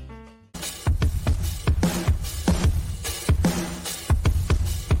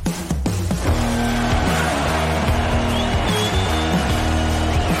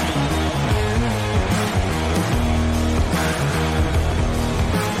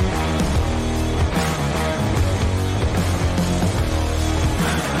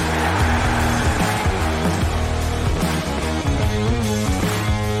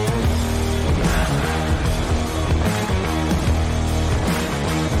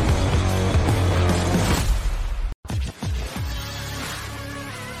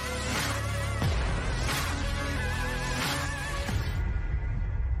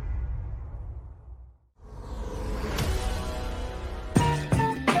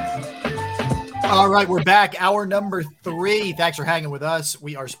 All right, we're back. Hour number 3. Thanks for hanging with us.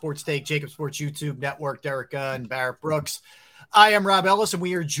 We are Sports Take, Jacob Sports YouTube Network, Derrick Gunn, Barrett Brooks. I am Rob Ellis, and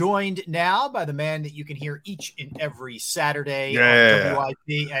we are joined now by the man that you can hear each and every Saturday on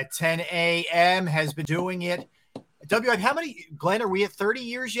WIP at 10 a.m. Has been doing it. WIP, how many, Glenn, are we at 30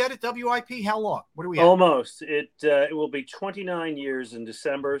 years yet at WIP? How long? What are we at? Almost. It will be 29 years in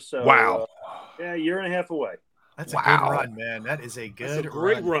December. So, wow. A year and a half away. That's a good run, man. That is a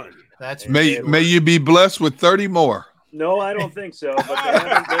great run. That's may you be blessed with 30 more. No, I don't think so.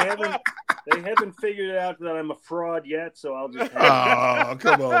 But they haven't figured it out that I'm a fraud yet. So I'll just. Oh,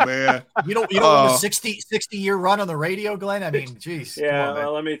 come on, man! You don't want a 60-year run on the radio, Glenn? I mean, geez. Yeah.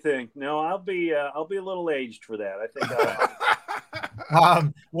 Well, let me think. No, I'll be a little aged for that. I think.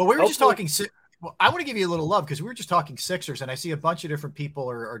 Well, we were just talking. Well, I want to give you a little love because we were just talking Sixers, and I see a bunch of different people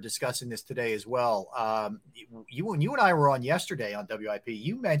are discussing this today as well. You and I were on yesterday on WIP.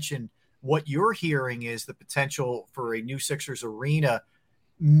 You mentioned what you're hearing is the potential for a new Sixers arena,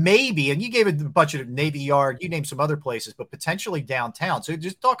 maybe, and you gave it a bunch of Navy Yard. You named some other places, but potentially downtown. So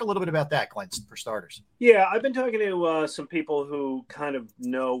just talk a little bit about that, Glenn, for starters. Yeah, I've been talking to some people who kind of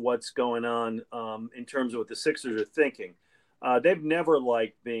know what's going on in terms of what the Sixers are thinking. They've never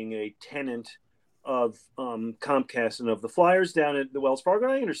liked being a tenant of Comcast and of the Flyers down at the Wells Fargo.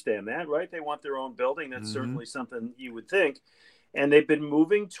 I understand that, right? They want their own building. That's certainly something you would think. And they've been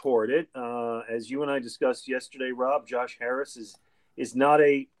moving toward it. As you and I discussed yesterday, Rob, Josh Harris is not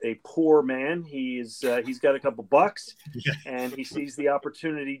a poor man. He's got a couple bucks, and he sees the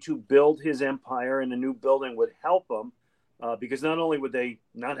opportunity to build his empire, and a new building would help him because not only would they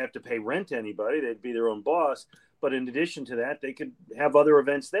not have to pay rent to anybody, they'd be their own boss, but in addition to that, they could have other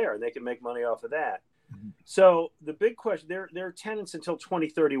events there, and they can make money off of that. So the big question, they're tenants until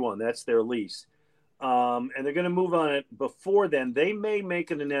 2031. That's their lease. And they're going to move on it before then. They may make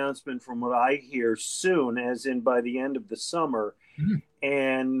an announcement from what I hear soon, as in by the end of the summer.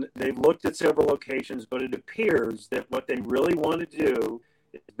 And they've looked at several locations, but it appears that what they really want to do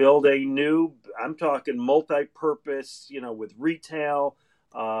is build a new, I'm talking multi-purpose, with retail,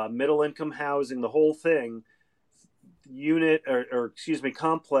 middle-income housing, the whole thing,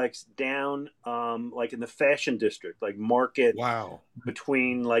 complex down like in the fashion district, like Market. Wow.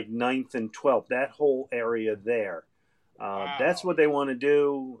 Between like 9th and 12th, that whole area there. That's what they want to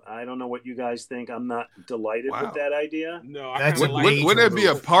do. I don't know what you guys think. I'm not delighted with that idea. No, wouldn't it be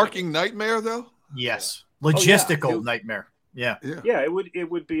a parking nightmare though? Yes. Logistical nightmare. Yeah.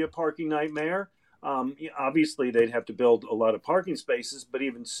 It would be a parking nightmare. Obviously they'd have to build a lot of parking spaces, but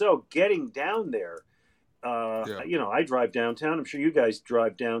even so, getting down there, I drive downtown. I'm sure you guys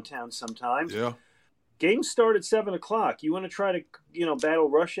drive downtown sometimes. Yeah. Games start at 7:00. You want to try to, battle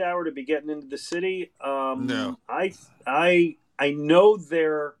rush hour to be getting into the city? No. I know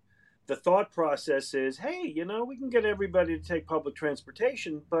the thought process is, hey, we can get everybody to take public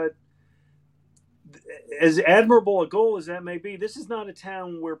transportation, but as admirable a goal as that may be, this is not a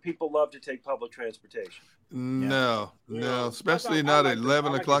town where people love to take public transportation. No, especially not at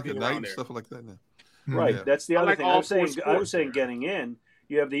 11 o'clock at night and stuff like that. Right. Yeah. That's the other thing. I was saying getting in.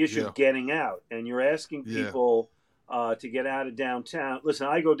 You have the issue of getting out, and you're asking people to get out of downtown. Listen,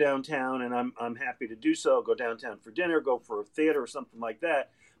 I go downtown, and I'm happy to do so. Go downtown for dinner, go for a theater or something like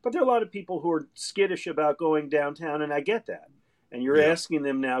that. But there are a lot of people who are skittish about going downtown, and I get that. And you're asking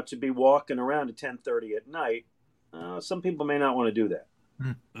them now to be walking around at 10:30 at night. Some people may not want to do that.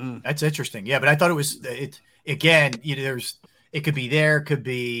 That's interesting. Yeah, but I thought again, it could be there, could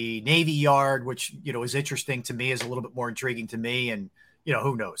be Navy Yard, which, is interesting to me, is a little bit more intriguing to me. And,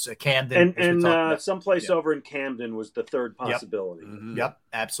 who knows? Camden. And someplace over in Camden was the third possibility. Yep,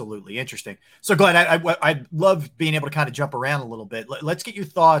 absolutely. Interesting. So, Glenn, I love being able to kind of jump around a little bit. Let's get your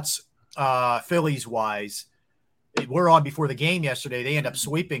thoughts, Phillies-wise. We're on before the game yesterday. They end up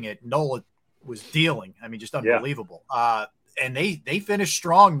sweeping it. Nola was dealing. I mean, just unbelievable. And they finished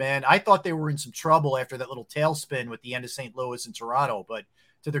strong, man. I thought they were in some trouble after that little tailspin with the end of St. Louis and Toronto, but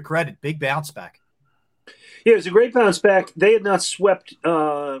to their credit, big bounce back. Yeah, it was a great bounce back. They had not swept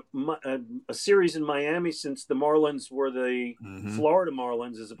a series in Miami since the Marlins were the Florida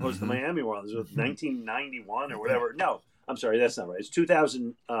Marlins as opposed to Miami Marlins. It was 1991 or whatever. No, I'm sorry, that's not right. It's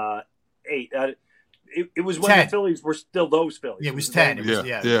 2008. It was when 10. the Phillies were still those Phillies. Yeah, it was 10. It was,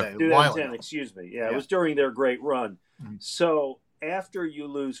 2010, excuse me. Yeah, it was during their great run. So after you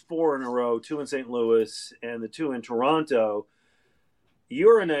lose 4 in a row, 2 in St. Louis and the 2 in Toronto,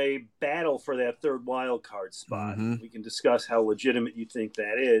 you're in a battle for that third wild card spot. We can discuss how legitimate you think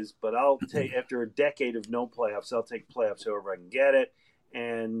that is, but I'll take, after a decade of no playoffs, I'll take playoffs however I can get it.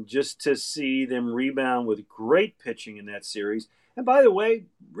 And just to see them rebound with great pitching in that series, And by the way,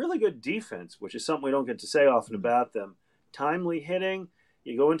 really good defense, which is something we don't get to say often about them. Timely hitting.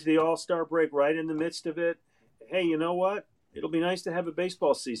 You go into the All-Star break right in the midst of it. Hey, you know what? It'll be nice to have a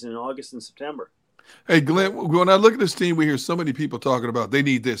baseball season in August and September. Hey, Glenn, when I look at this team, we hear so many people talking about they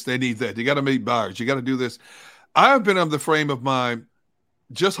need this, they need that. You got to make buyers. You got to do this. I've been of the frame of mind,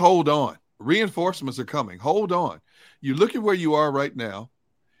 just hold on. Reinforcements are coming. Hold on. You look at where you are right now.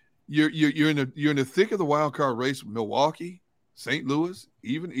 You're in the thick of the wild card race with Milwaukee, St. Louis,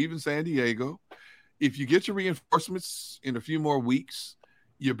 even San Diego. If you get your reinforcements in a few more weeks,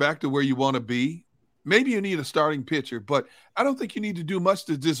 you're back to where you want to be. Maybe you need a starting pitcher, but I don't think you need to do much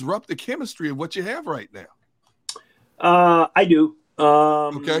to disrupt the chemistry of what you have right now. I do.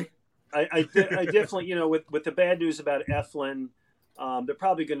 Okay. I definitely, with the bad news about Eflin, they're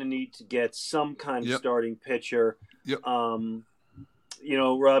probably going to need to get some kind of starting pitcher. Yep.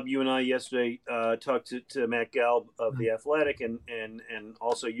 Rob, you and I yesterday talked to Matt Gelb of The Athletic, and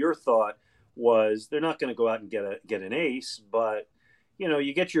also your thought was they're not going to go out and get an ace, but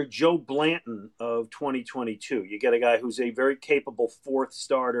you get your Joe Blanton of 2022. You get a guy who's a very capable fourth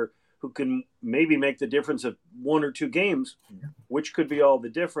starter who can maybe make the difference of one or two games, which could be all the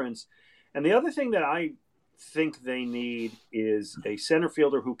difference. And the other thing that I think they need is a center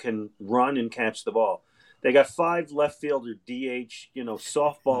fielder who can run and catch the ball. They got 5 left fielder DH,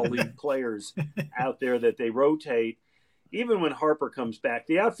 softball league players out there that they rotate. Even when Harper comes back,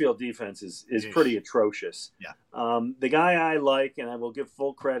 the outfield defense is pretty atrocious. Yeah. The guy I like, and I will give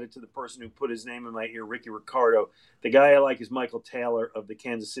full credit to the person who put his name in my ear, Ricky Ricardo. The guy I like is Michael Taylor of the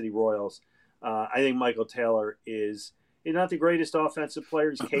Kansas City Royals. I think Michael Taylor he's not the greatest offensive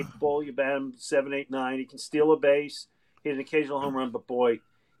player. He's capable. You bat him 7, 8, 9. He can steal a base, hit an occasional home run, but boy,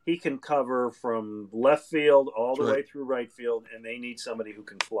 he can cover from left field all the way through right field, and they need somebody who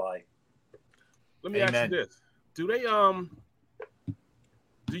can fly. Let me ask you this. Do they do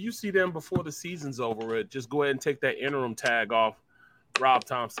you see them before the season's over? Just go ahead and take that interim tag off Rob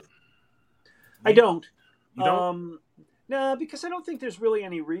Thompson. I don't. You don't? No, because I don't think there's really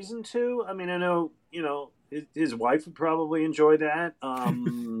any reason to. I mean, I know, his wife would probably enjoy that.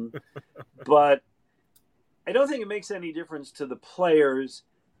 But I don't think it makes any difference to the players.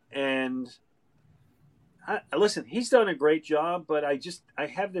 And listen, he's done a great job, but I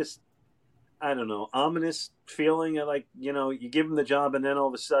have this, I don't know, ominous feeling of like, you give him the job and then all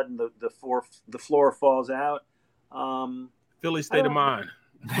of a sudden the floor falls out. Philly state of mind.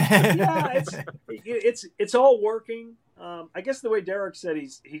 Yeah, it's all working. I guess the way Derrick said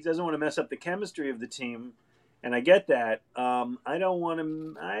he doesn't want to mess up the chemistry of the team, and I get that. I don't want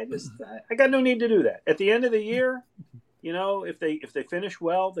him. I got no need to do that. At the end of the year, if they finish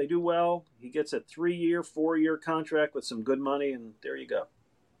well, they do well. He gets a 3-year, 4-year contract with some good money, and there you go.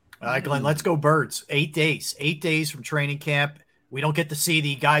 All right, Glenn, let's go Birds. 8 days. 8 days from training camp. We don't get to see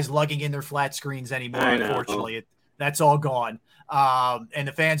the guys lugging in their flat screens anymore, unfortunately. That's all gone. And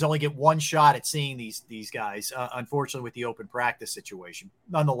the fans only get one shot at seeing these guys, unfortunately, with the open practice situation.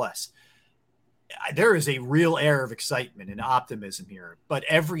 Nonetheless, there is a real air of excitement and optimism here, but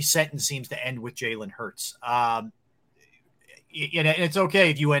every sentence seems to end with Jalen Hurts. It's okay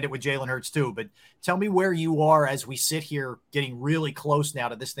if you end it with Jalen Hurts too, but tell me where you are as we sit here getting really close now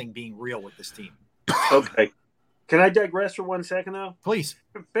to this thing being real with this team. Okay. Can I digress for 1 second though? Please.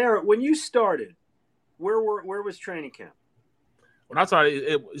 Barrett, when you started, where was training camp? When I started,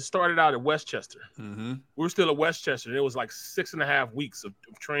 it started out at Westchester. Mm-hmm. We were still at Westchester, and it was like 6.5 weeks of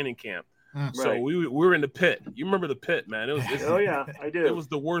training camp. So Right. we were in the pit. You remember the pit, man? Oh yeah, I do. It was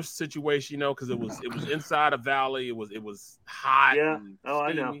the worst situation, because it was inside a valley. It was hot. Yeah. And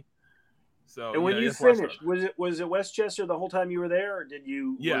I know. steamy. So And when you finished, was it Westchester the whole time you were there, or did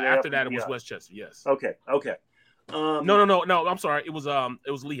you? Yeah, after that it was Westchester. Yes. Okay. No. I'm sorry. It was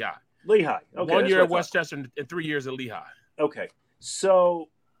Lehigh. Lehigh. Okay. 1 year at Westchester and 3 years at Lehigh. Okay. So,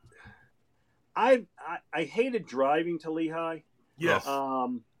 I hated driving to Lehigh. Yes.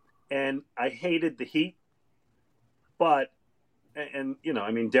 And I hated the heat, but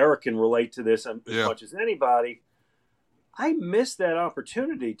Derrick can relate to this as much as anybody. I missed that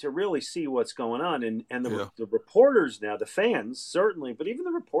opportunity to really see what's going on, and the reporters now, the fans certainly, but even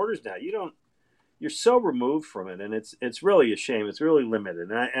the reporters now, you're so removed from it, and it's really a shame. It's really limited,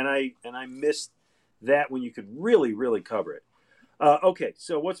 and I missed that when you could really, really cover it. Okay,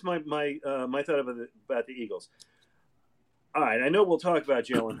 so what's my thought about the Eagles? All right, I know we'll talk about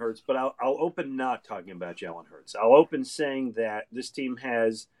Jalen Hurts, but I'll open not talking about Jalen Hurts. I'll open saying that this team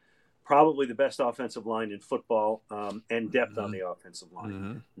has probably the best offensive line in football and depth on the offensive line.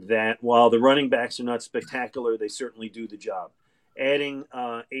 Mm-hmm. That while the running backs are not spectacular, they certainly do the job. Adding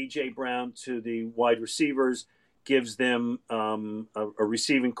A.J. Brown to the wide receivers gives them a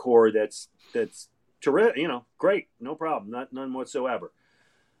receiving core that's terrific. Great, no problem, none whatsoever.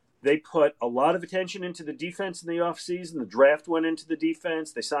 They put a lot of attention into the defense in the offseason. The draft went into the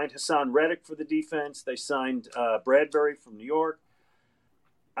defense. They signed Hassan Reddick for the defense. They signed Bradbury from New York.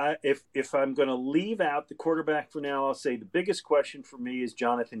 If I'm going to leave out the quarterback for now, I'll say the biggest question for me is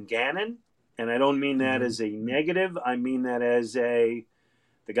Jonathan Gannon. And I don't mean that as a negative. I mean that as the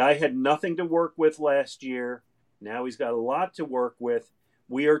guy had nothing to work with last year. Now he's got a lot to work with.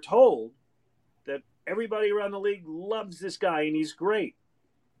 We are told that everybody around the league loves this guy and he's great.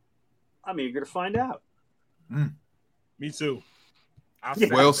 I'm eager to find out. Me too.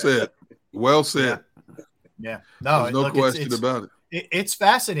 Well said. Well said. Yeah. No, there's no question about it. It's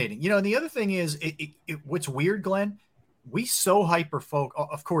fascinating. And the other thing is, what's weird, Glenn, we so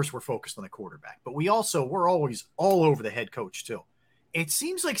of course we're focused on the quarterback, but we're always all over the head coach too. It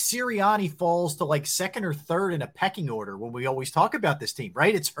seems like Sirianni falls to like second or third in a pecking order when we always talk about this team,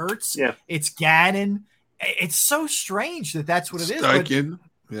 right? It's Hurts. Yeah. It's Gannon. It's so strange that's what it is. Steichen.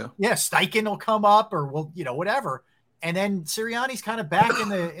 Yeah. Steichen will come up or whatever. And then Sirianni's kind of back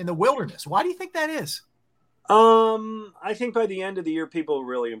in the wilderness. Why do you think that is? I think by the end of the year, people were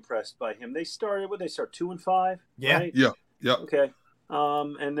really impressed by him. They start 2-5. Yeah. Right? Yeah. Okay.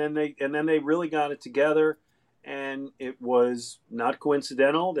 And then they really got it together, and it was not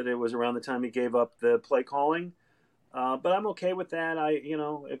coincidental that it was around the time he gave up the play calling. But I'm okay with that.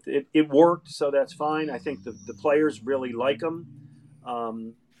 If it worked, so that's fine. I think the players really like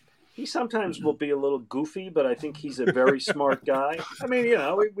him. He sometimes will be a little goofy, but I think he's a very smart guy. I mean,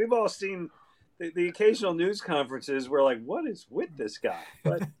 we've all seen the occasional news conferences where like, what is with this guy?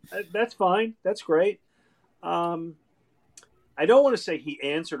 But that's fine. That's great. I don't want to say he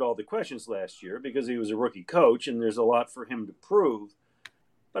answered all the questions last year because he was a rookie coach and there's a lot for him to prove.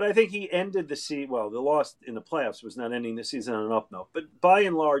 But I think he ended the season. Well, the loss in the playoffs was not ending the season on an up note. But by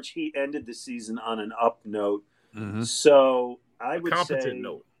and large, he ended the season on an up note. Mm-hmm. So I would competent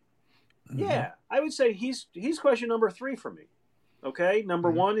note. Yeah, I would say he's question number 3 for me. Okay,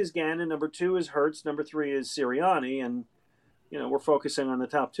 number 1 is Gannon, number 2 is Hurts, number 3 is Sirianni, and we're focusing on the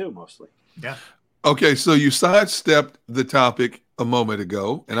top 2 mostly. Yeah. Okay, so you sidestepped the topic a moment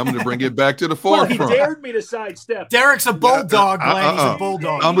ago, and I'm going to bring it back to the forefront. Well, he dared me to sidestep. Derrick's a bulldog, Glenn. He's a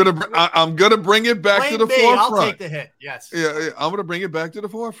bulldog. I'm gonna bring it back to the forefront. I'll take the hit. Yes. Yeah, I'm going to bring it back to the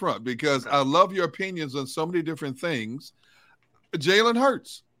forefront because I love your opinions on so many different things. Jalen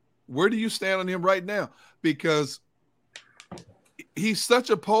Hurts, where do you stand on him right now? Because he's such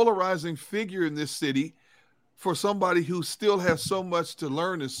a polarizing figure in this city for somebody who still has so much to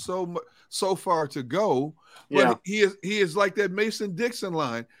learn and so far to go. But he is like that Mason Dixon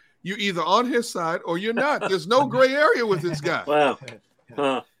line. You're either on his side or you're not. There's no gray area with this guy. Wow.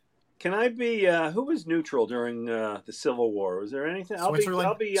 Can I be who was neutral during the Civil War? Was there anything? I'll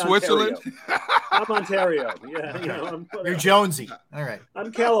be Switzerland. I'm Ontario. Yeah, you're Jonesy. All right.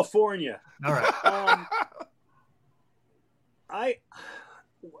 I'm California. All right.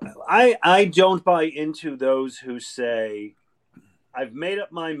 I don't buy into those who say, I've made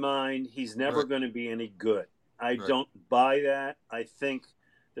up my mind, he's never going to be any good. I don't buy that. I think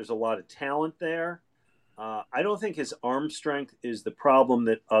there's a lot of talent there. I don't think his arm strength is the problem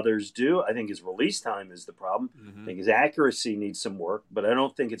that others do. I think his release time is the problem. Mm-hmm. I think his accuracy needs some work, but I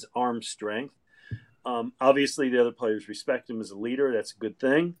don't think it's arm strength. Obviously, the other players respect him as a leader. That's a good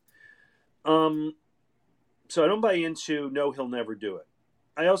thing. So I don't buy into, no, he'll never do it.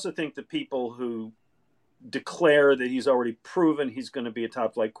 I also think the people who declare that he's already proven he's going to be a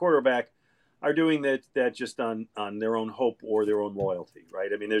top-flight quarterback are doing that just on their own hope or their own loyalty, right?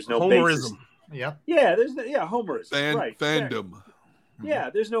 I mean, there's no homerism. Basis. Yeah. Yeah, homerism. Right. Fandom. Yeah,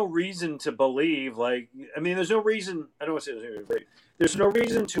 there's no reason to believe, there's no reason, I don't want to say there's no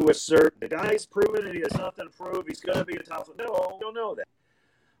reason to assert the guy's proven it, he has nothing to prove, he's going to be a top. No, we don't know that.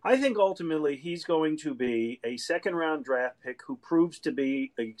 I think ultimately he's going to be a second-round draft pick who proves to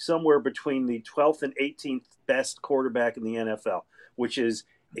be somewhere between the 12th and 18th best quarterback in the NFL, which is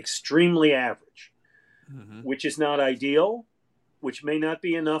extremely average, which is not ideal, which may not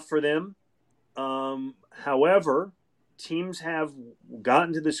be enough for them. However, teams have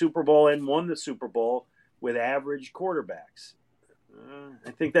gotten to the Super Bowl and won the Super Bowl with average quarterbacks.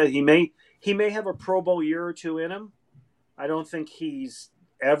 I think that he may have a Pro Bowl year or two in him. I don't think he's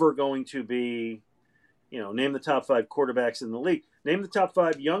ever going to be, name the top 5 quarterbacks in the league. Name the top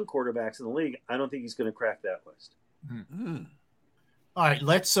 5 young quarterbacks in the league. I don't think he's going to crack that list. Mm-hmm. All right,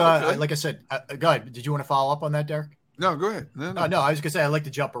 let's, like I said, go ahead. Did you want to follow up on that, Derrick? No, go ahead. No, I was going to say, I'd like to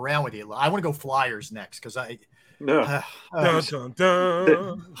jump around with you. I want to go Flyers next because Save all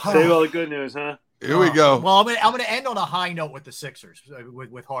the good news, huh? Here we go. Well, I'm gonna end on a high note with the Sixers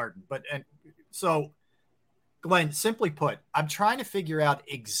with Harden, so Glenn, simply put, I'm trying to figure out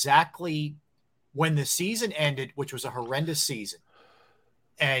exactly when the season ended, which was a horrendous season,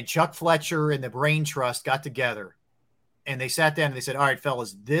 and Chuck Fletcher and the Brain Trust got together and they sat down and they said, all right,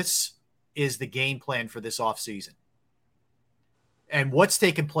 fellas, this is the game plan for this offseason. And what's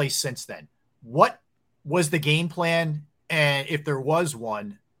taken place since then? What was the game plan? And if there was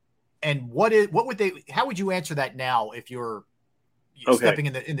one, and how would you answer that now if you're stepping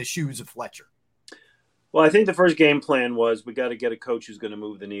in the shoes of Fletcher? Well, I think the first game plan was we got to get a coach who's going to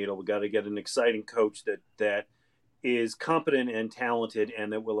move the needle. We got to get an exciting coach that is competent and talented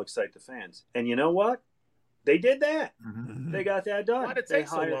and that will excite the fans. And you know what? They did that. Mm-hmm. They got that done. Why did it take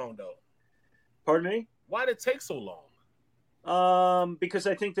so long, though? Pardon me? Why did it take so long? Because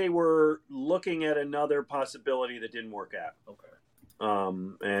I think they were looking at another possibility that didn't work out. Okay.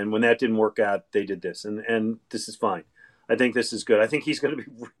 And when that didn't work out, they did this. And this is fine. I think this is good. I think he's going to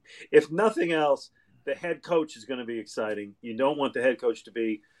be, if nothing else, the head coach is going to be exciting. You don't want the head coach to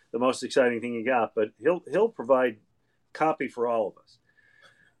be the most exciting thing you got, but he'll provide copy for all of us.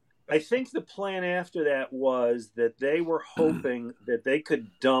 I think the plan after that was that they were hoping that they could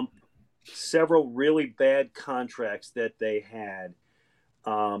dump several really bad contracts that they had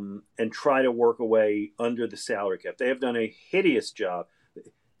and try to work away under the salary cap. They have done a hideous job.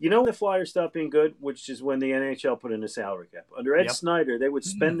 You know, the Flyers stopped being good, which is when the NHL put in a salary cap. Under Ed Snyder, they would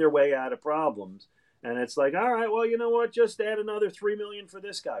spend their way out of problems. And it's like, all right, well, you know what? Just add another $3 million for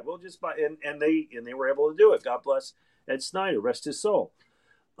this guy. We'll just buy, and they were able to do it. God bless Ed Snyder, rest his soul.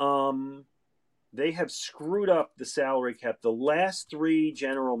 They have screwed up the salary cap. The last three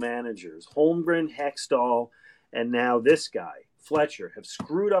general managers, Holmgren, Hextall, and now this guy, Fletcher, have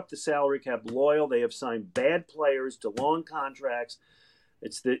screwed up the salary cap. Loyal, they have signed bad players to long contracts.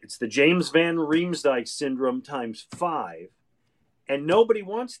 It's the James Van Riemsdyk syndrome times 5. And nobody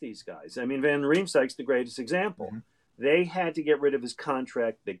wants these guys. I mean, Van Riemsdyk's the greatest example. Mm-hmm. They had to get rid of his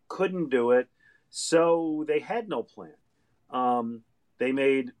contract. They couldn't do it. So they had no plan. They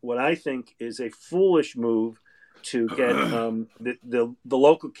made what I think is a foolish move to get the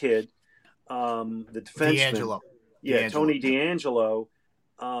local kid, the defenseman. D'Angelo. Tony D'Angelo,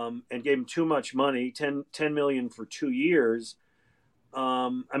 and gave him too much money, $10 million for 2 years. I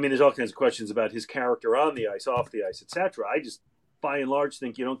mean, there's all kinds of questions about his character on the ice, off the ice, etc. I just, by and large,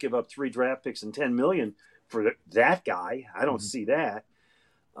 think you don't give up 3 draft picks and $10 million for that guy. I don't see that.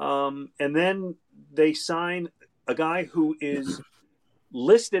 And then they sign a guy who is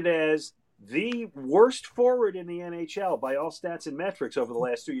listed as the worst forward in the NHL by all stats and metrics over the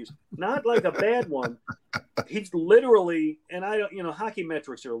last 2 years. Not like a bad one. He's literally, and I don't, hockey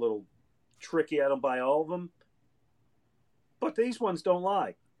metrics are a little tricky. I don't buy all of them, but these ones don't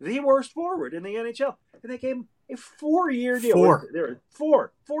lie. The worst forward in the NHL, and they gave him a 4-year deal.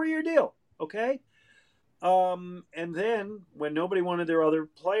 4-year deal. Okay. And then when nobody wanted their other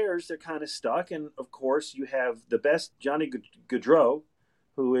players, they're kind of stuck. And of course, you have the best Johnny Gaudreau,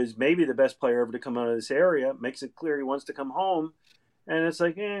 who is maybe the best player ever to come out of this area, makes it clear he wants to come home. And it's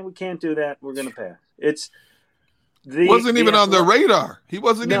like, we can't do that. We're going to pass. Wasn't even on their radar. He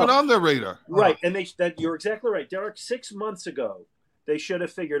wasn't even on their radar. Right. And you're exactly right. Derrick, 6 months ago, they should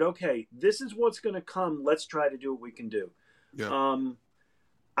have figured, okay, this is what's going to come. Let's try to do what we can do. Yeah.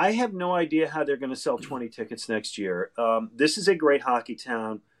 I have no idea how they're going to sell 20 tickets next year. This is a great hockey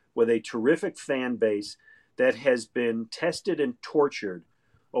town with a terrific fan base that has been tested and tortured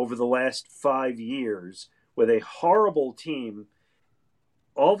over the last 5 years with a horrible team.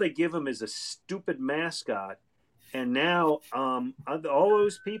 All they give them is a stupid mascot. And now all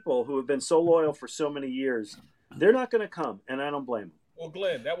those people who have been so loyal for so many years, they're not going to come, and I don't blame them. Well,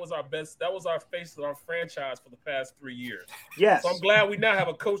 Glenn, that was our face of our franchise for the past 3 years. Yes. So I'm glad we now have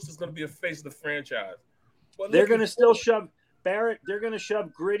a coach that's going to be a face of the franchise. But they're going to still shove Barrett. They're going to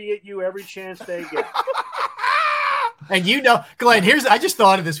shove Gritty at you every chance they get. And Glenn, I just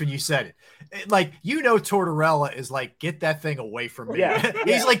thought of this when you said it. Tortorella is like, get that thing away from me. Yeah.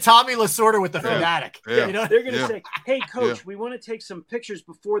 He's like Tommy Lasorda with the fanatic. Yeah. They're going to say, hey, coach, we want to take some pictures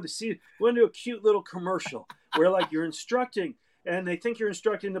before the season. We want to do a cute little commercial where you're instructing, and they think you're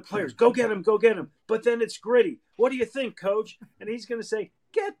instructing the players. Go get him. But then it's Gritty. What do you think, coach? And he's going to say,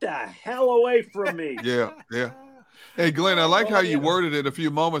 get the hell away from me. Yeah. Hey, Glenn, I like how you worded it a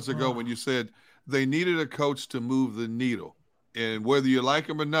few moments ago when you said they needed a coach to move the needle. And whether you like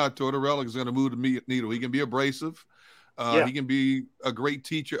him or not, Tortorella is going to move the needle. He can be abrasive. He can be a great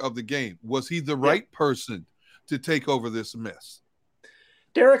teacher of the game. Was he the right person to take over this mess?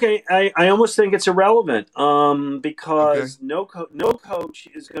 Derrick, I almost think it's irrelevant because no coach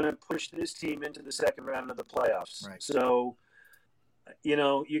is going to push this team into the second round of the playoffs. Right. So,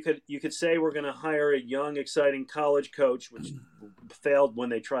 you could say we're going to hire a young, exciting college coach, which failed when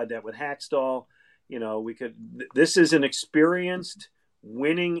they tried that with Hackstall. This is an experienced,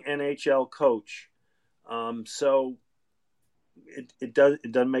 winning NHL coach. So it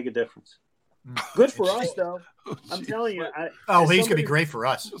doesn't make a difference. Good for us, though. I'm telling you. He's gonna be great for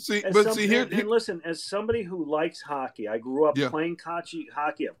us. And listen, as somebody who likes hockey, I grew up playing hockey.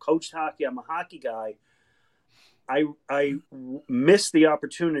 I've coached hockey. I'm a hockey guy. I missed the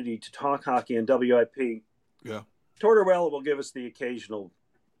opportunity to talk hockey in WIP. Yeah, Tortorella will give us the occasional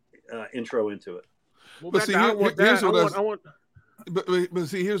intro into it. Well, but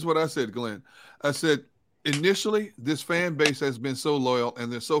see, here's what I said, Glenn. I said, initially, this fan base has been so loyal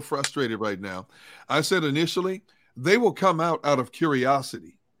and they're so frustrated right now. I said initially, they will come out of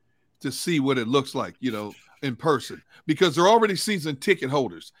curiosity to see what it looks like, in person, because they're already season ticket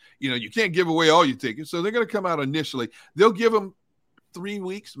holders. You can't give away all your tickets. So they're going to come out initially. They'll give them 3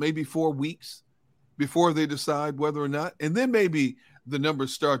 weeks, maybe 4 weeks before they decide whether or not. And then maybe the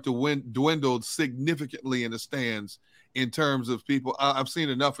numbers start to dwindle significantly in the stands. In terms of people, I've seen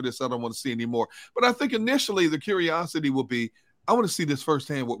enough of this. I don't want to see anymore. But I think initially the curiosity will be, I want to see this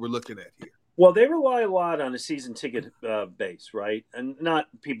firsthand, what we're looking at here. Well, they rely a lot on a season ticket base, right? And not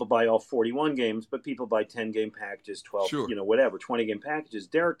people buy all 41 games, but people buy 10-game packages, 12, 20-game packages.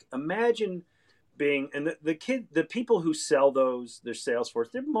 Derrick, imagine being, and the people who sell those, their sales force,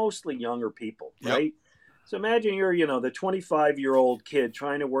 they're mostly younger people, right? Yep. So imagine you're, the 25-year-old kid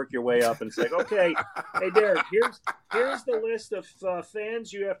trying to work your way up, and it's like, okay, hey, Derrick, here's the list of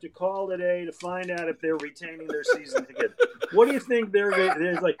fans you have to call today to find out if they're retaining their season ticket. What do you think they're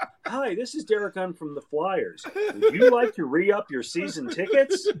like? Hi, this is Derrick Gunn from the Flyers. Would you like to re-up your season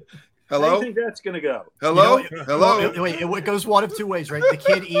tickets? Hello? How do you think that's going to go? Hello? Hello? Wait, it goes one of two ways, right? The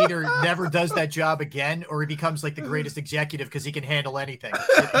kid either never does that job again, or he becomes like the greatest executive because he can handle anything.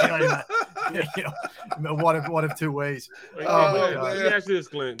 One of two ways. Let me ask you this,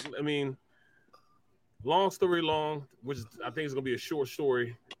 Glenn. I mean, long story long, which I think is going to be a short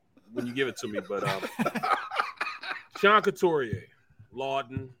story when you give it to me, but Sean Couturier,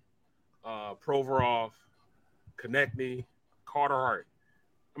 Lawton, Provorov, Konechny, Carter Hart.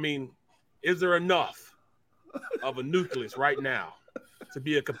 I mean, is there enough of a nucleus right now to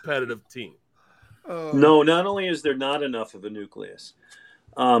be a competitive team? No, not only is there not enough of a nucleus,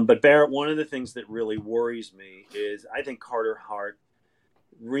 but Barrett, one of the things that really worries me is I think Carter Hart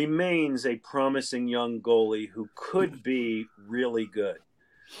remains a promising young goalie who could be really good.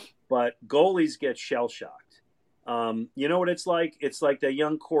 But goalies get shell-shocked. You know what it's like? It's like that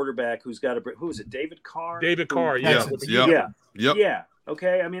young quarterback who's got who is it, David Carr? David Carr, yeah. Yeah.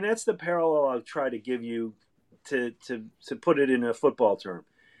 Okay, I mean, that's the parallel I'll try to give you to put it in a football term.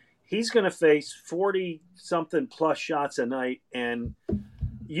 He's going to face 40-something plus shots a night, and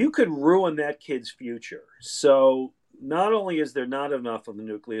you could ruin that kid's future. So not only is there not enough of the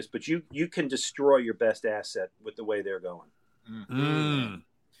nucleus, but you can destroy your best asset with the way they're going. Mm-hmm.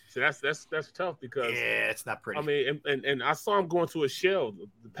 So that's tough because it's not pretty. I mean, and I saw him going to a shell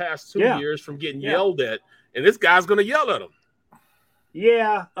the past 2 years from getting yelled at, and this guy's going to yell at him.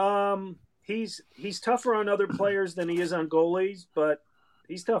 Yeah, he's tougher on other players than he is on goalies, but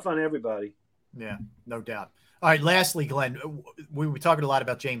he's tough on everybody. Yeah, no doubt. All right, lastly, Glenn, we were talking a lot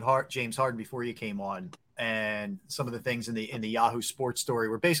about James Harden before you came on, and some of the things in the Yahoo Sports story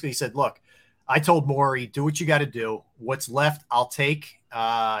where basically he said, look, I told Morey, do what you got to do. What's left, I'll take.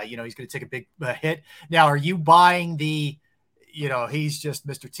 He's going to take a big hit. Now, are you buying the, he's just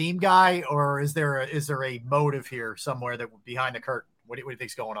Mr. Team guy, or is there a motive here somewhere that behind the curtain? What do you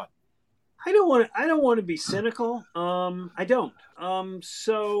think's going on? I don't want to be cynical. I don't.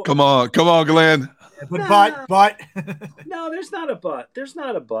 So come on, Glenn. But no, there's not a but.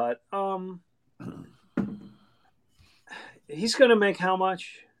 He's going to make how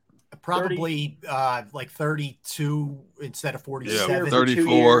much? Probably like 32 instead of 47.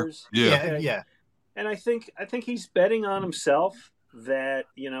 34. Yeah. And I think he's betting on himself that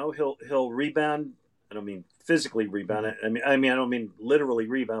he'll rebound. I don't mean physically rebound. I don't mean literally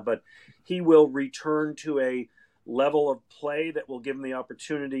rebound, but he will return to a level of play that will give him the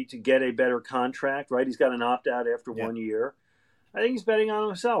opportunity to get a better contract. Right? He's got an opt out after 1 year. I think he's betting on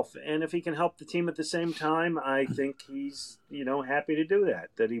himself, and if he can help the team at the same time, I think he's happy to do that.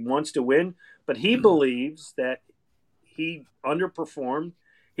 That he wants to win, but he believes that he underperformed.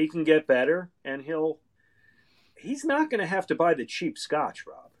 He can get better, and he's not going to have to buy the cheap scotch,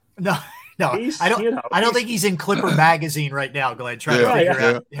 Rob. No, I don't think he's in Clipper magazine right now, Glenn, trying to figure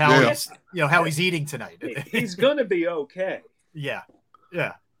out how he's eating tonight. He's going to be okay. Yeah.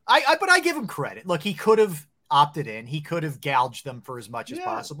 But I give him credit. Look, he could have opted in. He could have gouged them for as much as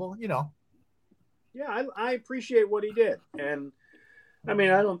possible. Yeah, I appreciate what he did, and I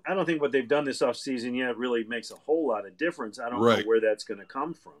mean, I don't think what they've done this offseason yet really makes a whole lot of difference. I don't know where that's going to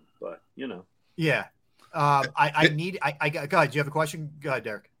come from, but Yeah. Go ahead. Do you have a question? Go ahead,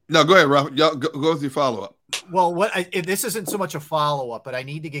 Derrick. No, go ahead, Ralph. Go with your follow-up. Well, this isn't so much a follow-up, but I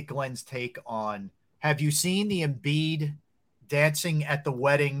need to get Glenn's take on, have you seen the Embiid dancing at the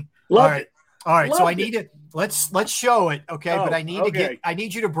wedding? All right. So I need it. Let's show it. Okay. But I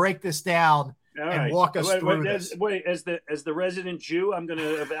need you to break this down and walk us through this. Wait, as the resident Jew, I'm going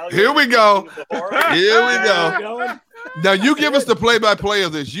to evaluate. Here we go. Now you give us the play-by-play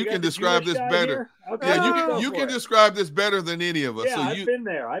of this. You can describe this better. Okay. Yeah, you can describe this better than any of us. Yeah, I've been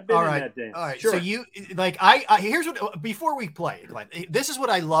there. I've been in that dance. All right. Sure. So here's what, before we play, Glenn, this is what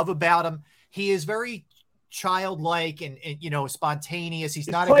I love about him. He is very childlike and spontaneous. He's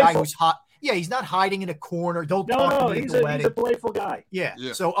not playful. A guy who's hot. Yeah, he's not hiding in a corner. Don't talk to me at the wedding. He's a playful guy. Yeah.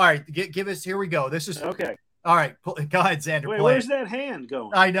 So, all right, give us. Here we go. This is okay. All right, go ahead, Xander. Wait, where's that hand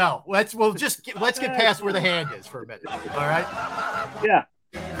going? I know. Let's get past where the hand is for a minute. All right. Yeah.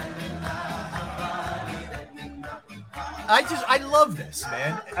 I love this,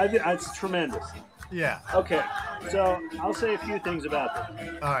 man. It's tremendous. Yeah. Okay. So I'll say a few things about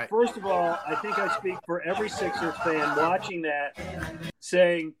this. All right. First of all, I think I speak for every Sixers fan watching that,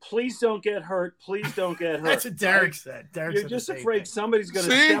 saying, "Please don't get hurt. Please don't get hurt." That's what Derrick said. You're just afraid somebody's going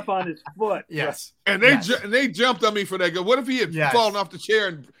to step on his foot. Yes. And they jumped on me for that. What if he had fallen off the chair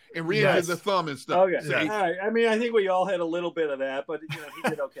and re-injured the thumb and stuff? Okay. Yes. All right. I mean, I think we all had a little bit of that, but he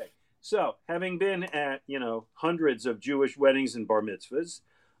did okay. So, having been at hundreds of Jewish weddings and bar mitzvahs,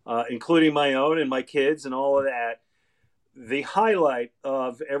 including my own and my kids and all of that, the highlight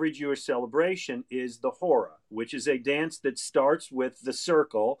of every Jewish celebration is the hora, which is a dance that starts with the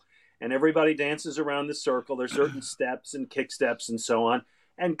circle, and everybody dances around the circle. There's certain steps and kick steps and so on.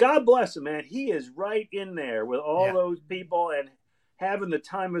 And God bless him, man. He is right in there with all those people and having the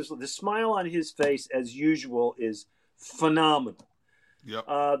time. The smile on his face, as usual, is phenomenal. Yep.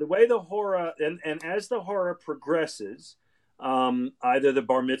 The way the hora, and as the hora progresses, either the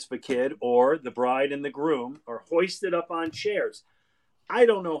bar mitzvah kid or the bride and the groom are hoisted up on chairs. I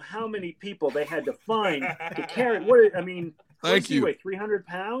don't know how many people they had to find to carry. Thank you. Weigh 300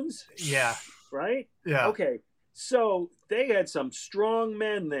 pounds? Yeah. Right? Yeah. Okay. So they had some strong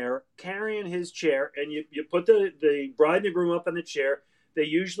men there carrying his chair, and you put the bride and the groom up on the chair. They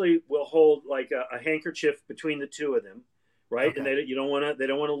usually will hold like a handkerchief between the two of them, right? Okay. And they don't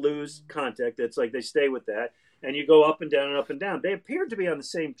want to lose contact. It's like they stay with that. And you go up and down and up and down. They appeared to be on the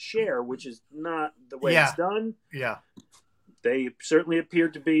same chair, which is not the way it's done. Yeah. They certainly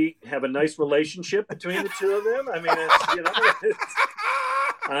appeared to have a nice relationship between the two of them. I mean,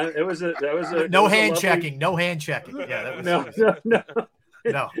 it was a no hand checking. Yeah, that was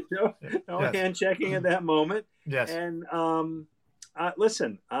no hand checking at that moment. Yes. And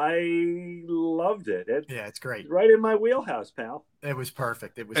listen, I loved it. It's great. Right in my wheelhouse, pal. It was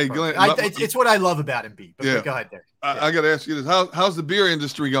perfect. Glenn, it's what I love about Embiid. But go ahead there. I got to ask you this: how's the beer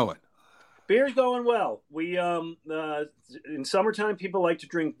industry going? Beer's going well. We in summertime, people like to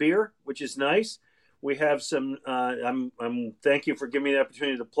drink beer, which is nice. We have some. Thank you for giving me the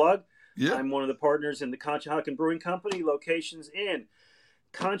opportunity to plug. Yeah. I'm one of the partners in the Conshohocken Brewing Company. Locations in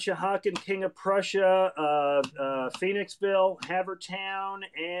Conshohocken, King of Prussia, Phoenixville, Havertown,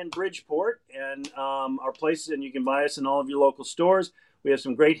 and Bridgeport. And our places, and you can buy us in all of your local stores. We have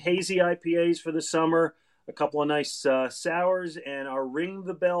some great hazy IPAs for the summer, a couple of nice sours, and our Ring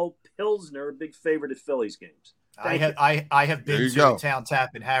the Bell Pilsner, a big favorite at Phillies games. I have been to Town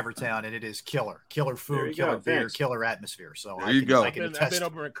Tap in Havertown, and it is killer food, killer beer, killer atmosphere. So I've been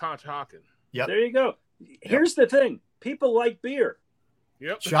over in Conshohocken. Yep. There you go. Here's the thing: people like beer.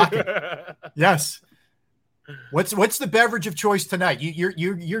 Yep. Shocking. Yes. What's the beverage of choice tonight?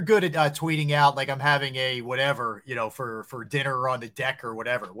 You're good at tweeting out like I'm having a whatever, for dinner or on the deck or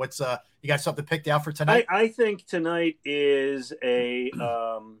whatever. What's you got something picked out for tonight? I think tonight is a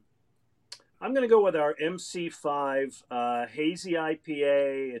I'm going to go with our MC5 hazy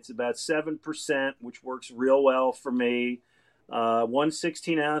IPA. It's about 7%, which works real well for me.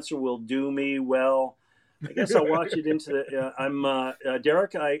 116 ouncer will do me well. I guess I'll watch it into the. I'm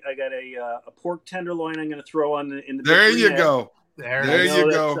Derrick. I got a pork tenderloin. I'm going to throw on in the. There you go. There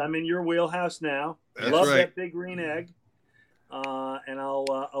you go. I'm in your wheelhouse now. That's Love right. that big green egg, and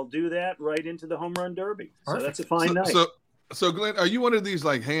I'll do that right into the home run derby. So that's a fine night. So, Glenn, are you one of these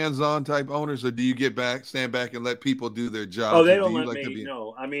like hands-on type owners, or do you stand back and let people do their job? Oh, they don't let me.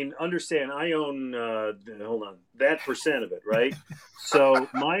 No, I mean, understand. I own. That percent of it, right? So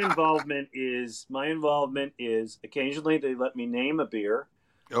my involvement is occasionally they let me name a beer.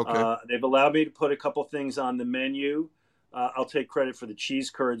 Okay. They've allowed me to put a couple things on the menu. I'll take credit for the cheese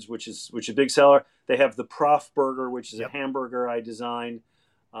curds, which is a big seller. They have the Prof Burger, which is a hamburger I designed,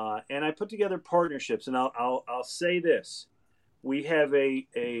 and I put together partnerships. And I'll say this. We have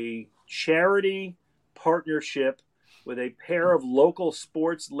a charity partnership with a pair of local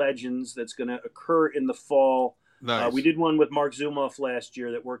sports legends that's going to occur in the fall. Nice. We did one with Mark Zumoff last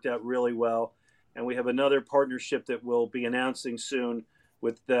year that worked out really well. And we have another partnership that we'll be announcing soon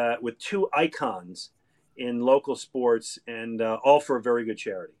with two icons in local sports, and all for a very good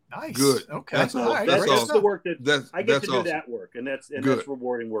charity. Nice. Good. Okay. That's the work that I get to do. Awesome. That work, and that's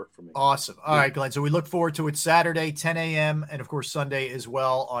rewarding work for me. Awesome. All right, Glenn. So we look forward to it Saturday, 10 a.m. and of course Sunday as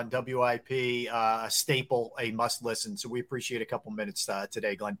well on WIP. A staple, a must listen. So we appreciate a couple minutes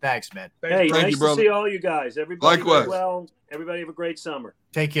today, Glenn. Thanks, man. Hey, Thank nice you, to brother. see all you guys. Everybody Likewise. well. Everybody have a great summer.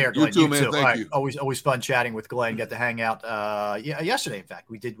 Take care, Glenn. You too, man. Thank you. Always fun chatting with Glenn. Got to hang out yesterday. In fact,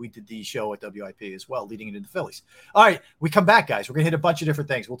 we did the show at WIP as well, leading into the Phillies. All right, we come back, guys. We're gonna hit a bunch of different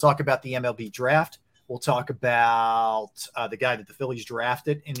things. We'll talk about the MLB draft. We'll talk about the guy that the Phillies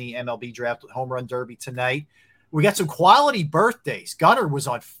drafted in the MLB draft home run derby tonight. We got some quality birthdays. Gunner was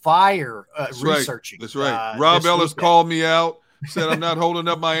on fire researching. That's right. Rob Ellis called me out, said I'm not holding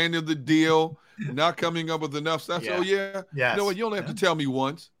up my end of the deal, not coming up with enough stuff. Yeah. So you know what? You only have to tell me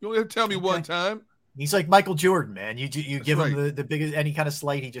once. You only have to tell me one time. He's like Michael Jordan, man. You give him the biggest, any kind of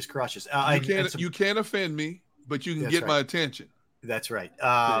slight, he just crushes. You can't offend me, but you can get my attention. That's right.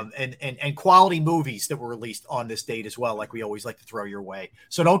 And quality movies that were released on this date as well, like we always like to throw your way.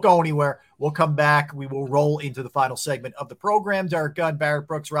 So don't go anywhere. We'll come back. We will roll into the final segment of the program. Derrick Gunn, Barrett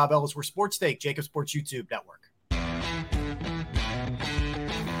Brooks, Rob Ellis. We're Sports Take, Jacob Sports YouTube Network.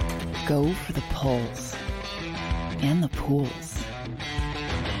 Go for the pulls and the pools.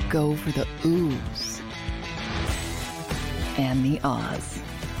 Go for the oohs and the ahs.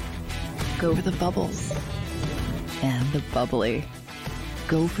 Go for the bubbles and the bubbly.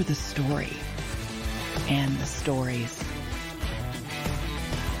 Go for the story and the stories.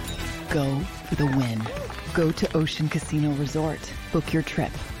 Go for the win. Go to Ocean Casino Resort. Book your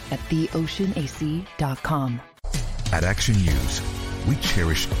trip at theoceanac.com. At Action News, we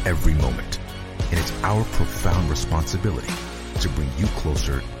cherish every moment, and it's our profound responsibility to bring you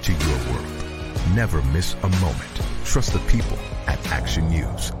closer to your world. Never miss a moment. Trust the people at Action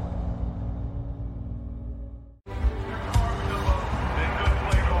News.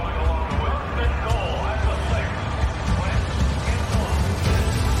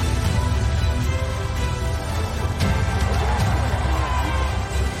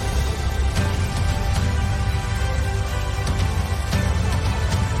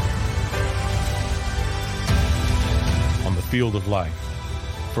 Field of life,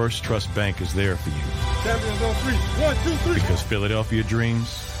 First Trust Bank is there for you. Champions on 3. 1, 2, 3. Because Philadelphia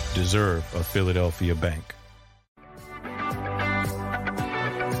dreams deserve a Philadelphia bank.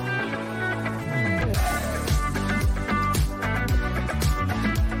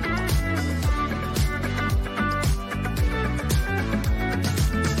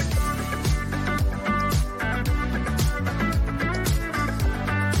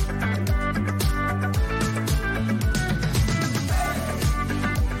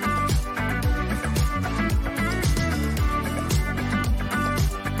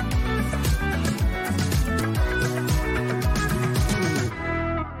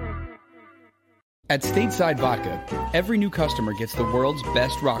 At Stateside Vodka, every new customer gets the world's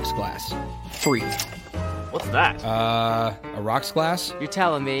best rocks glass. Free. What's that? A rocks glass? You're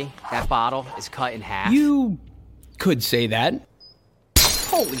telling me that bottle is cut in half? You could say that.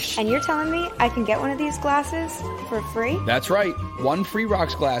 Holy shit. And you're telling me I can get one of these glasses for free? That's right. One free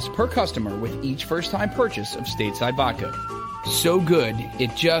rocks glass per customer with each first-time purchase of Stateside Vodka. So good,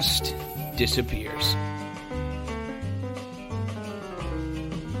 it just disappears.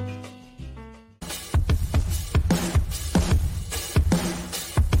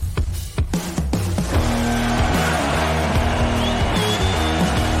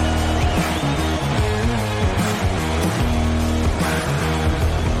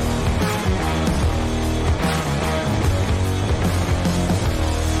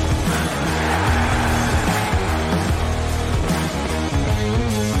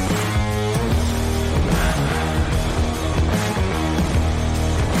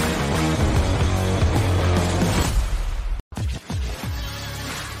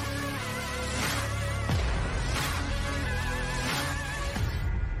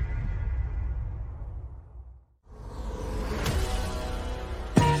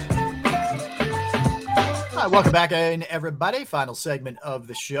 Welcome back in, everybody. Final segment of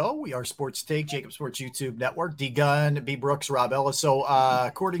the show. We are Sports Take, Jacob Sports YouTube Network. D. Gunn, B. Brooks, Rob Ellis. So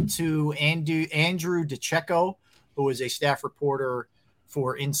according to Andrew DeCecco, who is a staff reporter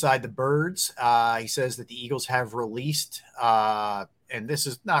for Inside the Birds, he says that the Eagles have released, and this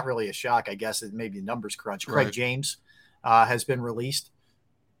is not really a shock, I guess, it may be a numbers crunch. Craig James has been released.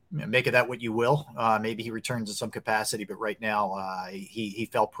 Make of that what you will. Maybe he returns in some capacity, but right now he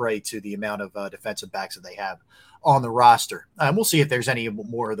fell prey to the amount of defensive backs that they have on the roster. And we'll see if there's any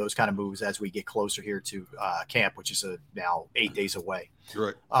more of those kind of moves as we get closer here to camp, which is now 8 days away.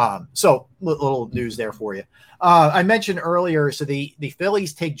 Right. So little news there for you. I mentioned earlier, so the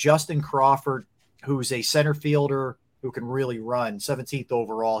Phillies take Justin Crawford, who's a center fielder who can really run, 17th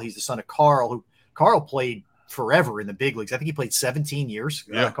overall. He's the son of Carl, Carl played forever in the big leagues. I think he played 17 years.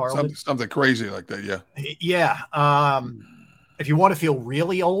 Yeah, Carl something crazy like that. Yeah. Yeah. If you want to feel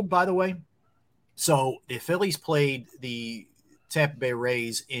really old, by the way, so the Phillies played the Tampa Bay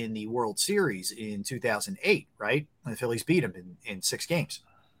Rays in the World Series in 2008, right? And the Phillies beat them in 6 games.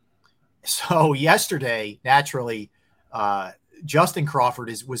 So yesterday, naturally, Justin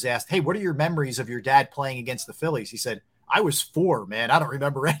Crawford was asked, "Hey, what are your memories of your dad playing against the Phillies?" He said, "I was 4, man. I don't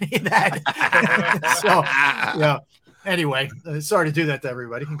remember any of that." So, yeah. Anyway, sorry to do that to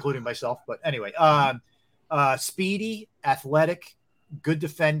everybody, including myself. But anyway, speedy, athletic, good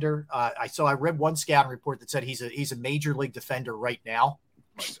defender. I read one scouting report that said he's a major league defender right now.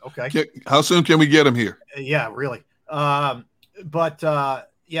 Okay. How soon can we get him here? Yeah, really.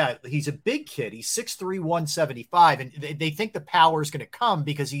 Yeah, he's a big kid. He's 6'3", 175, and they think the power is going to come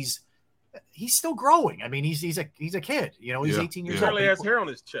because he's still growing. I mean, he's a kid. You know, he's 18 years old. He has hair on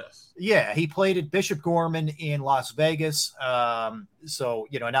his chest. Yeah, he played at Bishop Gorman in Las Vegas. So,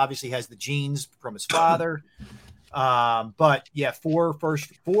 you know, and obviously has the genes from his father. But yeah, four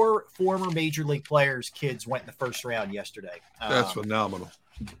former major league players' kids went in the first round yesterday. That's phenomenal.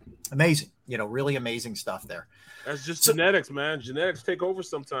 Amazing. You know, really amazing stuff there. That's just genetics, man. Genetics take over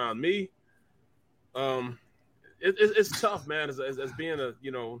sometimes. Me, it's tough, man, as being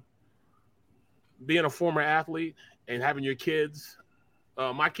being a former athlete and having your kids.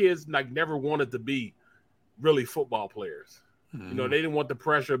 My kids never wanted to be really football players. Mm-hmm. You know, they didn't want the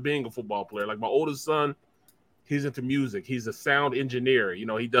pressure of being a football player. Like my oldest son, he's into music. He's a sound engineer. You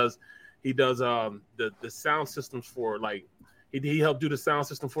know, he does the sound systems for he helped do the sound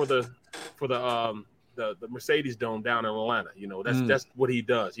system for the Mercedes Dome down in Atlanta. You know, that's what he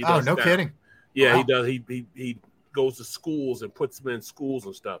does. He does no kidding. Yeah, wow. He does. He goes to schools and puts them in schools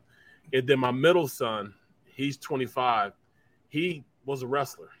and stuff. And then my middle son, he's 25. He was a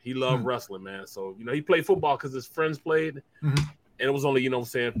wrestler. He loved wrestling, man. So, you know, he played football because his friends played. Mm-hmm. And it was only,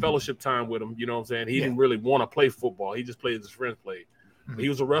 fellowship time with him. You know what I'm saying? He didn't really want to play football. He just played as his friends played. Mm-hmm. He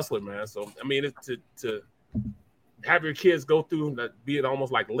was a wrestler, man. So, I mean, to have your kids go through that, be it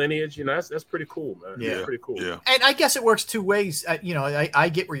almost like lineage, you know, that's pretty cool, man. Yeah, that's pretty cool. Yeah. And I guess it works two ways. I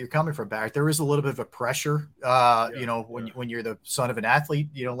get where you're coming from, Barrett. There is a little bit of a pressure, when you're the son of an athlete,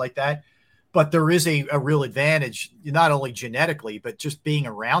 like that. But there is a real advantage, not only genetically, but just being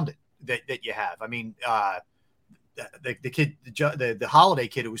around it that you have. I mean, the kid, the Holiday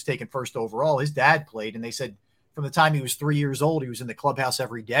kid who was taken first overall, his dad played, and they said from the time he was 3 years old, he was in the clubhouse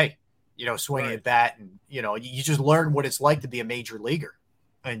every day. Swinging a bat, and you just learn what it's like to be a major leaguer,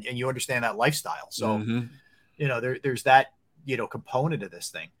 and you understand that lifestyle. So, there's that component of this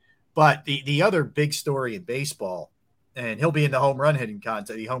thing. But the other big story in baseball, and he'll be in the home run hitting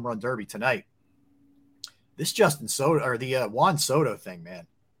contest, the home run derby tonight. This Justin Soto or the Juan Soto thing, man,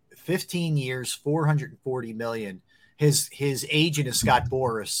 15 years, $440 million. His agent is Scott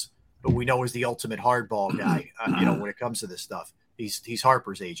Boras, who we know is the ultimate hardball guy. When it comes to this stuff. He's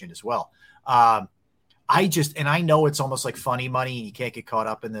Harper's agent as well. I know it's almost like funny money and you can't get caught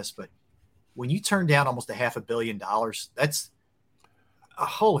up in this, but when you turn down almost $500 million, that's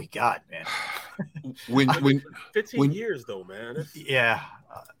holy God, man. when 15 years though, man.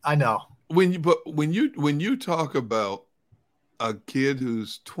 I know. When you talk about a kid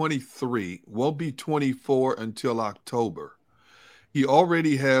who's 23, won't be 24 until October. He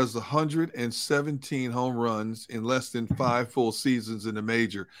already has 117 home runs in less than 5 full seasons in the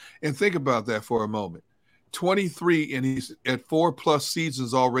major. And think about that for a moment. 23, and he's at 4+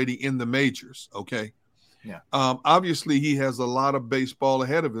 seasons already in the majors, okay? Yeah. Obviously, he has a lot of baseball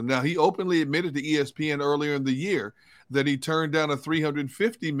ahead of him. Now, he openly admitted to ESPN earlier in the year that he turned down a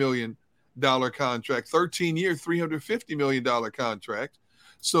 $350 million contract, 13-year, $350 million contract.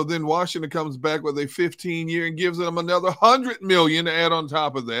 So then Washington comes back with a 15-year and gives them another $100 million to add on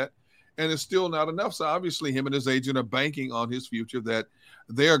top of that. and it's still not enough. So obviously him and his agent are banking on his future, that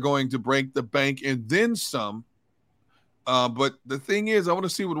they are going to break the bank and then some. But the thing is, I want to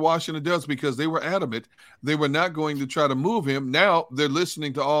see what Washington does, because they were adamant they were not going to try to move him. Now they're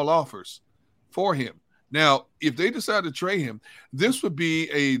listening to all offers for him. Now, if they decide to trade him, this would be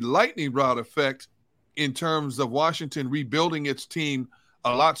a lightning rod effect in terms of Washington rebuilding its team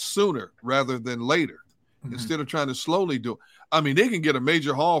a lot sooner rather than later, instead of trying to slowly do it. I mean, they can get a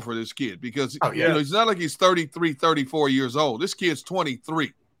major haul for this kid, because you know, it's not like he's 33, 34 years old. This kid's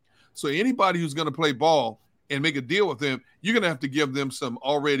 23. So anybody who's going to play ball and make a deal with them, you're going to have to give them some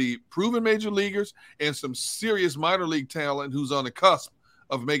already proven major leaguers and some serious minor league talent who's on the cusp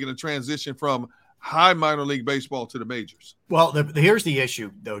of making a transition from high minor league baseball to the majors. Well, here's the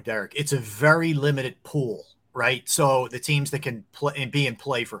issue, though, Derrick. It's a very limited pool, right? So the teams that can play and be in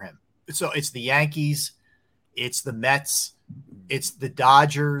play for him. So it's the Yankees, it's the Mets, it's the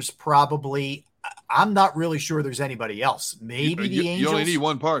Dodgers, probably. I'm not really sure there's anybody else. Maybe the Angels. You only need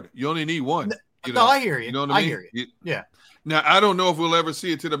one part. You only need one. No, I hear you. You know what I mean? hear you. Yeah. Now, I don't know if we'll ever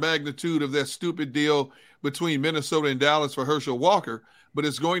see it to the magnitude of that stupid deal between Minnesota and Dallas for Herschel Walker, but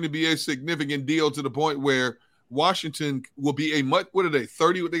it's going to be a significant deal to the point where Washington will be a much, what are they,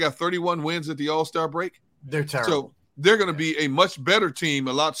 30? They got 31 wins at the All-Star break? They're terrible. So they're going to be a much better team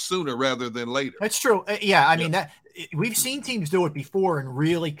a lot sooner rather than later. That's true. Yeah, I mean, that we've seen teams do it before and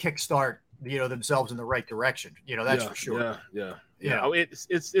really kickstart, themselves in the right direction. That's for sure. Yeah.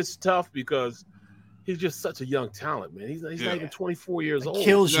 It's tough because he's just such a young talent, man. He's not even 24 years old. It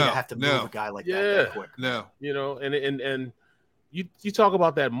kills you to have to move a guy like that quick. No. And you talk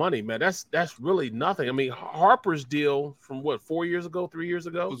about that money, man. That's really nothing. I mean, Harper's deal from 3 years ago? It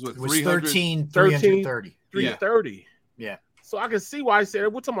was 330. 330. Yeah. So I can see why I said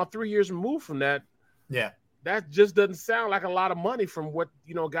we're talking about 3 years removed from that. Yeah. That just doesn't sound like a lot of money from what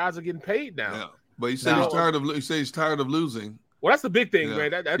guys are getting paid now. Yeah. But he said he's tired of losing. Well, that's the big thing,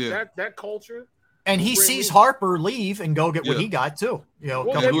 man. That culture. And he sees Harper leave and go get what he got too. A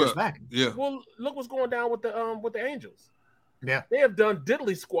couple years back. Yeah. Well, look what's going down with the Angels. Yeah, they have done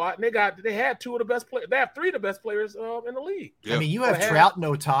diddly squat, and they had two of the best players. They have three of the best players in the league. Yeah. I mean, you have Trout and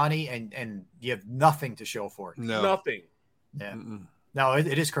Ohtani, and you have nothing to show for it. No. Nothing. Yeah. No,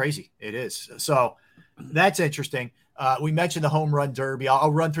 it is crazy. It is. So that's interesting. We mentioned the home run derby.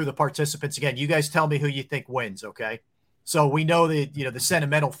 I'll run through the participants again. You guys tell me who you think wins, okay? So we know that the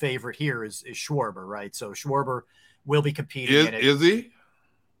sentimental favorite here is Schwarber, right? So Schwarber will be competing in it. Is he?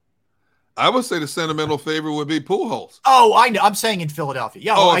 I would say the sentimental favorite would be Pujols. Oh, I know. I'm saying in Philadelphia.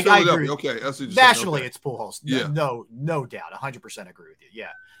 Yeah, I agree. Okay, that's what nationally, it's Pujols. Yeah. No doubt. 100% agree with you.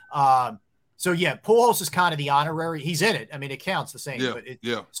 Yeah. So yeah, Pujols is kind of the honorary. He's in it. I mean, it counts the same. Yeah.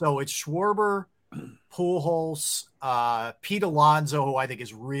 But So it's Schwarber, Pujols, Pete Alonso, who I think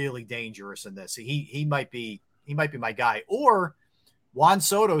is really dangerous in this. He might be my guy. Or Juan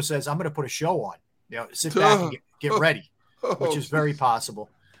Soto says, I'm going to put a show on. Sit back and get ready, which is very possible.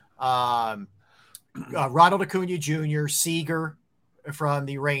 Ronald Acuna Jr., Seager from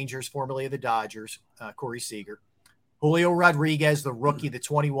the Rangers, formerly of the Dodgers, Corey Seager. Julio Rodriguez, the rookie, the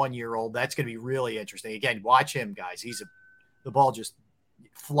 21-year-old. That's going to be really interesting. Again, watch him, guys. The ball just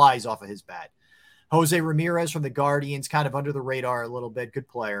flies off of his bat. Jose Ramirez from the Guardians, kind of under the radar a little bit. Good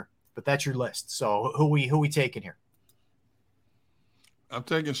player, but that's your list. So who we taking here? I'm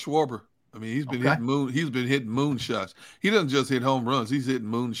taking Schwarber. I mean, he's been hitting moon shots. He doesn't just hit home runs; he's hitting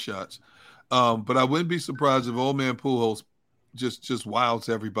moon shots. But I wouldn't be surprised if old man Pujols just wows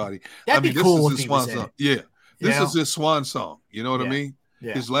every,body. That'd be cool. This is his swan song. Yeah, this is his swan song. You know what I mean?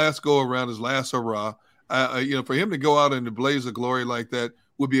 Yeah. His last go around, his last hurrah. For him to go out in the blaze of glory like that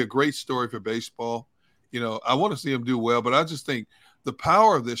would be a great story for baseball. I want to see him do well, but I just think the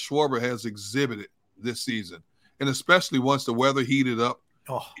power that Schwarber has exhibited this season, and especially once the weather heated up,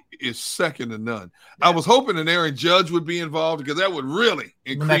 is second to none. Yeah. I was hoping an Aaron Judge would be involved because that would really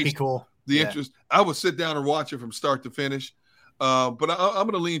increase the interest. I would sit down and watch it from start to finish. But I'm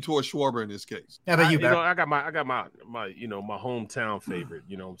going to lean towards Schwarber in this case. How about you, Barrett? I got my my hometown favorite.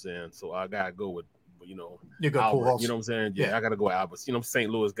 You know what I'm saying? So I gotta go with you go Albert. You know what I'm saying? Yeah, I gotta go with Albert. I'm a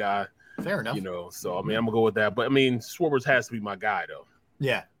St. Louis guy. Fair enough. So I mean, I'm gonna go with that. But I mean, Schwarber has to be my guy, though.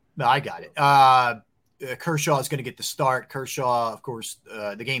 Yeah, no, I got it. Kershaw is going to get the start. Kershaw, of course,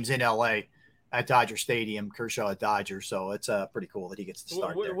 the game's in LA at Dodger Stadium. Kershaw at Dodger, so it's pretty cool that he gets the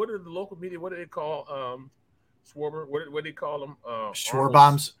start. What are the local media? What do they call Schwarber? What do they call him?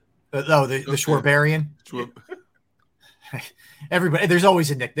 Schwarbombs. The Schwarbarian. Everybody, there's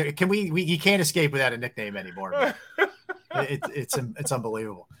always a nickname. You can't escape without a nickname anymore. It's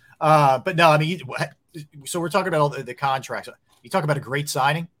unbelievable. But no, I mean, so we're talking about all the contracts. You talk about a great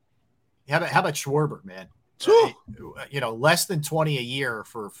signing. How about Schwarber, man? Less than 20 a year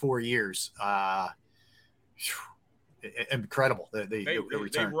for 4 years. Incredible. The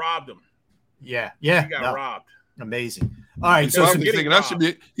return. They robbed him. Yeah. He got robbed. Amazing. All right. He's probably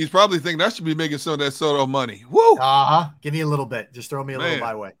thinking I should be making some of that Soto money. Woo! Give me a little bit. Just throw me a little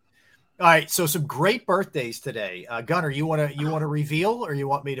my way. All right. So some great birthdays today. Gunner, you want to reveal, or you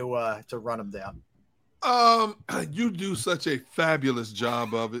want me to run them down? You do such a fabulous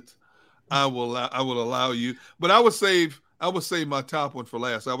job of it. I will allow you, but I would save my top one for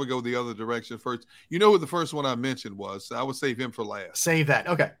last. I would go the other direction first. You know who the first one I mentioned was? So I would save him for last. Save that.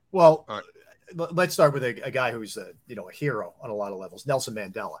 Okay. Well, all right. Let's start with a guy who's a hero on a lot of levels. Nelson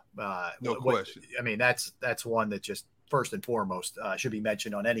Mandela. No question. I mean, that's one that just first and foremost should be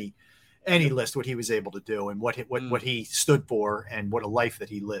mentioned on any list. What he was able to do and what he stood for and what a life that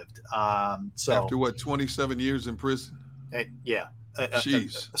he lived. So after 27 years in prison.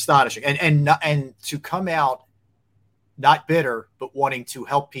 Astonishing. And to come out not bitter, but wanting to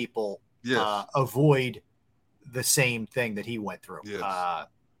help people avoid the same thing that he went through. Yes.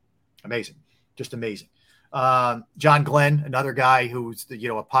 Amazing. Just amazing. John Glenn, another guy who's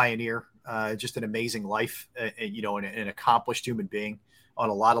a pioneer, just an amazing life, an accomplished human being on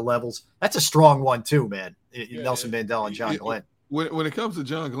a lot of levels. That's a strong one too, man. Nelson Mandela and John Glenn. When it comes to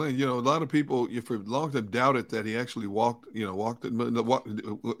John Glenn, a lot of people for long time doubted that he actually walked. It's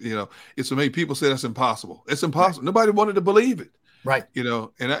so many people say that's impossible. It's impossible. Right. Nobody wanted to believe it. Right.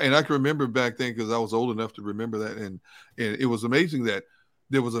 And I can remember back then because I was old enough to remember that, and it was amazing that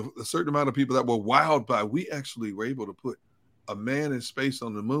there was a certain amount of people that were wowed by. We actually were able to put a man in space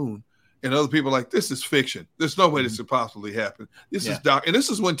on the moon, and other people like, this is fiction. There's no way this could possibly happen. This is dark, and this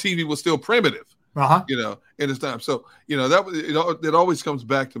is when TV was still primitive. In this time. So, that always comes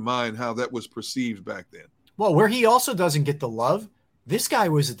back to mind how that was perceived back then. Well, where he also doesn't get the love, this guy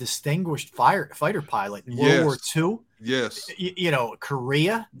was a distinguished fighter pilot in World War II. Yes.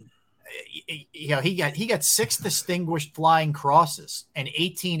 Korea. He got 6 distinguished flying crosses and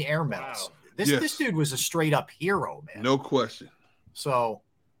 18 air medals. Wow. This dude was a straight up hero, man. No question. So,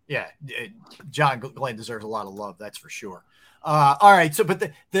 John Glenn deserves a lot of love. That's for sure. All right. So, but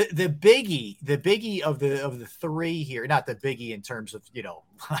the biggie of the three here, not the biggie in terms of,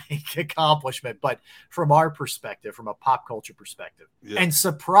 accomplishment, but from our perspective, from a pop culture perspective, and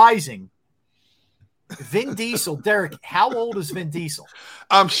surprising, Vin Diesel. Derrick, how old is Vin Diesel?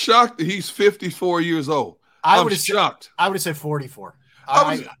 I'm shocked that he's 54 years old. I'm shocked. I would have said 44.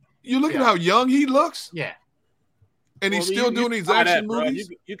 You look at how young he looks? Yeah. And he's still doing these action movies?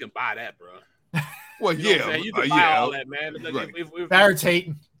 You can buy that, bro. Well, you can buy all that, man. Right. Barrett's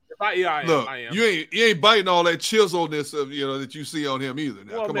hating. I am. You ain't biting all that chiseledness of that you see on him either.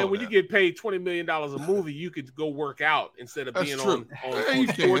 Now, well, man, when you get paid $20 million a movie, you could go work out instead of being on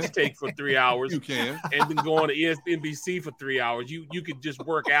Sports Take for 3 hours. You can, and then go on to NBC for 3 hours. You could just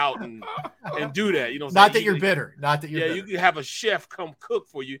work out and do that. Not that you're bitter. Not that you're bitter. You could have a chef come cook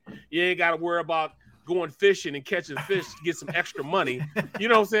for you. You ain't got to worry about going fishing and catching fish to get some extra money. You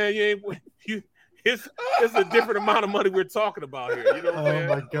know what I'm saying? It's a different amount of money we're talking about here. You know what I'm saying?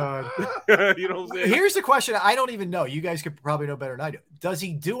 Oh my God. You know what I'm saying? Here's the question. I don't even know. You guys could probably know better than I do. Does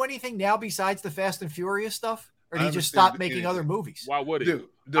he do anything now besides the Fast and Furious stuff? Or did he just stop making other movies? Why would he? Dude,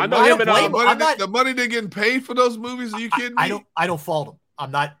 I know him and the money they're getting paid for those movies. Are you kidding me? I don't fault him.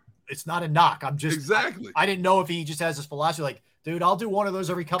 I'm not. It's not a knock. I'm just exactly. I didn't know if he just has this philosophy like, dude, I'll do one of those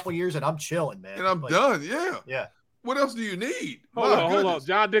every couple of years and I'm chilling, man. And I'm done. Yeah. Yeah. What else do you need? Hold on.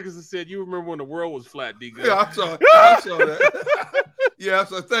 John Dickinson said, "You remember when the world was flat, D. Gunn." Yeah, I saw that. Yeah,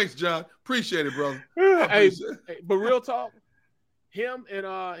 so thanks, John. Appreciate it, brother. But real talk, him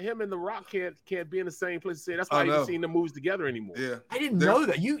and The Rock can't be in the same place. That's why I haven't seen the movies together anymore. Yeah, I didn't know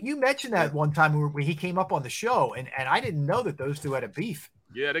that. You mentioned that one time when he came up on the show, and I didn't know that those two had a beef.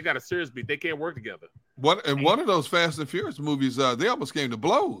 Yeah, they got a serious beef. They can't work together. One of those Fast and Furious movies, they almost came to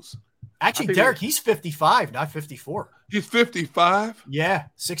blows. Actually, Derrick, he's 55, not 54. He's 55? Yeah,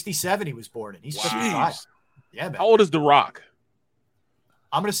 67 he was born in. He's 55. Yeah, man. How old is The Rock?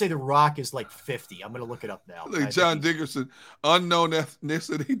 I'm going to say The Rock is like 50. I'm going to look it up now. Like John Dickerson, unknown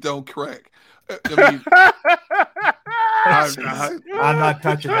ethnicity, don't crack. I mean, I'm not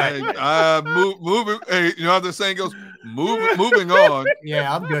touching that. Moving. Hey, you know how the saying goes? Moving on.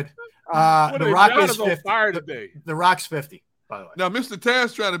 Yeah, I'm good. The Rock is 50. On fire today. The Rock's 50. By the way. Now, Mr.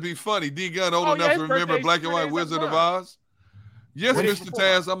 Taz trying to be funny. D. Gunn old enough to remember Black and White Wizard of Oz? Yes, Mr.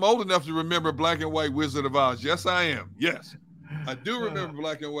 Taz, I'm old enough to remember Black and White Wizard of Oz. Yes, I am. Yes. I do remember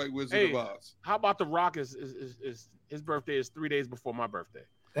Black and White Wizard of Oz. How about The Rock is his birthday is 3 days before my birthday.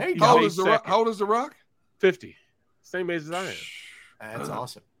 There you go. How old is The Rock? 50. Same age as I am. That's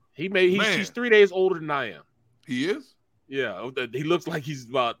awesome. He's 3 days older than I am. He is? Yeah, he looks like he's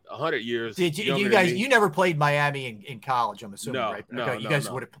about 100 years. Did you guys? You never played Miami in college, I'm assuming, right? No, you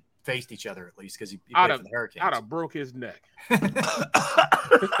guys would have faced each other at least because he played for the Hurricanes. I'd have broke his neck.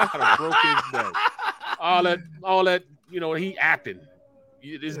 All that, he acting.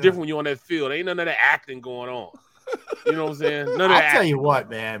 It's different when you're on that field. Ain't none of that acting going on. You know what I'm saying? I'll tell you what,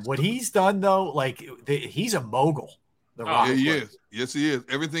 man. What he's done though, he's a mogul. Yeah, he is. Yes, he is.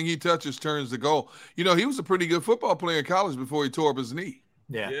 Everything he touches turns to goal. He was a pretty good football player in college before he tore up his knee.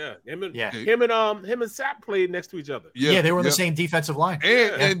 Yeah. Him and Sapp played next to each other. Yeah, they were in the same defensive line.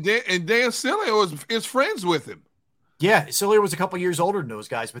 And Dan Sileo is friends with him. Yeah, Sileo was a couple years older than those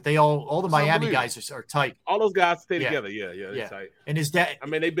guys, but they all the Miami guys are tight. All those guys stay together. Yeah, they're tight. And his dad. I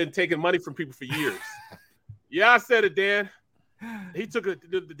mean, they've been taking money from people for years. Yeah, I said it, Dan. Dan took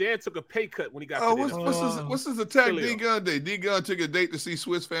a pay cut when he got to what's his attack D-Gun day? D-Gun took a date to see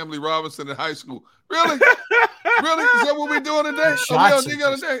Swiss Family Robinson in high school. Really? Really? Is that what we're doing today?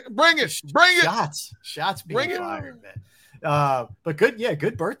 Bring it. Shots being fired, man. But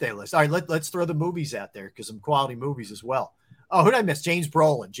good birthday list. All right, let's throw the movies out there because some quality movies as well. Oh, who did I miss? James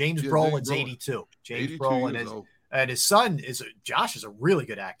Brolin. James Brolin's 82. James Brolin and his son Josh is a really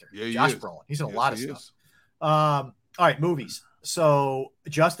good actor. Yeah, Josh Brolin. He's in a lot of stuff. All right, movies. So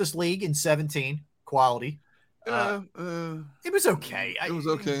Justice League in 17, quality. It was okay. It was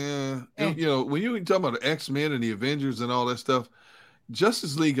okay. When you talk about the X-Men and the Avengers and all that stuff,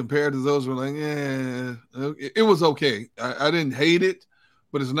 Justice League compared to those were like, it was okay. I didn't hate it,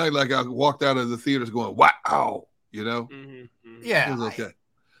 but it's not like I walked out of the theaters going, wow, Yeah. It was okay.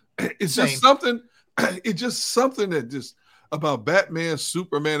 It's just something. It's just something that just about Batman,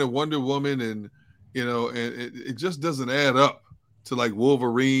 Superman, and Wonder Woman, and it just doesn't add up to like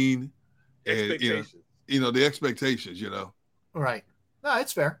Wolverine and the expectations. Right. No,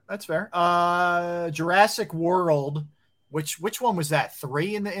 it's fair. That's fair. Jurassic World. Which one was that?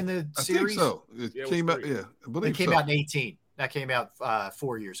 3 in the series? I think so. It came out. Yeah, I believe it came out in 18. That came out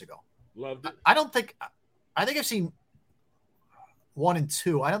 4 years ago. Loved it. I think I've seen 1 and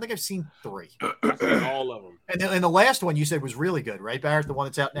 2. I don't think I've seen 3. I've seen all of them. And the last one you said was really good, right, Barrett? The one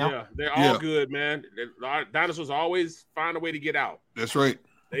that's out now? Yeah, they're all good, man. Dinosaurs always find a way to get out. That's right.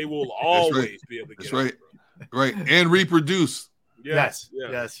 They will always be able to get out. That's right. Right. And reproduce. Yes.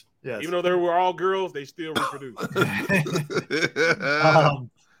 Even though they were all girls, they still reproduce.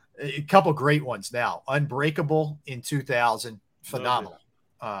 A couple great ones now. Unbreakable in 2000. Phenomenal.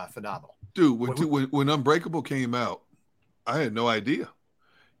 Dude, when Unbreakable came out, I had no idea.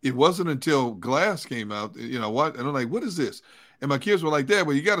 It wasn't until Glass came out, and I'm like, what is this? And my kids were like, Dad,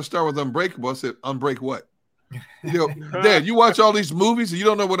 well, you got to start with Unbreakable. I said, Unbreak what? Dad, you watch all these movies and you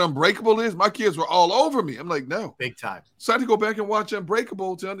don't know what Unbreakable is? My kids were all over me. I'm like, no. Big time. So I had to go back and watch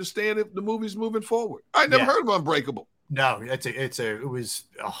Unbreakable to understand if the movie's moving forward. I never heard of Unbreakable. No, it was,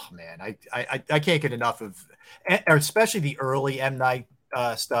 oh man, I can't get enough of, especially the early M. Night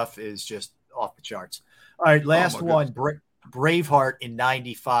stuff is just off the charts. All right, last one, Braveheart in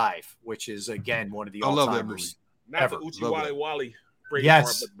 95, which is again one of the all-timers. Not the Uchi Wally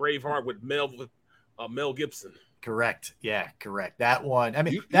Braveheart, but Braveheart with Mel Gibson. Correct. Yeah, correct. That one. I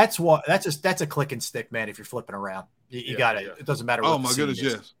mean, that's a click and stick, man. If you're flipping around, you got it. It doesn't matter. Oh my goodness,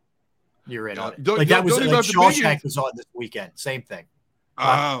 yes. You're in on it. Shawshank was on this weekend. Same thing.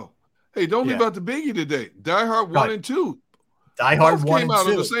 Oh, hey, don't leave out the biggie today. Die Hard 1 and 2. Die Hard 1 and 2 came out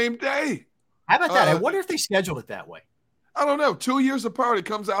on the same day. How about that? I wonder if they scheduled it that way. I don't know. 2 years apart, it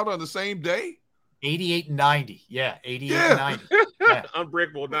comes out on the same day. 88 and 90. Yeah, 88 and 90. Yeah.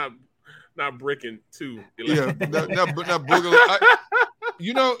 Unbreakable, not Breaking 2. Yeah, not Boogaloo.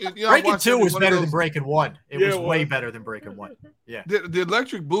 Breaking 2 was better than Breaking 1. It was way better than Breaking 1. Yeah. The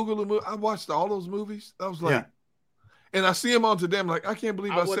Electric Boogaloo movie, I watched all those movies. I was like, and I see them on today. I'm like, I can't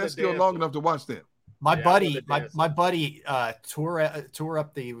believe I sat still long enough to watch them. My buddy tore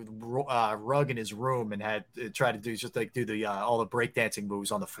up the rug in his room and had tried to do all the breakdancing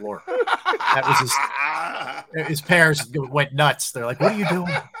moves on the floor. That was his parents went nuts. They're like, "What are you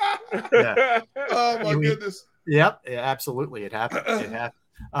doing?" Yeah. Oh my goodness. Yep. Yeah, absolutely. It happened.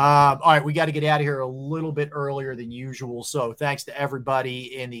 All right, we got to get out of here a little bit earlier than usual. So thanks to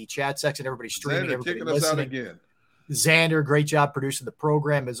everybody in the chat section, everybody streaming, everybody kicking us out again. Xander, great job producing the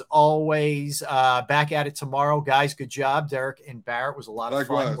program as always. Back at it tomorrow, guys. Good job. Derrick and Barrett was a lot of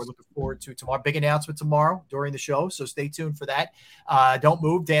fun. We're looking forward to tomorrow. Big announcement tomorrow during the show, so stay tuned for that. Don't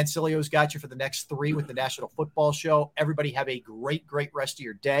move. Dan Silio's got you for the next 3 with the National Football Show. Everybody have a great, great rest of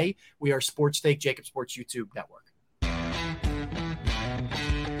your day. We are Sports Take, Jacob Sports YouTube Network.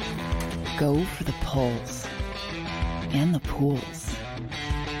 Go for the pulse and the pools.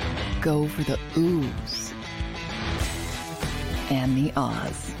 Go for the oohs and the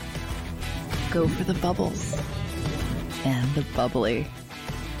ahs. Go for the bubbles and the bubbly.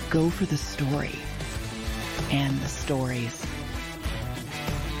 Go for the story and the stories.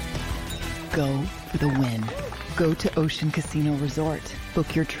 Go for the win. Go to Ocean Casino Resort.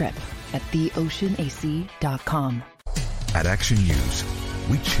 Book your trip at theoceanac.com. At Action News,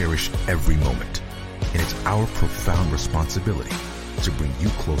 we cherish every moment, and it's our profound responsibility to bring you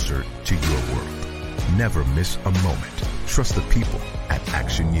closer to your world. Never miss a moment. Trust the people at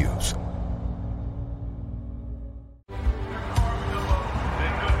Action News.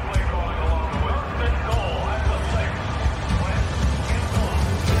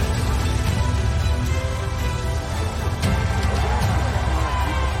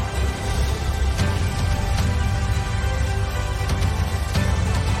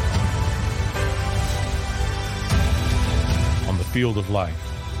 Field of life,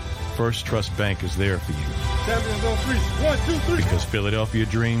 First Trust Bank is there for you. Champions on 3. 1, 2, 3. Because Philadelphia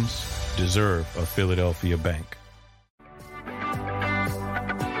dreams deserve a Philadelphia bank.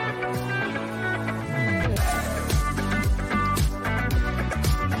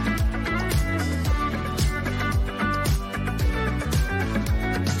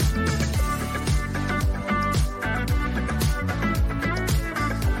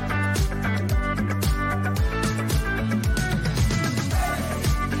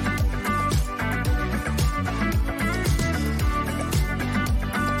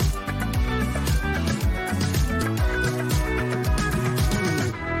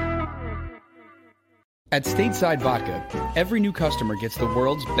 At Stateside Vodka, every new customer gets the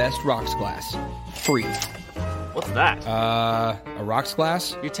world's best rocks glass. Free. What's that? A rocks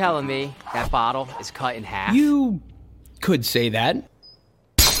glass? You're telling me that bottle is cut in half? You could say that.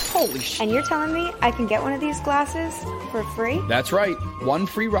 Holy shit. And you're telling me I can get one of these glasses for free? That's right. One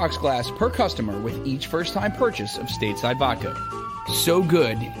free rocks glass per customer with each first-time purchase of Stateside Vodka. So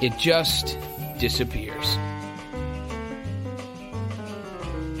good, it just disappears.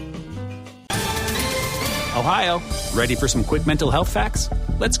 Ohio, ready for some quick mental health facts?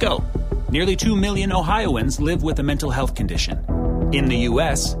 Let's go. Nearly 2 million Ohioans live with a mental health condition. In the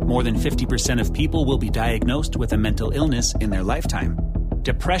U.S., more than 50% of people will be diagnosed with a mental illness in their lifetime.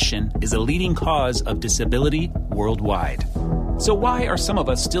 Depression is a leading cause of disability worldwide. So why are some of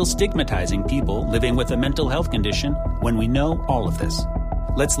us still stigmatizing people living with a mental health condition when we know all of this?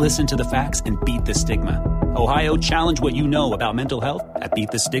 Let's listen to the facts and beat the stigma. Ohio, challenge what you know about mental health at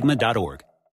beatthestigma.org.